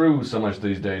coming through so much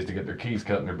these days to get their keys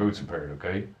cut and their boots repaired,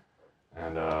 okay?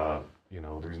 And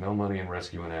there's no money in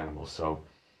rescuing animals, so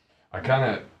I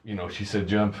kind of, she said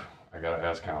jump. I gotta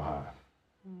ask how high.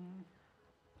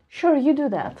 Sure, you do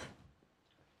that.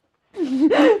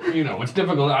 It's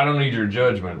difficult. I don't need your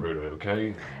judgment, Ruta,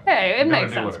 okay? Hey, it You gotta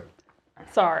makes do sense. it.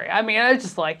 Sorry. I mean, it's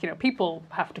just like, people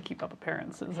have to keep up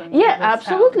appearances. In Yeah, this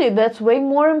absolutely. town. That's way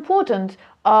more important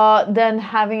than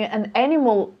having an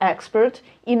animal expert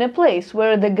in a place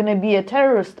where there's gonna be a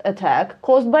terrorist attack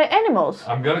caused by animals.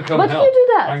 I'm gonna come But help. you do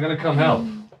that. I'm gonna come help.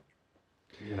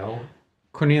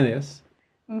 Cornelius,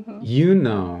 you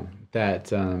know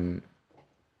that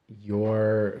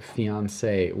your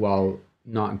fiance, while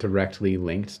not directly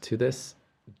linked to this,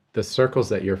 the circles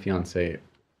that your fiance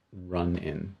run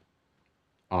in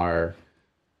are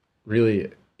really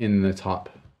in the top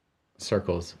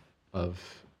circles of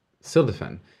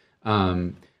Sildafen.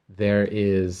 There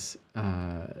is,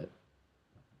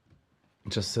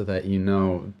 just so that you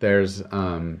know, there's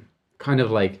kind of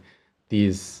like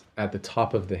these, at the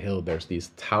top of the hill, there's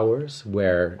these towers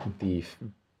where the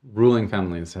ruling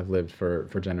families have lived for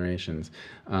generations.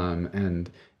 And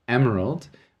Emerald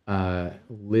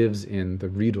lives in the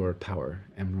Redor Tower,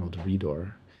 Emerald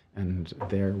Redor. And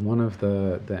they're one of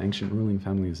the ancient ruling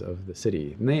families of the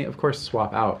city. And they, of course,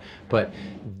 swap out. But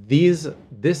this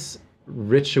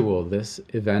ritual, this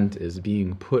event is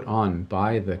being put on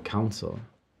by the council.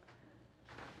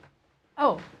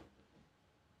 Oh.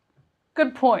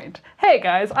 Good point. Hey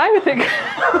guys, I think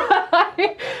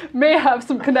I may have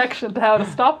some connection to how to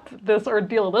stop this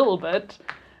ordeal a little bit.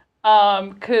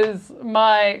 Because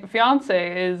my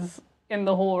fiance is in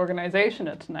the whole organization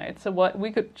at tonight. So what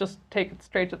we could just take it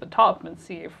straight to the top and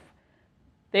see if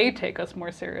they take us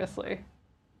more seriously.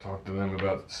 Talk to them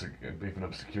about beefing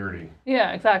up security.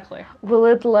 Yeah, exactly. Will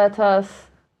it let us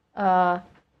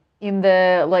in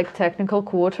the technical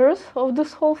quarters of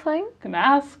this whole thing? Can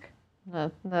ask.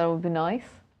 That would be nice.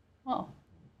 Well,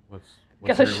 What's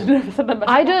guess I shouldn't have said that.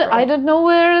 I don't know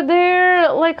where they're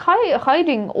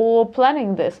hiding or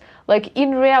planning this.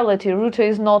 In reality, Ruta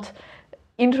is not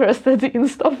interested in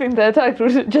stopping the attack.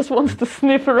 Ruta just wants to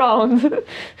sniff around.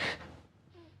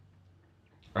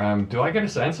 Do I get a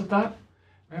sense of that?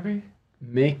 Maybe.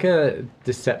 Make a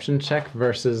deception check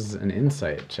versus an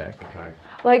insight check. Okay.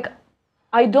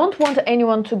 I don't want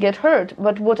anyone to get hurt,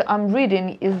 but what I'm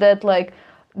reading is that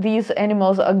these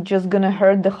animals are just gonna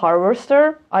hurt the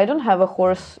harvester. I don't have a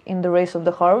horse in the race of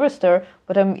the harvester,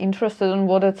 but I'm interested in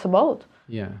what it's about.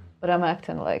 Yeah. But I'm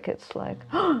acting like it's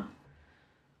Do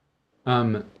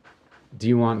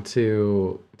you want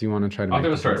to try to I'll make do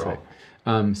a this straight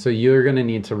insight? So you're gonna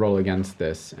need to roll against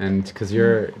this, and because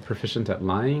you're proficient at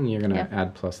lying, you're gonna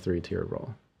add +3 to your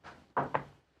roll.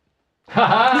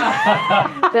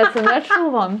 That's a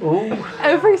natural one.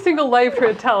 Every single life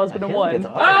trying to tell has been a 1.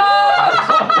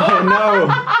 Oh no!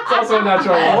 It's also a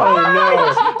natural one.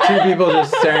 Oh no! 2 people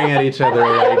just staring at each other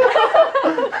like.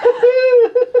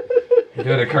 You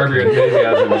gotta curb your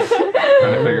enthusiasm,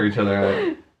 trying to figure each other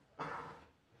out.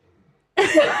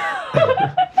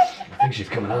 I think she's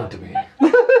coming on to me.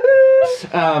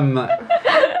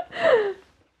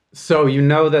 So you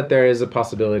know that there is a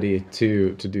possibility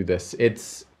to do this.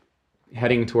 It's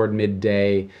heading toward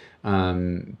midday.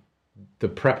 The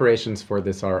preparations for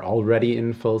this are already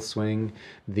in full swing.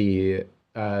 The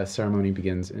ceremony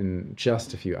begins in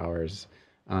just a few hours.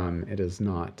 It is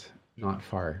not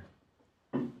far.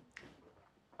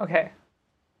 Okay.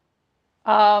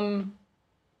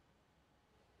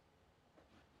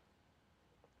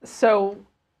 So,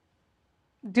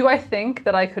 do I think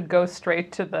that I could go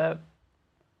straight to the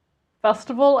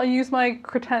festival and use my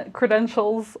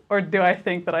credentials, or do I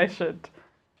think that I should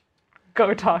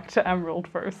go talk to Emerald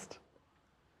first?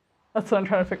 That's what I'm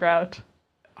trying to figure out.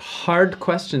 Hard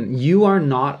question. You are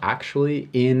not actually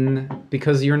in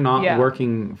because you're not Yeah.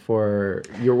 working for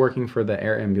the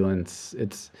air ambulance.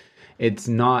 It's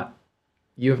not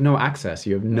you have no access.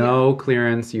 You have no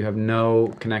clearance. You have no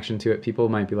connection to it. People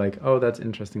might be like, "Oh, that's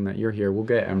interesting that you're here. We'll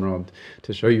get Emerald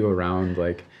to show you around."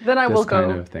 Like Then I this will go.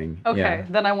 kind of thing. Okay, Yeah.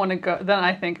 then I want to go. Then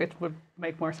I think it would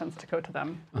make more sense to go to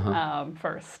them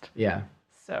first. Yeah.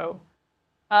 So,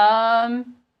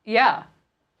 yeah.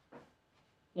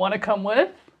 Want to come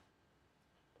with?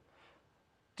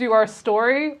 Do our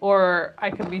story, or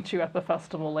I can meet you at the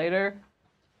festival later.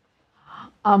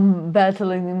 I'm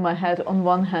battling in my head. On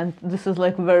one hand, this is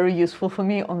like very useful for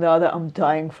me. On the other, I'm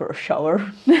dying for a shower.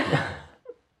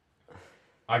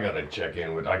 I gotta check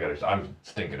in with. I'm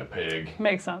stinking a pig.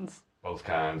 Makes sense. Both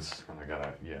cans, and I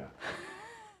gotta. Yeah.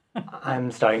 I'm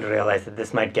starting to realize that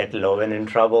this might get Lowen in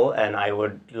trouble, and I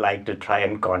would like to try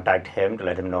and contact him to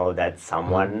let him know that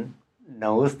someone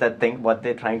knows what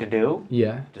they're trying to do.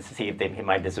 Yeah. Just to see if he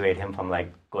might dissuade him from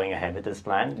like going ahead with his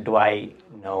plan. Do I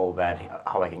know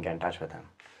how I can get in touch with him?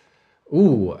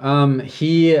 Ooh,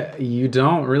 you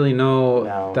don't really know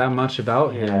No. that much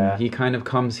about him. Yeah. He kind of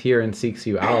comes here and seeks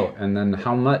you out, and then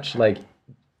how much like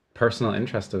personal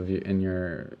interest of you in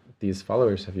these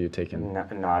followers have you taken?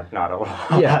 Not a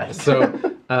lot. Yeah, so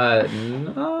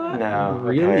not No,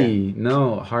 really.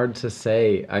 No, hard to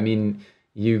say. I mean,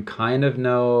 you kind of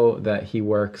know that he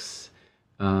works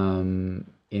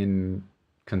in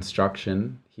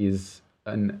construction. He's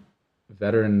a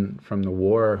veteran from the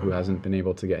war who hasn't been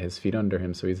able to get his feet under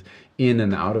him, so he's in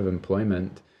and out of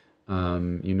employment.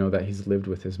 You know that he's lived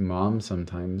with his mom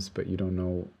sometimes, but you don't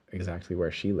know exactly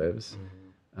where she lives.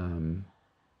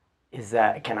 Is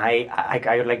that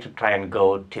I would like to try and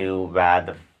go to where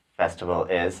the festival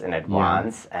is in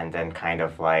advance, and then kind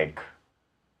of like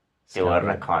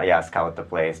scout the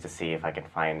place to see if I can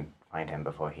find him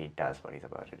before he does what he's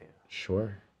about to do.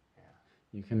 Sure.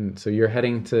 You can. So you're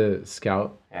heading to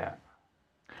scout. Yeah.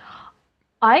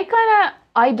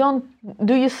 I don't.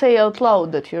 Do you say out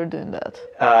loud that you're doing that?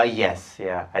 Yes.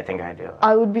 Yeah. I think I do.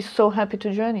 I would be so happy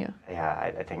to join you.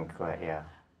 Yeah. I think. Yeah.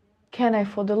 Can I,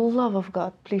 for the love of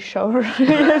God, please shower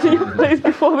at your place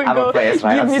before we I have go? a place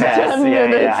right Give me upstairs. 10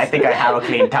 minutes. Yeah. I think I have a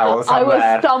clean towel I somewhere.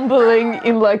 was stumbling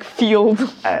in like field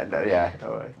Yeah. No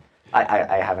worries.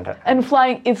 I haven't. and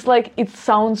flying. It's like it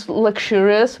sounds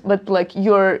luxurious, but like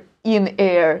you're in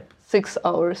air 6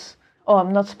 hours. Oh,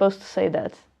 I'm not supposed to say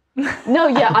that. No,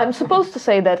 yeah, I'm supposed to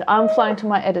say that. I'm flying to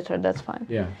my editor. That's fine.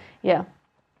 Yeah. Yeah,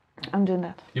 I'm doing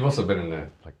that. You've also been in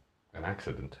an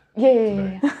accident.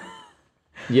 Yeah.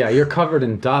 Yeah, you're covered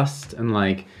in dust and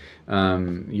like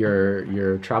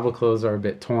your travel clothes are a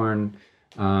bit torn.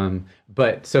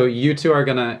 But so you two are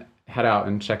gonna head out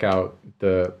and check out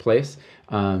the place.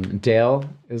 Dale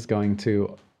is going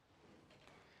to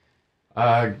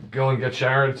Go and get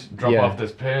showered, drop Yeah. off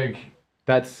this pig.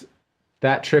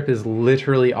 that trip is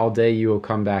literally all day. You will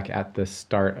come back at the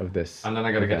start of this. And then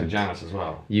I gotta get to event. Janice as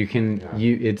well. You can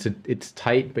Yeah. it's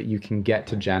tight, but you can get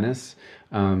to Janice.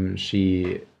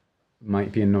 She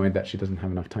might be annoyed that she doesn't have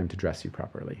enough time to dress you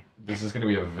properly. This is going to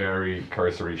be a very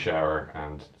cursory shower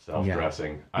and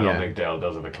self-dressing. I don't Yeah. think Dale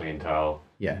does have a clean towel,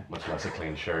 Yeah. much less a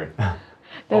clean shirt. That's,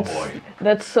 Oh boy.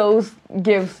 That so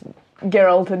gives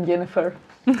Geralt and Yennefer.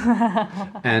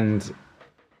 And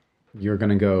you're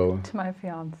gonna go To my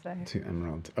fiance. to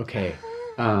Emerald. Okay.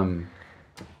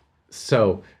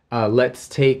 So let's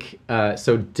take.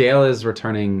 So Dale is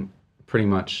returning pretty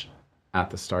much at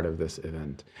the start of this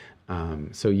event.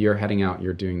 So you're heading out.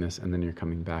 You're doing this, and then you're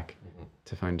coming back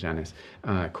to find Janice.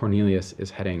 Cornelius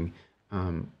is heading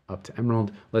up to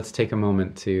Emerald. Let's take a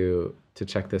moment to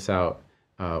check this out.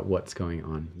 What's going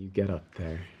on? You get up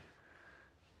there.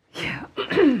 Yeah.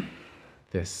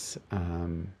 This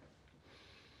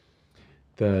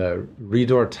the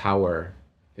Redor Tower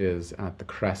is at the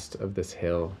crest of this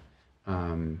hill.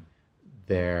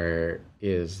 There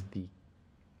is the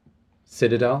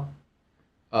citadel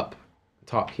up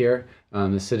top here.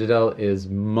 The citadel is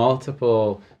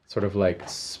multiple sort of like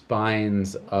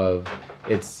spines of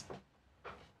it's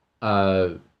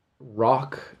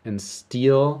rock and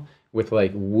steel with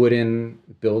like wooden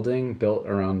building built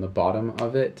around the bottom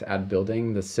of it to add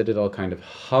building. The citadel kind of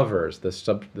hovers, the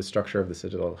structure of the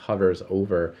citadel hovers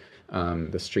over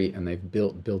the street, and they've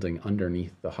built building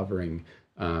underneath the hovering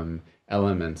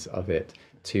elements of it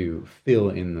to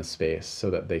fill in the space so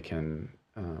that they can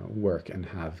work and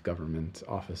have government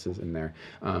offices in there.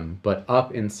 But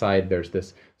up inside, there's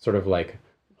this sort of like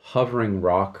hovering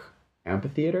rock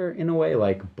amphitheater in a way,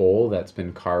 like bowl that's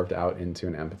been carved out into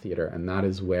an amphitheater, and that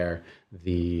is where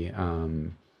the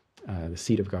the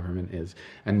seat of government is.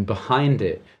 And behind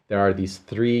it, there are these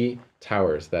 3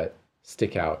 towers that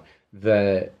stick out.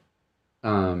 The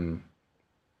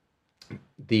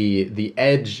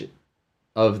edge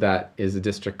of that is a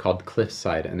district called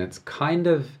Cliffside, and it's kind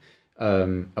of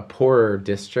a poorer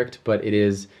district, but it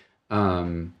is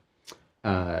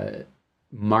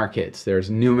markets. There's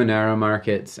Numenera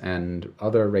markets and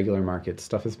other regular markets.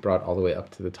 Stuff is brought all the way up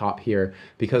to the top here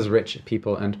because rich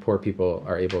people and poor people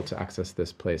are able to access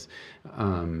this place.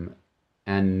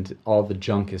 And all the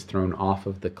junk is thrown off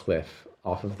of the cliff,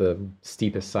 off of the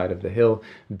steepest side of the hill,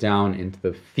 down into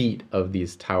the feet of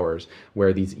these towers,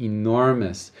 where these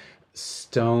enormous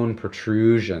stone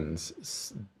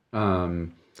protrusions,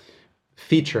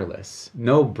 featureless,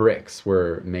 no bricks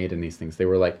were made in these things. They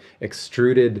were like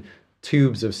extruded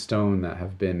tubes of stone that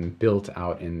have been built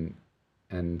out in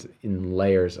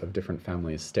layers of different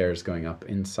families, stairs going up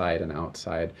inside and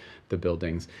outside the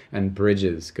buildings, and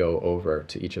bridges go over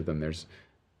to each of them. There's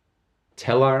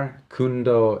Tellar,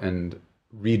 Kundo, and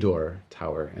Ridor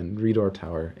Tower, and Ridor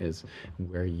Tower is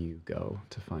where you go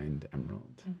to find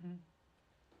Emerald. Mm-hmm.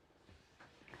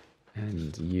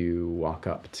 And you walk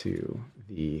up to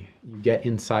you get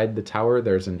inside the tower.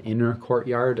 There's an inner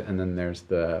courtyard, and then there's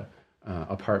the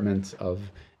apartments of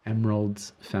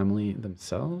Emerald's family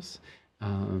themselves.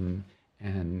 I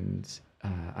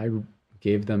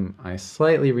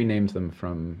slightly renamed them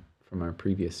from our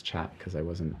previous chat because I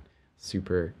wasn't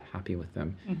super happy with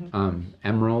them. Mm-hmm.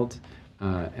 Emerald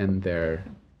and their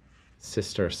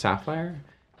sister Sapphire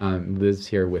lives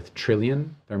here with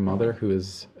Trillian, their mother, who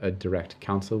is a direct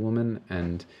councilwoman,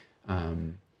 and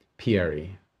Pierre,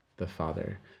 the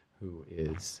father, who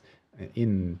is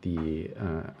in the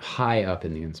high up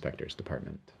in the inspector's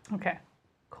department. Okay,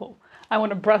 cool. I want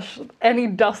to brush any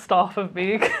dust off of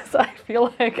me because I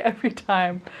feel like every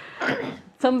time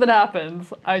something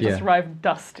happens, I just arrive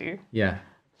dusty. Yeah.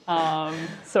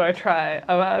 So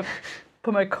I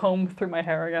put my comb through my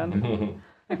hair again,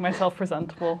 make myself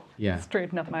presentable. Yeah.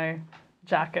 Straighten up my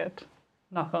jacket,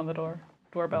 knock on the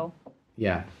doorbell.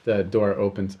 Yeah, the door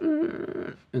opens,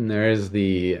 and there is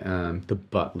the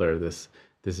butler, this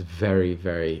very,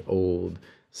 very old,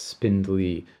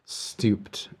 spindly,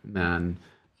 stooped man.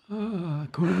 Ah,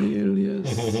 Cornelius.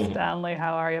 Stanley,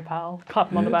 how are you, pal? Clap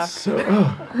him on the back.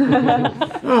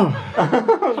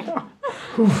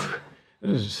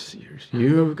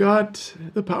 You've got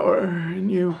the power in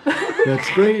you. That's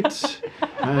great.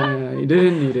 You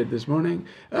didn't need it this morning.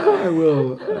 I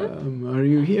will. Are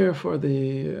you here for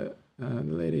the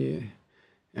lady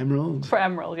Emerald? For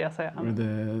Emerald, yes, I am. Or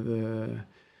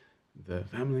the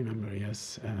family member,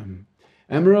 yes.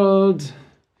 Emerald,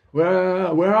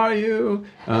 where are you?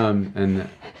 And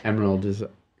Emerald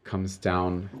comes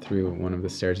down through one of the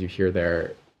stairs. You hear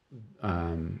their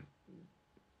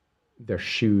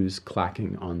shoes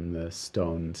clacking on the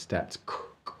stone steps.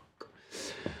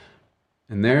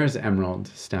 And there's Emerald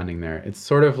standing there. It's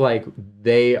sort of like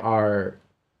they are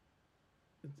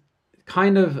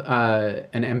kind of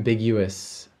an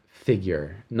ambiguous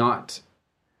figure, not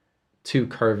too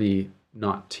curvy,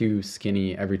 not too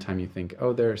skinny. Every time you think,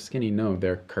 oh, they're skinny, no,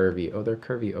 they're curvy. Oh, they're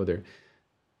curvy. Oh, they're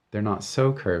not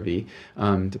so curvy.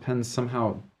 Depends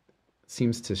somehow.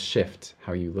 Seems to shift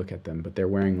how you look at them, but they're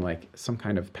wearing like some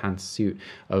kind of pantsuit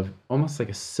of almost like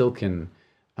a silken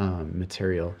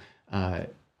material.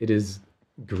 It is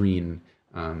green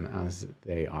as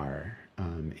they are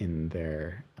in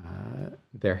their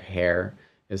hair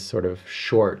is sort of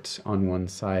short on one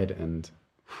side and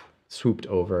swooped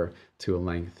over to a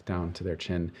length down to their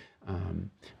chin.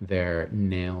 Their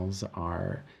nails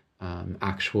are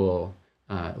actual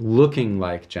looking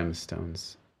like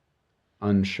gemstones.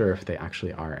 Unsure if they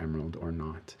actually are emerald or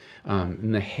not.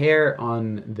 And the hair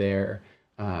on their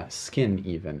skin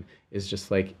even is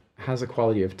just like, has a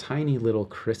quality of tiny little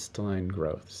crystalline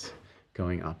growths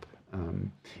going up.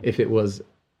 If it was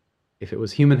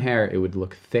human hair, it would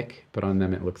look thick, but on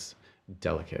them it looks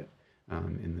delicate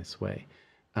in this way.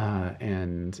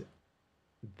 And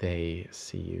they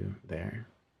see you there.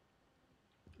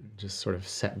 Just sort of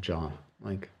set jaw,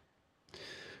 like,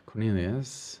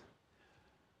 Cornelius,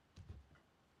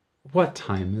 what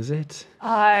time is it?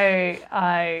 I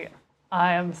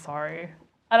am sorry.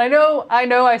 And I know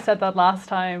I said that last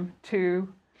time too.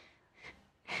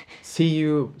 See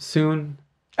you soon.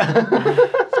 XOX.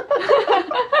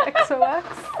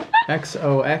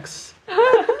 XOX.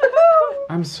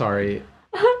 I'm sorry.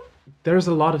 There's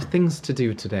a lot of things to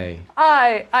do today.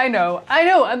 I know,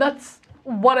 and that's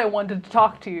what I wanted to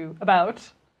talk to you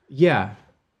about. Yeah.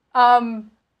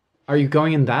 Are you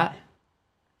going in that?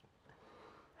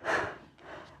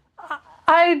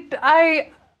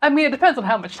 I mean, it depends on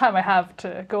how much time I have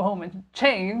to go home and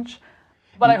change,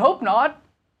 but I hope not.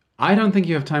 I don't think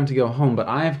you have time to go home, but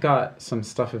I've got some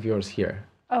stuff of yours here.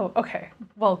 Oh, okay.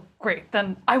 Well, great.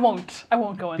 Then I won't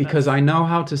go in Because this. I know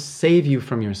how to save you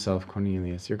from yourself,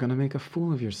 Cornelius. You're gonna make a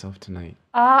fool of yourself tonight.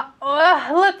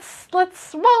 Let's.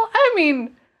 Well, I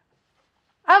mean,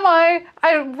 am I?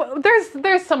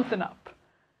 There's something up.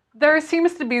 There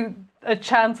seems to be a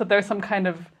chance that there's some kind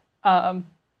of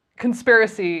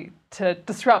conspiracy to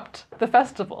disrupt the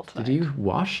festival tonight. Did you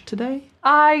wash today?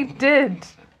 I did,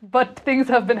 but things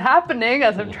have been happening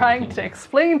as I'm trying to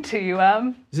explain to you.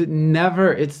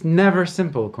 It's never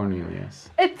simple, Cornelius.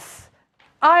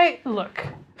 Look.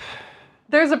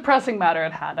 There's a pressing matter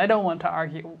at hand. I don't want to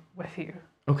argue with you.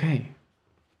 Okay.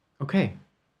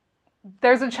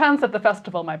 There's a chance that the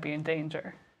festival might be in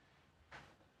danger.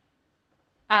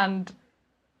 And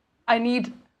I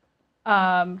need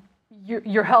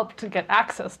your help to get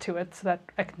access to it so that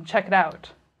I can check it out.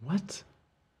 What?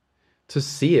 To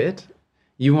see it?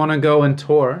 You want to go and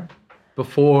tour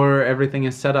before everything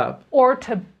is set up? Or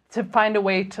to find a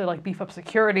way to like beef up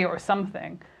security or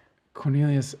something.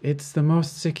 Cornelius, it's the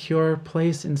most secure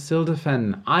place in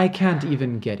Sildafen. I can't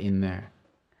even get in there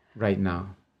right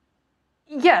now.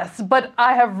 Yes, but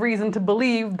I have reason to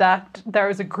believe that there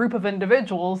is a group of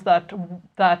individuals that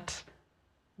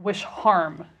wish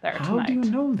harm there How tonight. do you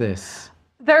know this?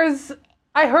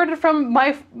 I heard it from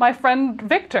my friend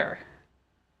Victor,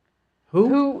 Who?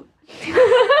 who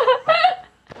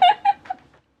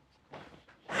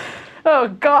Oh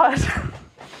God.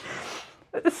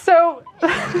 So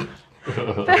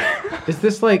Is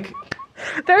this like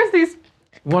there's these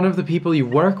one of the people you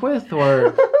work with,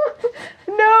 or?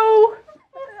 no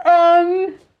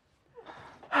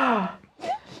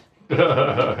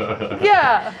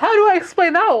yeah, how do I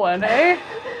explain that one, eh?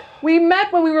 We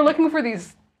met when we were looking for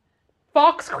these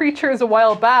fox creatures a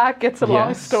while back. It's a long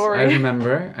Yes, story. I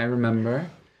remember.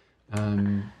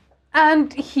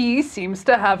 And he seems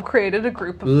to have created a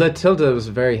group of Latilda was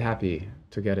very happy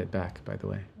to get it back, by the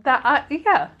way.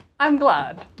 yeah, I'm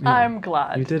glad. I'm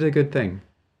glad. You did a good thing.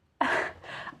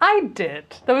 I did.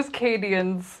 Those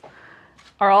Cadians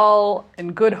are all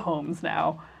in good homes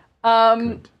now.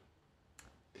 Good.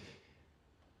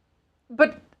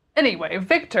 But anyway,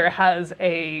 Victor has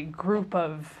a group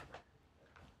of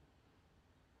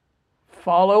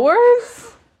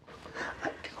followers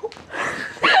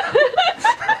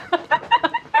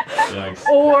Thanks.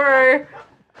 or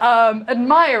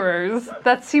admirers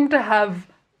that seem to have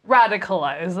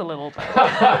radicalized a little bit.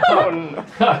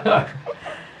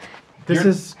 This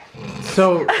is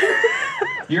so.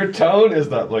 Your tone is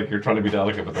not like you're trying to be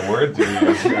delicate with the words.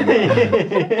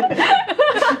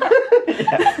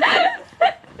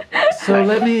 So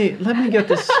let me get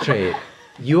this straight.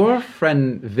 Your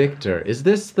friend Victor, is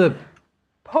this the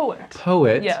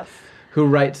poet Yes. who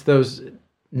writes those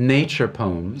nature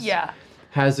poems? Yeah.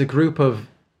 Has a group of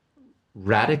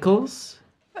radicals?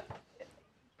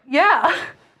 Yeah.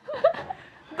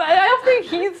 But I don't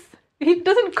think he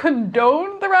doesn't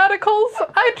condone the radicals.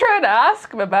 I tried to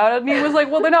ask him about it and he was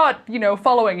like, well, they're not,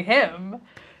 following him.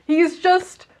 He's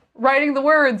just writing the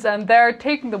words and they're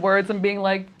taking the words and being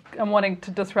like, I'm wanting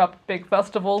to disrupt big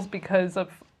festivals because of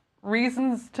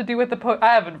reasons to do with the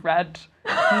I haven't read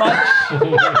much of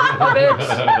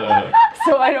it,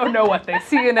 so I don't know what they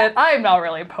see in it. I'm not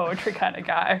really a poetry kind of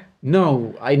guy.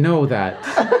 No, I know that.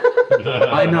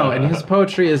 I know, and his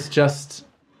poetry is just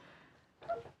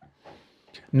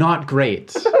not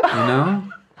great,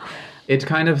 It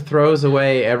kind of throws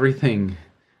away everything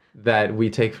that we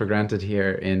take for granted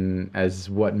here as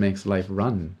what makes life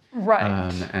run. Right.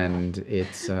 And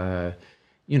it's, the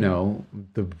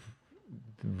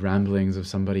ramblings of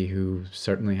somebody who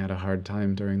certainly had a hard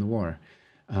time during the war.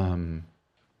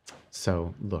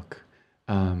 So, look,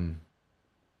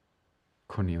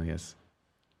 Cornelius,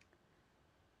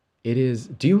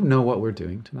 do you know what we're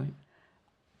doing tonight?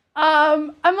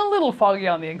 I'm a little foggy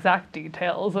on the exact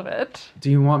details of it. Do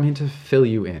you want me to fill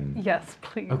you in? Yes,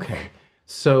 please. Okay.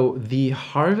 So the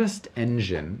Harvest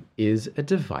Engine is a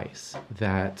device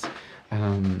that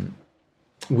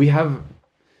we have.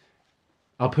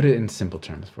 I'll put it in simple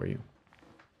terms for you.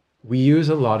 We use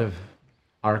a lot of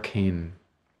arcane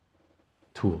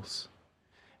tools,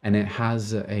 and it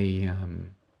has a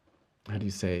how do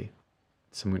you say?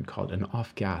 Someone would call it an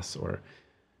off gas or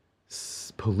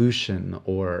pollution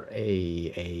or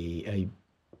a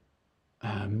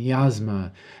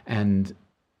miasma, and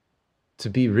to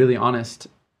be really honest,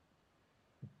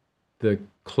 the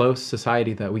close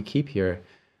society that we keep here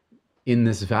in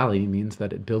this valley means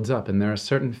that it builds up, and there are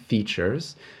certain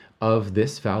features of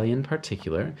this valley in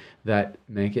particular that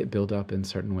make it build up in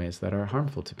certain ways that are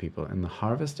harmful to people. And the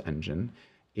harvest engine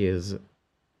is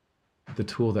the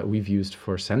tool that we've used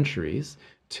for centuries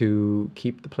to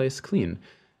keep the place clean.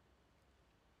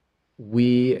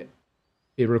 It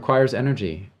requires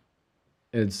energy.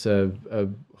 It's a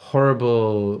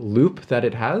horrible loop that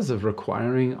it has of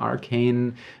requiring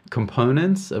arcane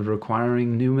components, of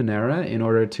requiring Numenera in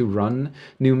order to run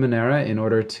Numenera, in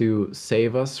order to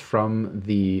save us from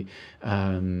the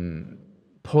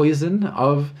poison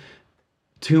of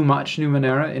too much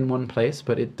Numenera in one place,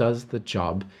 but it does the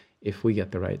job if we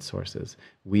get the right sources.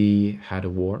 We had a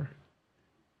war.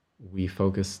 We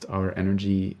focused our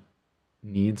energy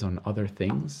needs on other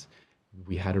things.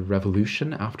 We had a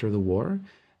revolution after the war,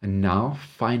 and now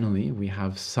finally we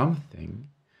have something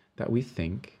that we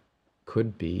think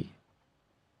could be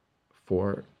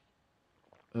for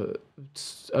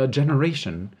a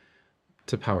generation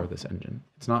to power this engine.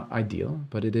 It's not ideal,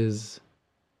 but it is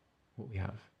what we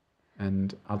have.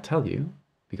 And I'll tell you,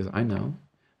 because I know,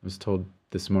 I was told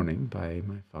this morning by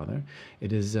my father,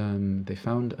 it is, they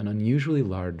found an unusually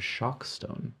large shock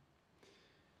stone.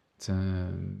 It's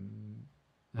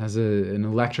has an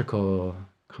electrical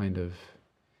kind of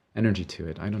energy to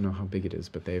it. I don't know how big it is,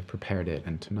 but they've prepared it,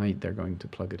 and tonight they're going to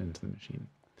plug it into the machine.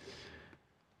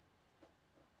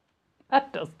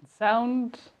 That doesn't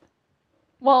sound...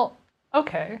 Well,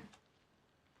 okay.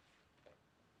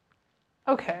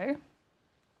 Okay.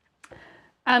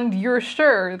 And you're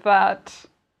sure that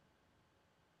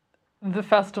the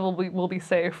festival will be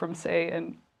safe from, say,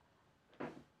 an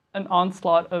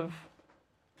onslaught of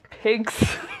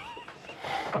pigs?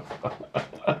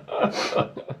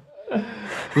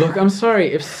 Look, I'm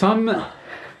sorry, if some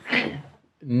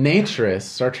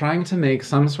naturists are trying to make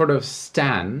some sort of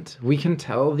stand, we can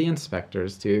tell the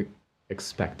inspectors to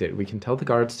expect it. We can tell the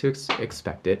guards to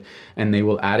expect it, and they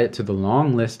will add it to the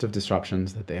long list of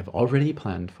disruptions that they have already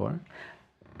planned for.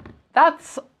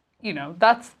 That's,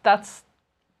 that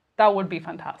would be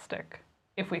fantastic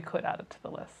if we could add it to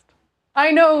the list.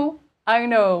 I know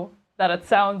that it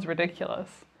sounds ridiculous,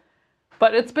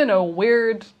 but it's been a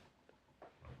weird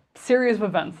series of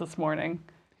events this morning,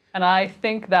 and I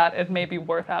think that it may be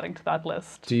worth adding to that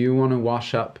list. Do you want to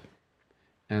wash up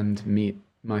and meet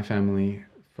my family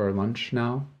for lunch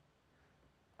now?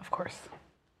 Of course.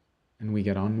 And we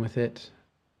get on with it?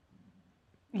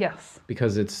 Yes.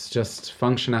 Because it's just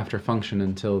function after function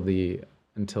until the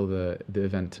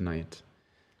event tonight.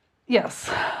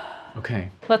 Yes. Okay.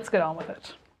 Let's get on with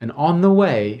it. And on the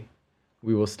way,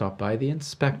 we will stop by the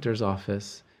inspector's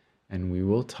office and we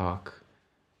will talk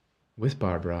with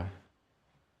Barbara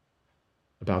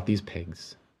about these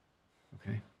pigs.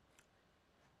 Okay?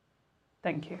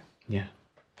 Thank you. Yeah.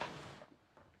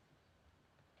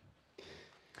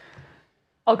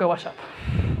 I'll go wash up.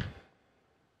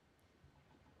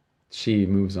 She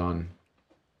moves on,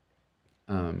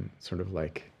 sort of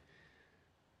like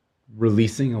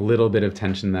releasing a little bit of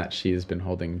tension that she has been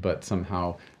holding, but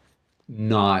somehow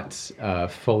not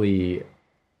fully,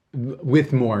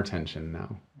 with more tension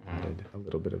now, added a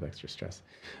little bit of extra stress.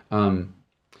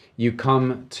 You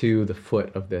come to the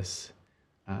foot of this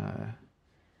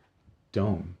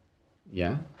dome,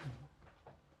 yeah?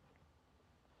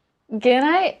 Can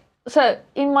I? So,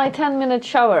 in my 10-minute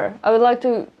shower, I would like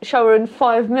to shower in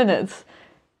 5 minutes.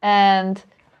 And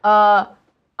are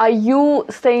you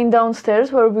staying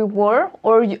downstairs where we were,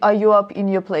 or are you up in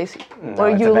your place? No,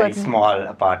 or it's you a very small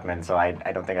apartment, so I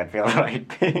don't think I'd feel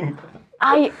right being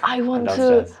I want to.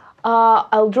 downstairs.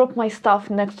 I'll drop my stuff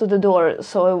next to the door,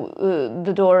 so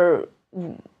the door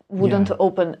wouldn't Yeah.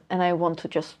 open, and I want to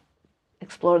just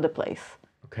explore the place.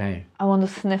 Okay. I want to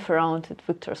sniff around at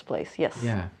Victor's place. Yes.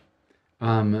 Yeah.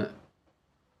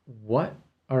 What?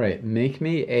 All right, make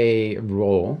me a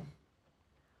roll.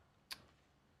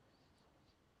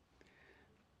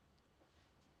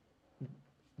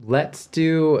 Let's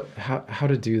do how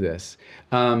to do this.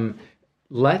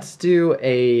 Let's do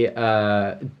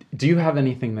a. Do you have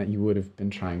anything that you would have been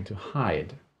trying to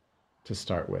hide to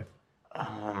start with?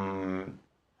 I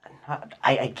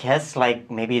guess like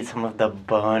maybe some of the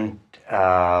burnt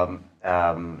what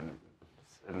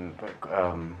do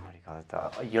you call it,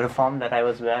 the uniform that I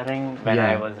was wearing when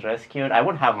Yeah. I was rescued. I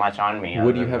wouldn't have much on me.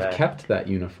 Would other you have than that. kept that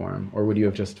uniform, or would you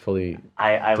have just fully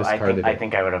I discarded I it?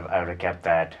 think I would have kept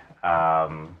that.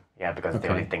 Yeah, because it's the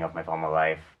only Okay. thing of my former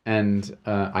life. And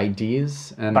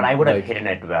IDs and But I would have like- hidden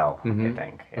it well. I Mhm.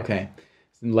 think. Yes. Okay.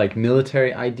 like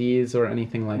military IDs or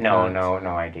anything like No, that?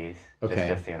 no IDs. Okay.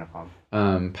 Just the uniform.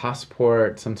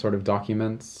 Passport, some sort of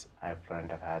documents. I wouldn't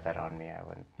have had that on me. I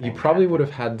wouldn't. You think probably that. would have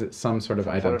had some sort of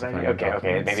Some sort of identifying ID? Okay,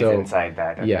 document. maybe So, it's inside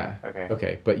that. Okay. yeah.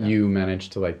 Okay. But you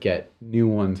managed to like get new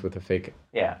ones with a fake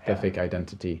Yeah. fake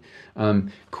identity.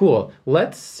 Cool.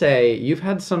 Let's say you've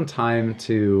had some time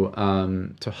to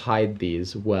hide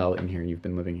these well in here. You've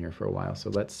been living here for a while. So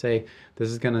let's say this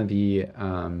is gonna be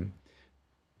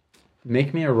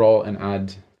make me a roll and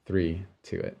add 3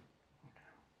 to it.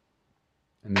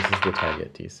 And this is the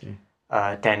target DC.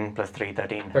 10 plus 3,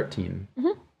 13. 13.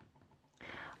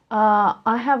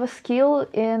 I have a skill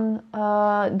in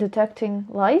detecting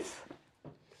lies.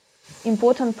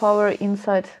 Important power,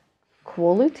 insight,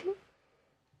 quality.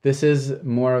 This is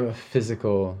more of a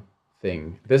physical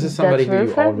thing. This is somebody who very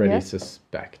you fair, already yes.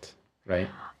 suspect, right?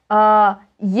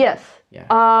 Yes. Yeah.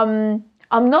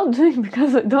 I'm not doing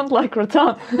because I don't like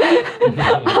Rattan.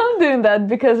 I'm doing that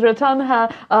because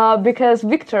because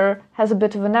Victor has a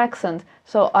bit of an accent,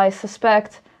 so I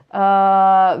suspect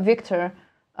Victor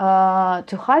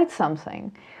to hide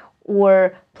something,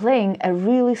 or playing a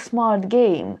really smart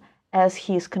game as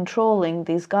he's controlling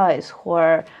these guys who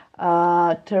are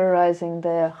terrorizing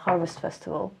the Harvest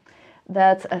Festival.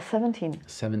 That's a 17.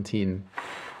 17.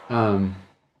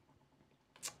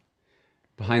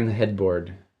 Behind the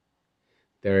headboard,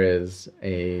 there is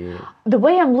a... The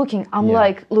way I'm looking, I'm Yeah.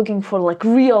 like looking for like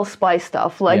real spy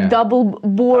stuff, like Yeah. double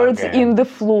boards Okay. in the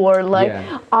floor. Like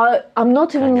Yeah. I'm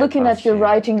not even Kind of looking at your busting.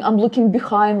 writing. I'm looking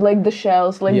behind like the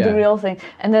shelves, like the Yeah. real thing.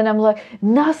 And then I'm like,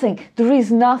 nothing. There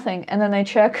is nothing. And then I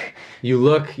check. You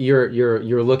look,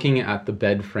 you're looking at the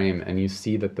bed frame and you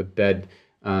see that the bed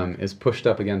is pushed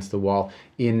up against the wall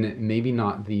in maybe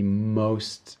not the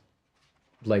most,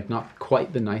 like not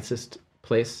quite the nicest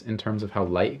place in terms of how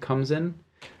light comes in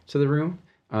to the room.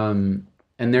 And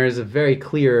there is a very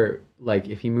clear, like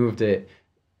if he moved it,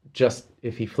 just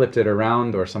if he flipped it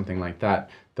around or something like that,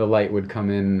 the light would come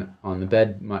in on the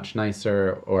bed much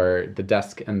nicer, or the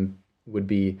desk and would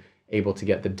be able to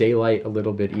get the daylight a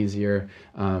little bit easier.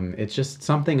 It's just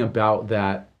something about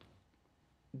that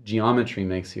geometry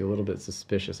makes you a little bit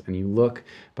suspicious. And you look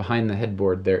behind the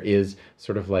headboard, there is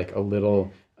sort of like a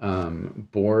little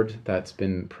board that's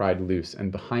been pried loose,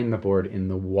 and behind the board in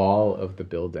the wall of the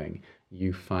building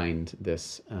you find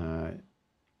this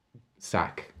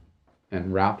sack,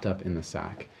 and wrapped up in the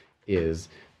sack is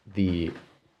the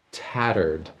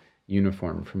tattered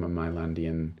uniform from a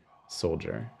Mylandian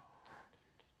soldier,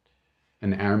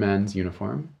 an airman's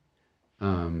uniform.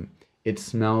 It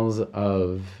smells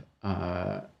of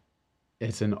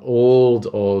it's an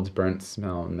old burnt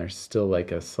smell, and there's still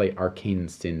like a slight arcane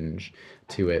singe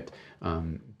to it.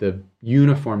 The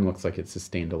uniform looks like it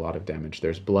sustained a lot of damage.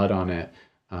 There's blood on it,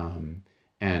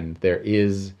 and there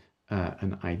is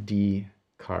an ID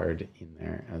card in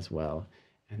there as well.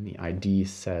 And the ID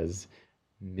says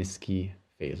Miski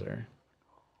Phaser.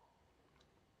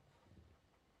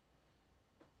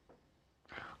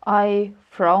 I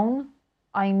frown.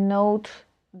 I note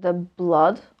the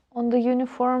blood on the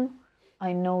uniform.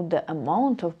 I know the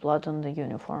amount of blood on the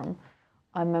uniform.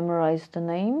 I memorize the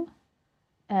name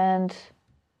and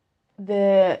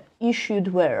the issued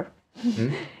where.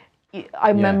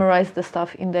 I memorize the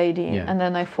stuff in the ID, and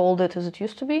then I fold it as it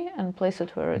used to be and place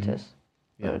it where it is,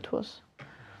 where it was.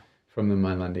 From the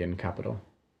Mylandian capital.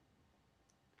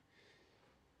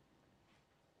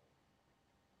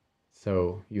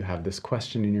 So you have this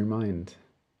question in your mind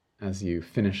as you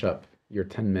finish up your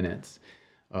 10 minutes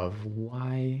of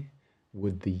why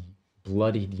would the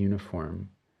bloodied uniform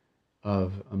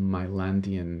of a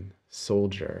Mylandian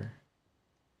soldier,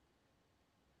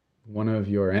 one of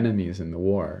your enemies in the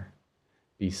war,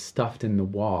 be stuffed in the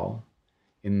wall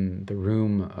in the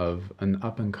room of an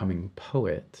up-and-coming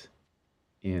poet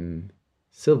in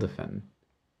Sildefen,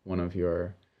 one of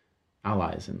your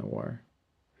allies in the war,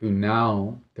 who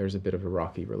now there's a bit of a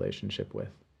rocky relationship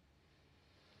with.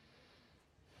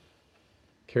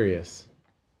 Curious.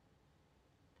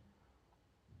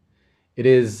 It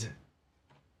is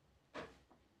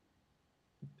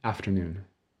afternoon.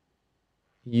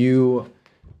 You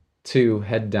two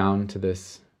head down to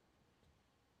this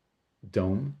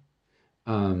dome.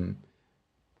 To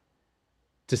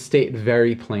state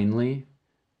very plainly,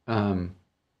 the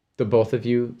both of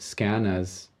you scan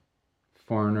as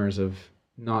foreigners of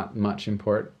not much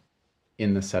import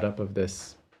in the setup of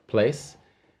this place.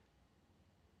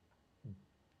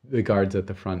 The guards at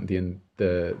the front,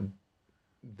 the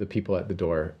people at the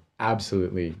door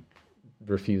absolutely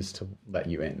refuse to let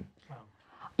you in.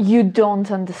 You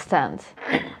don't understand.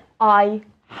 I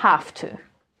have to.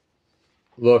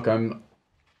 Look,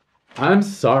 I'm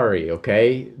sorry,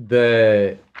 okay?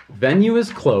 The venue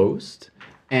is closed,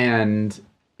 and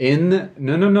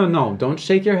no, don't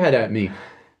shake your head at me.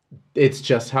 It's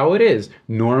just how it is.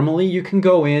 Normally, you can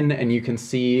go in and you can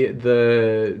see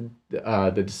the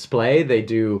display.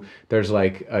 There's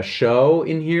like a show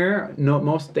in here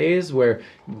most days where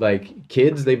like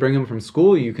kids, they bring them from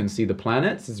school. You can see the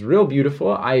planets. It's real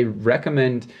beautiful. I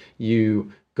recommend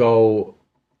you go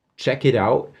check it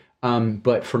out.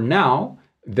 But for now,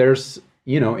 there's,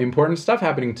 important stuff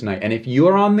happening tonight. And if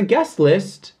you're on the guest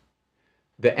list,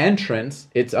 the entrance,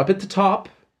 it's up at the top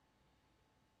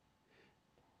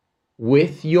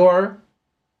with your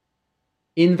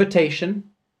invitation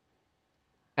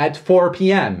at 4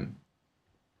 p.m.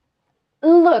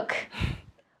 Look,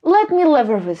 let me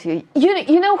level with you.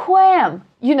 You know who I am.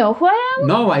 You know who I am?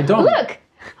 No, I don't. Look,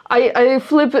 I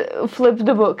flip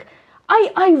the book.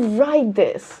 I write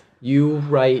this. You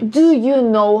write. Do you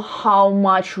know how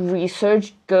much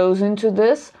research goes into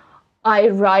this? I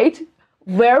write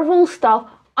werewolf stuff.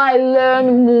 I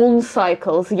learn moon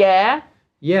cycles, yeah?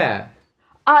 Yeah.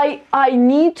 I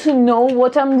need to know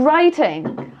what I'm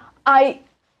writing.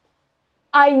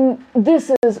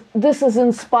 This is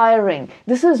inspiring.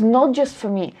 This is not just for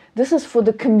me. This is for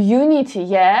the community,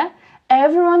 yeah?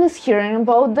 Everyone is hearing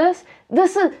about this.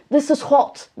 This is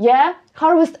hot, yeah?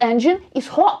 Harvest Engine is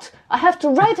hot. I have to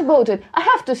write about it. I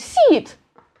have to see it.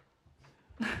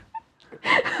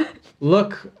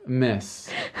 Look, miss.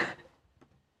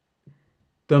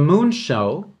 The moon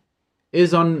show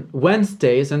is on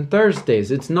Wednesdays and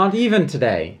Thursdays. It's not even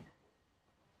today.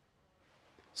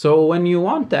 So when you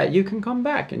want that, you can come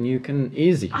back and you can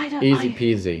easy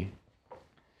peasy.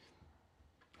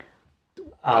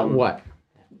 What?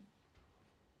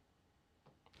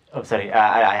 Oh, sorry.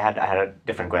 I had a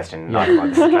different question, not about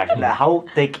this attraction. How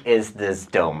thick is this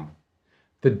dome?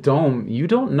 The dome, you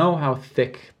don't know how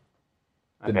thick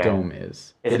the Okay. dome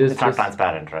is. It's not just-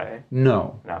 transparent, right?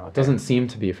 No. No, okay. It doesn't seem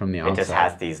to be from the outside. It just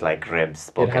has these like ribs.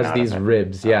 It poking has out these of it.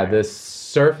 ribs. Yeah, Okay. the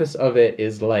surface of it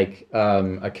is like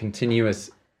a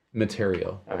continuous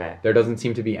material. Okay. There doesn't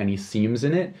seem to be any seams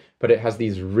in it, but it has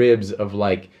these ribs of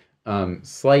like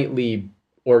slightly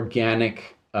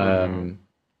organic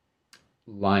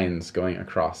lines going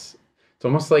across. It's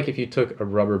almost like if you took a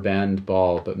rubber band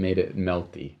ball but made it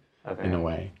melty in a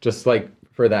way, just like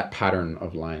for that pattern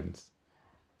of lines.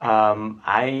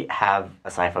 I have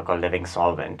a cipher called Living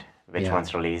Solvent, which Yeah.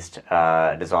 once released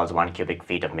dissolves 1 cubic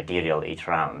feet of material each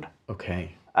round.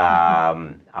 Okay.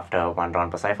 After 1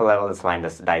 round per cipher level, the slime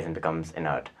just dies and becomes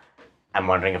inert. I'm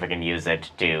wondering if I can use it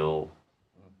to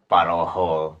burrow a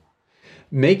hole.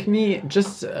 Make me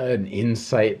just an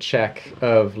insight check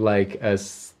of like a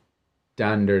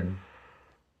standard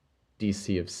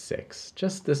DC of 6.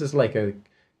 Just this is like a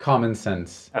common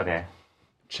sense Okay.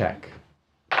 check.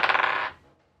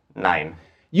 9.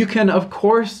 You can of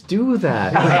course do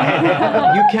that.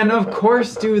 You can of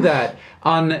course do that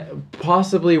on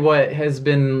possibly what has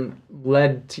been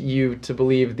led to you to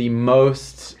believe the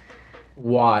most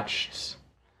watched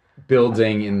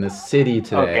building in the city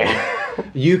today. Okay.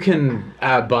 You can,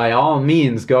 by all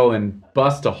means, go and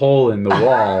bust a hole in the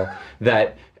wall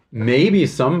that maybe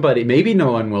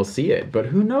no one will see it, but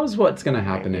who knows what's going to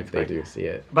happen if they do see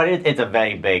it. But it's a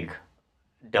very big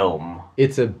dome.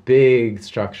 It's a big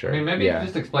structure. I mean, maybe you yeah. could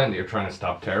just explain that you're trying to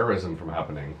stop terrorism from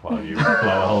happening while you blow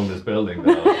a hole in this building,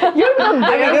 though. You're not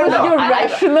there no, with no, your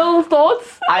rational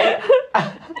thoughts.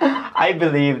 I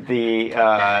believe the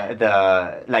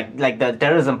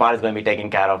terrorism part is going to be taken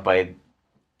care of by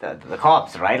the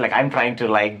cops, right? Like I'm trying to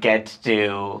like get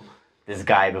to this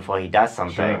guy before he does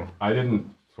something. Sure. I didn't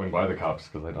swing by the cops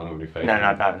because I don't have any faith. No.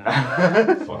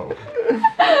 So,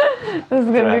 This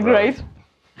is gonna be great.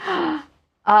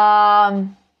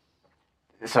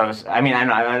 So I mean,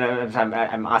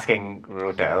 I'm asking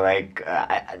Ruta, like,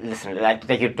 listen, I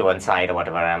take you to one side or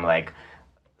whatever. And I'm like,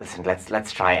 listen,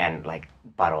 let's try and like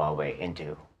burrow our way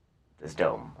into this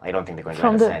dome. I don't think they're going to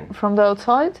let us in. From the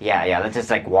outside. Yeah. Let's just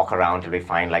like walk around till we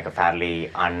find like a fairly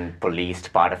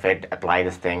unpoliced part of it. Apply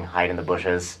this thing, hide in the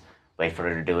bushes, wait for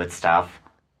it to do its stuff.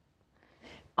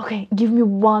 Okay, give me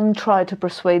one try to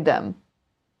persuade them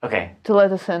Okay. to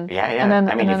let us in. Yeah. And then,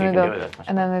 I mean, and if then you we can go. do it, that's much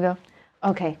And then we go.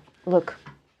 Okay, look.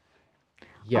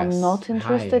 Yes. I'm not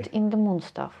interested Hi. in the moon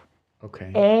stuff.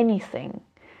 Okay. Anything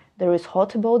there is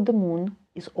hot about the moon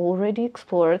is already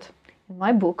explored in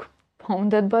my book,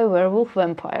 Pounded by Werewolf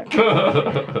Vampire.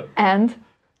 And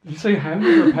you say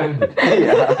handed or pounded?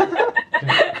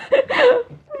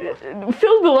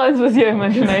 fill the lines with your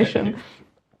imagination.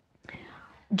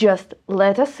 Just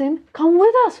let us in, come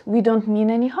with us. We don't mean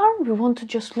any harm. We want to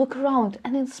just look around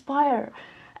and inspire.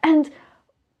 And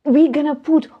we're gonna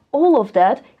put all of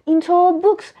that into our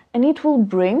books, and it will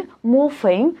bring more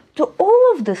fame to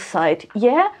all of this site.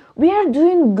 Yeah, we are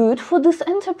doing good for this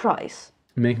enterprise.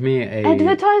 Make me a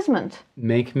Advertisement.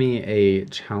 Make me a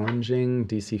challenging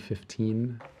DC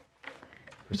 15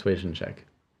 persuasion check.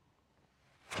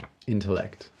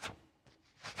 Intellect.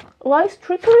 Lies,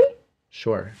 trickery?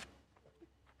 Sure.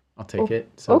 I'll take it.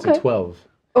 So it's okay. a 12.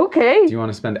 Okay. Do you want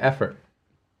to spend effort?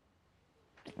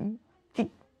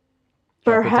 Perhaps.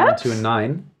 Drop it down to a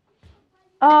 9.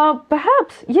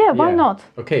 Perhaps. Yeah, why not?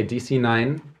 Okay, DC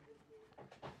 9.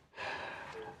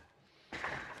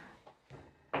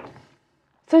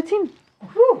 13.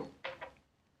 Whew.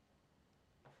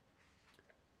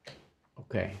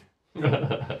 Okay.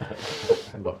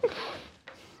 Look.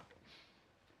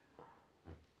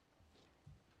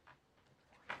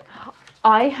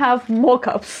 I have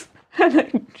mock-ups and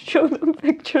I show them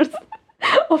pictures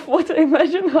of what I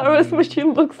imagine Harvest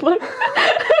machine looks like.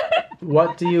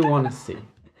 What do you want to see?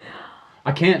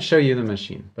 I can't show you the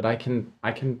machine, but I can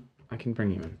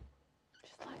bring you in.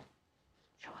 Just like,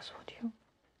 show us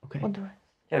Okay. what the rest.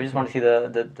 Yeah, we just want to see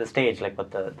the stage, like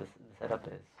what the setup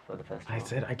is for the festival. I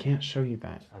said I can't show you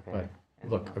that. Okay. But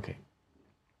look, okay.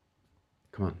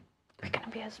 Come on. We're gonna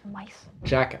be as mice.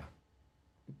 Jack.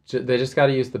 They just got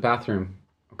to use the bathroom,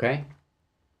 okay?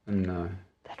 And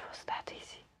That was that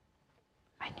easy.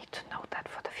 I need to know that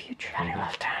for the future. Very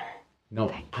well done.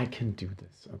 no, I can do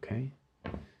this, okay?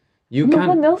 You No can't-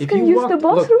 one else if can you use the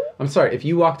look, bathroom? I'm sorry, if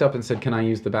you walked up and said, "Can I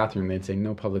use the bathroom?" they'd say,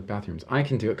 "No public bathrooms." I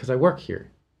can do it because I work here.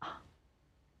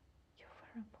 You're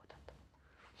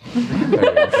very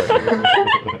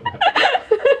important.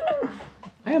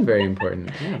 I am very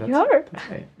important. Yeah, that's, You are. that's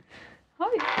right.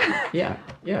 Hi. Yeah.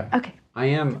 Okay. I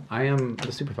am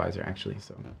the supervisor actually,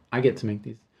 so I get to make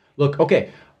these. Look,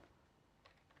 okay.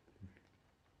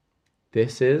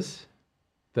 This is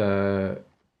the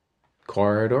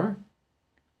corridor.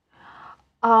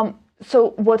 So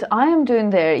what I am doing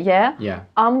there, yeah? Yeah.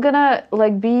 I'm gonna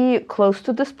like be close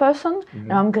to this person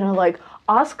and I'm gonna like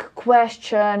ask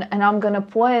question and I'm gonna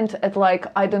point at like,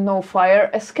 I don't know,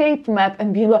 fire escape map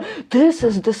and be like, this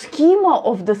is the schema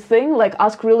of the thing, like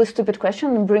ask really stupid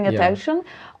question and bring attention,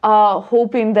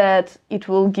 hoping that it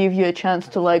will give you a chance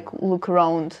to like look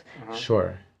around.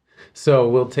 Sure. So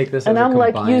we'll take this And as a I'm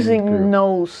like combined using group.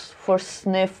 nose for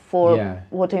sniff for Yeah.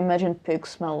 what I imagine pigs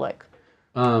smell like.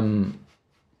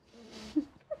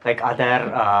 Like, are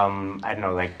there, I don't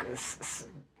know, like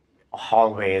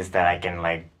hallways that I can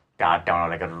like dart down, or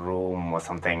like a room or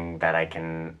something that I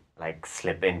can like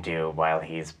slip into while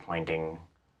he's pointing?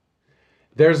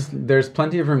 There's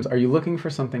plenty of rooms. Are you looking for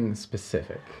something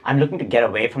specific? I'm looking to get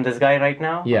away from this guy right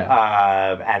now.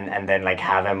 Yeah. And then like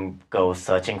have him go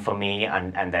searching for me,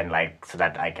 and then like so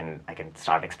that I can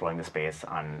start exploring the space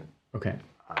Okay.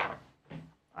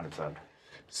 unobserved.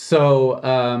 So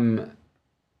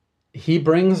he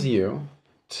brings you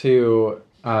to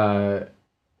a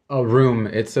room.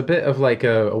 It's a bit of like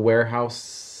a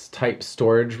warehouse type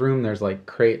storage room. There's like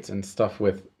crates and stuff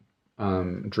with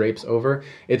drapes over.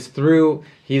 It's through,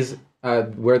 he's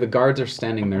where the guards are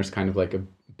standing, there's kind of like a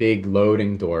big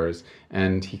loading doors,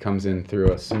 and he comes in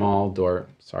through a small door.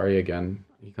 Sorry again.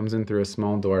 He comes in through a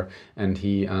small door, and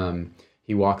he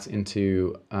walks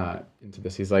into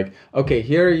this. He's like, okay,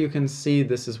 here you can see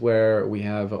this is where we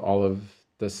have all of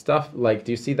the stuff. Like,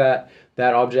 do you see that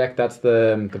object? That's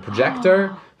the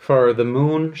projector for the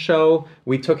moon show.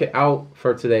 We took it out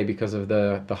for today because of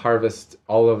the harvest.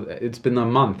 It's been a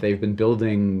month. They've been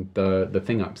building the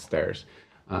thing upstairs.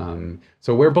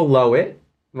 So we're below it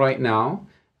right now.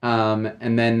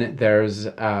 And then there's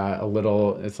a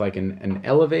little, it's like an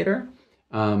elevator.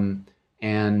 And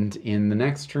in the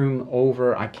next room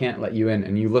over, I can't let you in,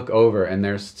 and you look over and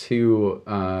there's two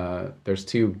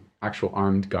actual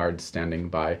armed guards standing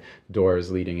by doors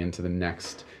leading into the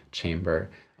next chamber.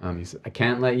 He says, I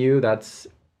can't let you, that's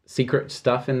secret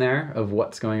stuff in there of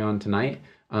what's going on tonight.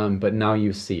 But now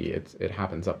you see, it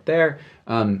happens up there.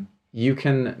 You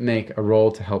can make a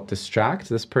roll to help distract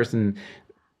this person.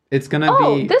 It's gonna be...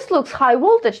 Oh, this looks high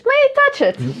voltage. May I touch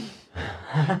it?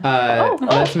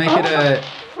 Let's make it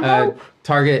a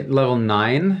target level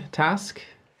 9 task.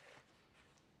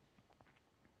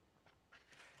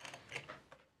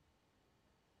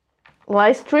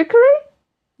 Lies, trickery?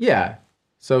 Yeah,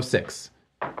 so 6.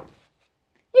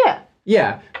 Yeah.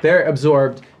 Yeah, they're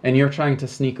absorbed, and you're trying to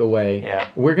sneak away. Yeah.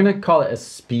 We're gonna call it a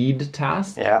speed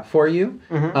task for you,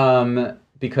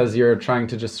 because you're trying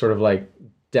to just sort of like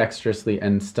dexterously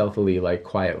and stealthily, like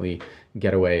quietly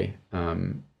get away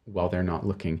while they're not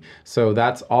looking. So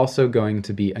that's also going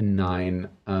to be a 9,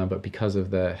 but because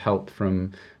of the help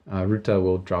from Ruta,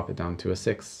 we'll drop it down to a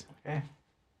 6. Okay.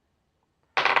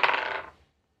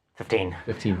 15.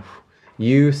 15.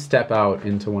 You step out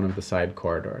into one of the side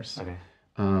corridors. Okay.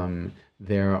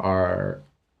 There are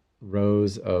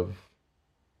rows of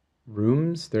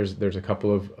rooms. There's a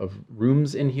couple of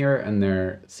rooms in here, and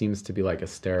there seems to be like a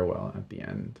stairwell at the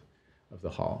end of the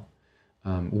hall.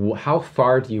 How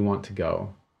far do you want to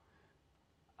go?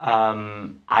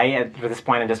 At this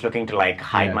point, I'm just looking to like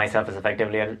hide Yeah. myself as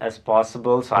effectively as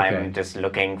possible. So Okay. I'm just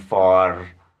looking for,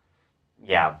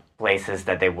 places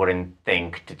that they wouldn't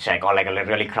think to check, or like a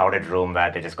really crowded room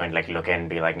where they're just going to like look in,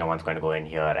 be like, no one's going to go in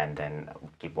here, and then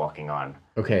keep walking on.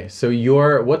 Okay, so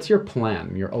what's your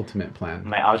plan? Your ultimate plan?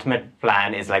 My ultimate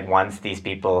plan is like once these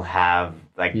people have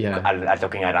like are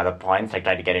looking at other points, like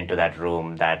try to get into that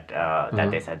room that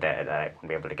that they said that I wouldn't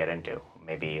be able to get into.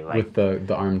 Maybe like With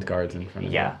the armed guards in front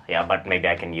of you. yeah, but maybe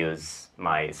I can use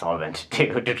my solvent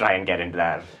to try and get into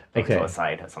that like Okay. to a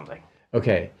side or something.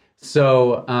 Okay,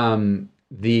 so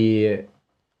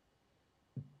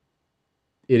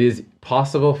it is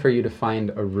possible for you to find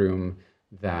a room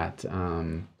that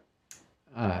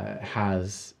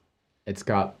it's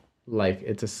got like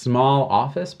it's a small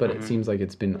office, but it seems like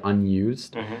it's been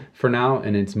unused for now,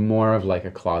 and it's more of like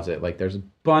a closet. Like there's a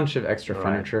bunch of extra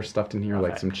furniture stuffed in here,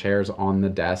 like some chairs on the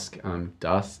desk,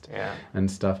 dust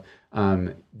and stuff.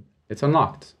 It's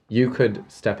unlocked. You could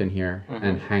step in here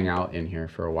and hang out in here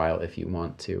for a while if you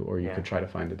want to, or you could try to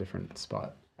find a different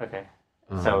spot. Okay.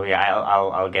 So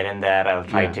I'll get in there. I'll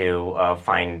try to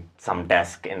find some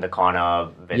desk in the corner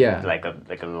with like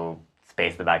a little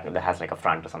space at the back that has like a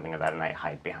front or something like that, and I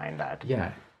hide behind that.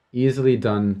 Yeah, easily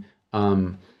done.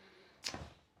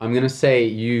 I'm gonna say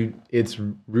it's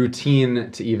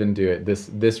routine to even do it.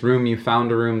 This room, you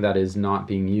found a room that is not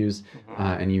being used,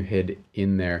 and you hid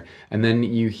in there, and then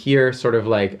you hear sort of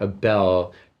like a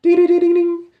bell,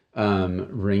 ding,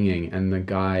 ringing, and the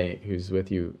guy who's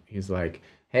with you, he's like,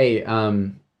 "Hey,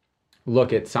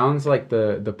 look, it sounds like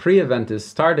the pre-event is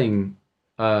starting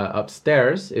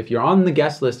upstairs. If you're on the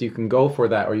guest list, you can go for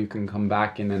that, or you can come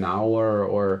back in an hour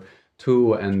or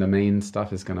two, and the main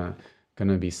stuff is gonna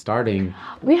be starting."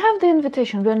 We have the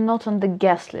invitation. We're not on the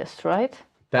guest list, right?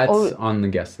 That's on the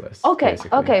guest list. Okay.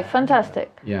 basically. Okay. Fantastic.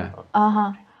 Yeah.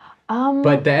 But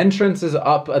But the entrance is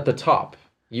up at the top.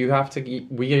 You have to.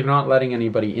 We are not letting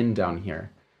anybody in down here.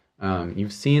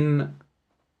 You've seen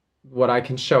what I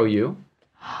can show you.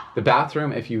 The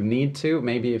bathroom, if you need to,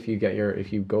 maybe if you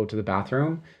go to the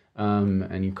bathroom,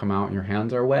 and you come out and your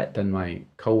hands are wet, then my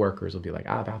coworkers will be like,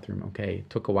 bathroom, okay,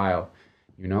 took a while,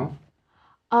 you know.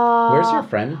 Where's your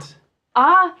friend?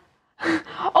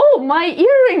 Oh, my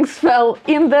earrings fell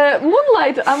in the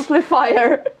moonlight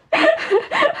amplifier.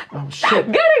 Oh shit!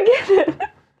 Gotta get it.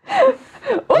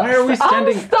 Why are we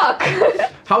standing? I'm stuck.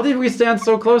 How did we stand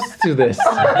so close to this?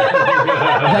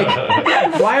 Like,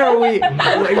 why are we?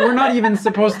 We're not even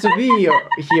supposed to be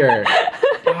here.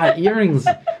 Earrings.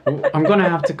 I'm gonna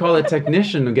have to call a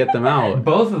technician to get them out.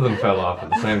 Both of them fell off at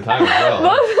the same time as well.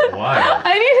 Wild.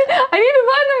 I need to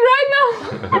find them right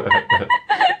now.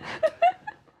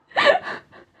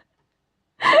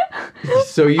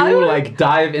 So you like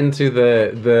dive into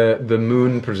the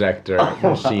moon projector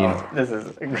machine. This is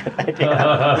a good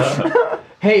idea.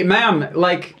 Hey, ma'am,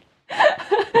 like,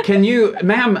 can you,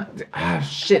 ma'am?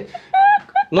 Shit.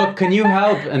 Look, can you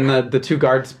help? And the two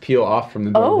guards peel off from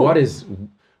the door.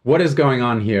 What is going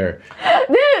on here?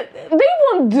 They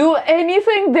won't do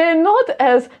anything. They're not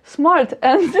as smart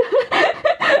and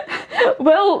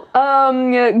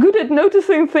good at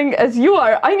noticing things as you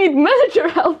are. I need manager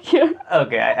help here.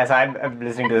 Okay, as I'm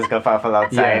listening to this kerfuffle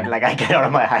outside, like I get out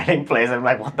of my hiding place. I'm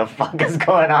like, what the fuck is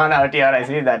going on out here? I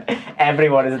see that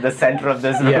everyone is in the center of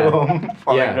this room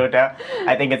following Ruta.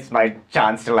 I think it's my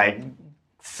chance to like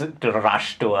to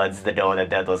rush towards the door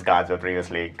that those guards were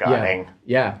previously guarding.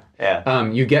 Yeah. Yeah.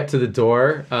 You get to the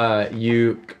door.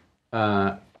 You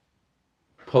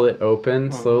pull it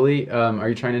open slowly. Are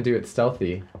you trying to do it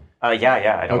stealthy?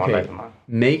 Yeah. I don't want to let them on.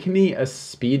 Make me a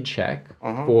speed check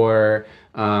for,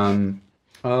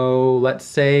 let's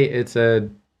say it's a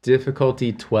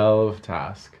difficulty 12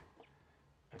 task.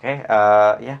 Okay,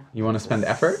 yeah. You want to spend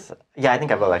effort? Yeah, I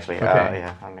think I will actually. Okay.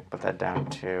 Yeah, I'm going to put that down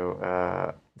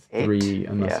to 8. 3,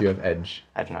 unless you have edge.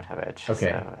 I do not have edge.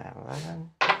 Okay. So 11.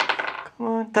 Come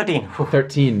on, 13.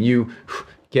 13. You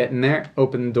get in there,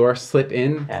 open the door, slip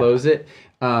in, close it.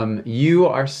 You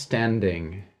are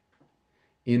standing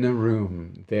in a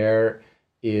room. There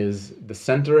is the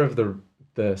center of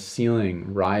the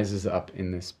ceiling rises up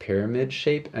in this pyramid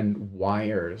shape, and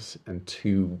wires and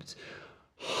tubes,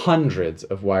 hundreds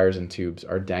of wires and tubes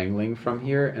are dangling from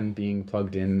here and being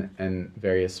plugged in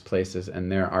various places.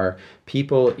 And there are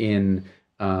people in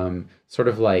sort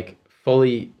of like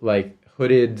fully like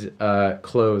hooded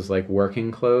clothes, like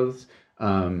working clothes.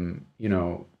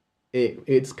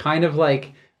 It's kind of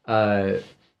like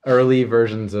early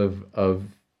versions of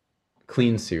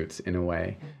clean suits in a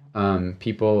way.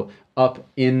 People up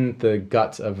in the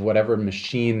guts of whatever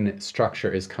machine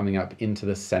structure is coming up into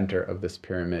the center of this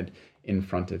pyramid in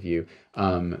front of you.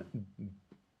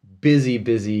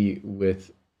 Busy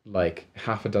with like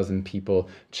half a dozen people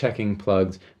checking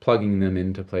plugs, plugging them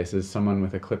into places, someone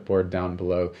with a clipboard down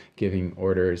below giving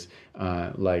orders,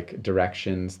 like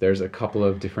directions. There's a couple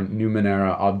of different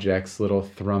Numenera objects, little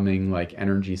thrumming like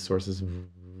energy sources,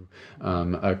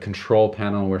 a control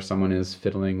panel where someone is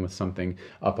fiddling with something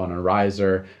up on a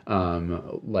riser,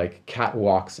 like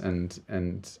catwalks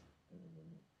and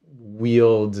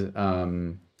wheeled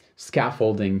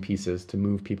scaffolding pieces to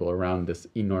move people around this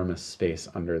enormous space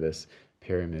under this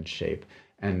pyramid shape.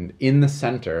 And in the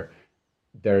center,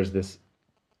 there's this,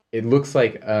 it looks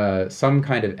like some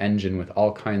kind of engine with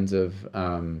all kinds of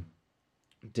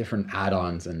different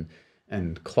add-ons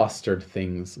and clustered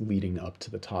things leading up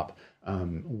to the top,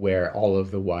 where all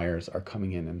of the wires are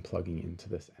coming in and plugging into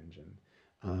this engine.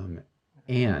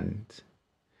 And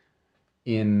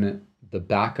in the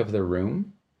back of the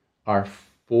room are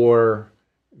 4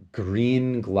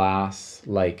 green glass,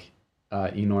 like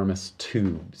enormous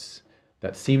tubes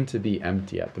that seem to be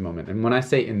empty at the moment. And when I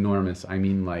say enormous, I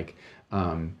mean like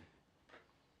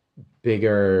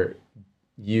bigger.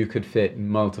 You could fit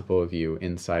multiple of you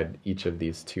inside each of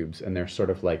these tubes, and they're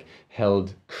sort of like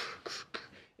held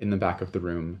in the back of the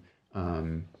room.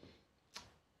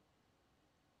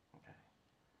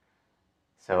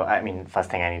 So, I mean, first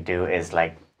thing I need to do is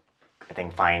like, I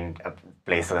think find a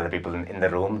place so that the people in the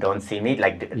room don't see me.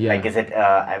 Like is it?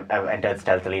 I've entered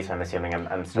stealthily, so I'm assuming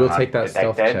I'm still We'll not take that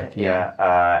detected. stealth check.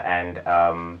 Yeah. And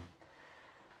I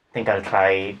think I'll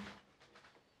try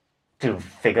to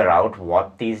figure out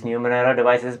what these Numenera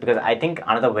devices, because I think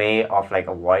another way of like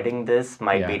avoiding this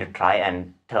might be to try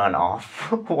and turn off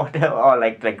whatever, or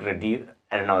like reduce,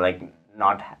 I don't know, like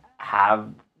not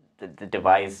have the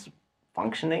device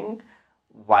functioning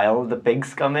while the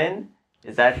pigs come in.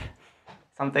 Is that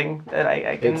something that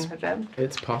I can attempt?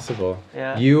 It's possible.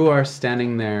 Yeah. You are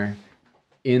standing there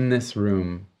in this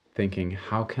room thinking,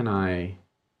 how can I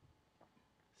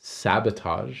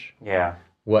sabotage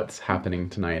what's happening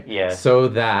tonight so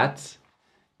that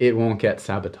it won't get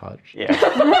sabotaged? Yeah.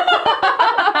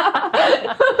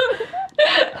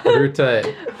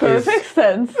 Ruta Perfect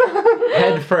sense.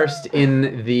 head first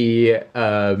in the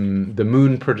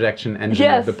moon projection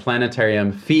engine of the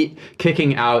planetarium, feet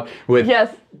kicking out with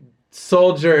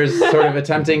soldiers sort of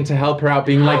attempting to help her out,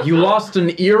 being like, you lost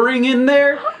an earring in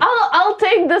there? I'll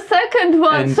take the second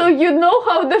one, so you know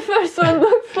how the first one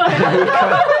looks like.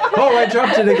 Oh, I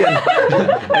dropped it again.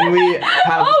 And we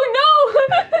have... Oh,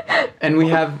 no! And we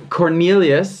have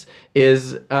Cornelius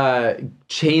is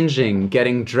changing,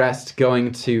 getting dressed,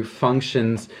 going to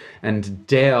functions, and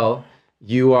Dale,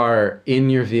 you are in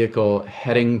your vehicle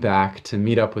heading back to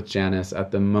meet up with Janice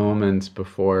at the moment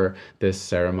before this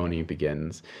ceremony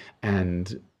begins.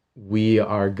 And we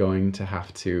are going to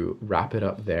have to wrap it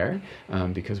up there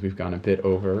because we've gone a bit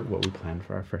over what we planned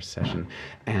for our first session.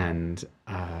 And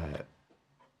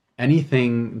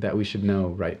anything that we should know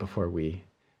right before we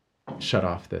shut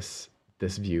off this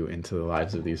view into the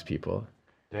lives of these people?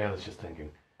 Dale is just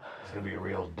thinking, it's going to be a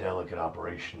real delicate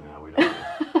operation now. We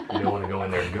don't want to go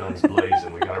in there guns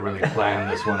blazing. We got to really plan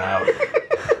this one out.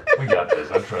 We got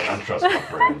this. I trust my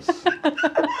friends.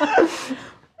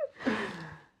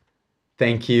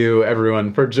 Thank you,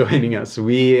 everyone, for joining us.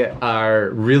 We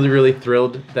are really, really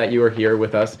thrilled that you are here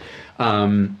with us.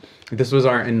 This was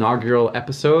our inaugural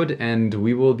episode, and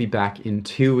we will be back in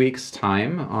 2 weeks'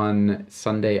 time on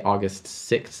Sunday, August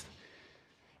 6th.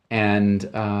 And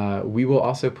we will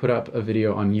also put up a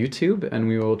video on YouTube, and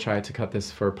we will try to cut this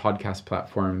for podcast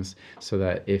platforms so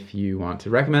that if you want to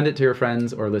recommend it to your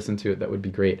friends or listen to it, that would be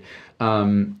great.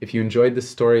 If you enjoyed this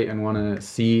story and want to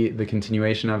see the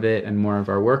continuation of it and more of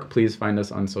our work, please find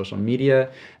us on social media.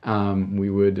 We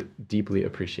would deeply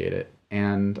appreciate it.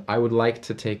 And I would like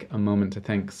to take a moment to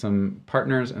thank some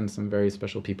partners and some very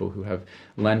special people who have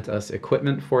lent us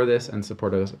equipment for this and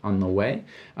support us on the way.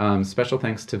 Special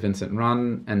thanks to Vincent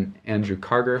Ron and Andrew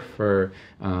Carger for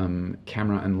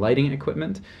camera and lighting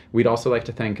equipment. We'd also like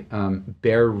to thank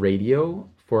Bear Radio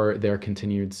for their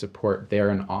continued support. They're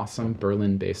an awesome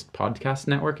Berlin-based podcast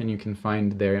network, and you can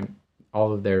find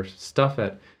all of their stuff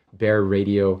at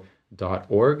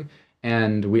bearradio.org.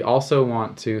 And we also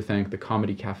want to thank the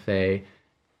Comedy Cafe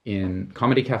in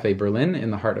Comedy Cafe Berlin in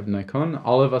the heart of Neukölln.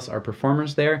 All of us are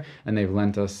performers there, and they've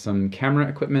lent us some camera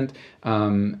equipment,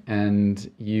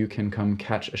 and you can come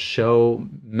catch a show.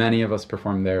 Many of us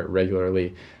perform there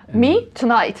regularly. And Me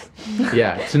tonight.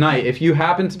 yeah, tonight, if you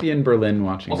happen to be in Berlin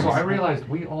watching Also, this, I realized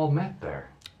we all met there.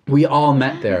 we all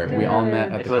met there. We all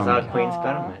met at It the was our Comedy Queen's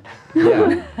Pyramid.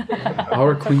 Yeah,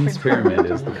 our Queen's Pyramid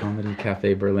is the Comedy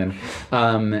Cafe Berlin.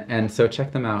 And so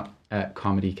check them out at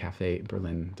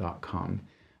comedycafeberlin.com.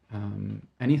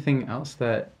 Anything else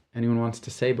that anyone wants to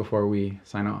say before we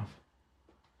sign off?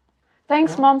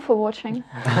 Thanks, Mom, for watching.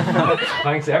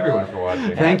 Thanks everyone for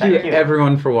watching. Thank you, thank you.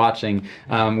 everyone, for watching.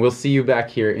 We'll see you back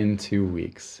here in 2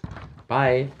 weeks.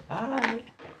 Bye. Bye.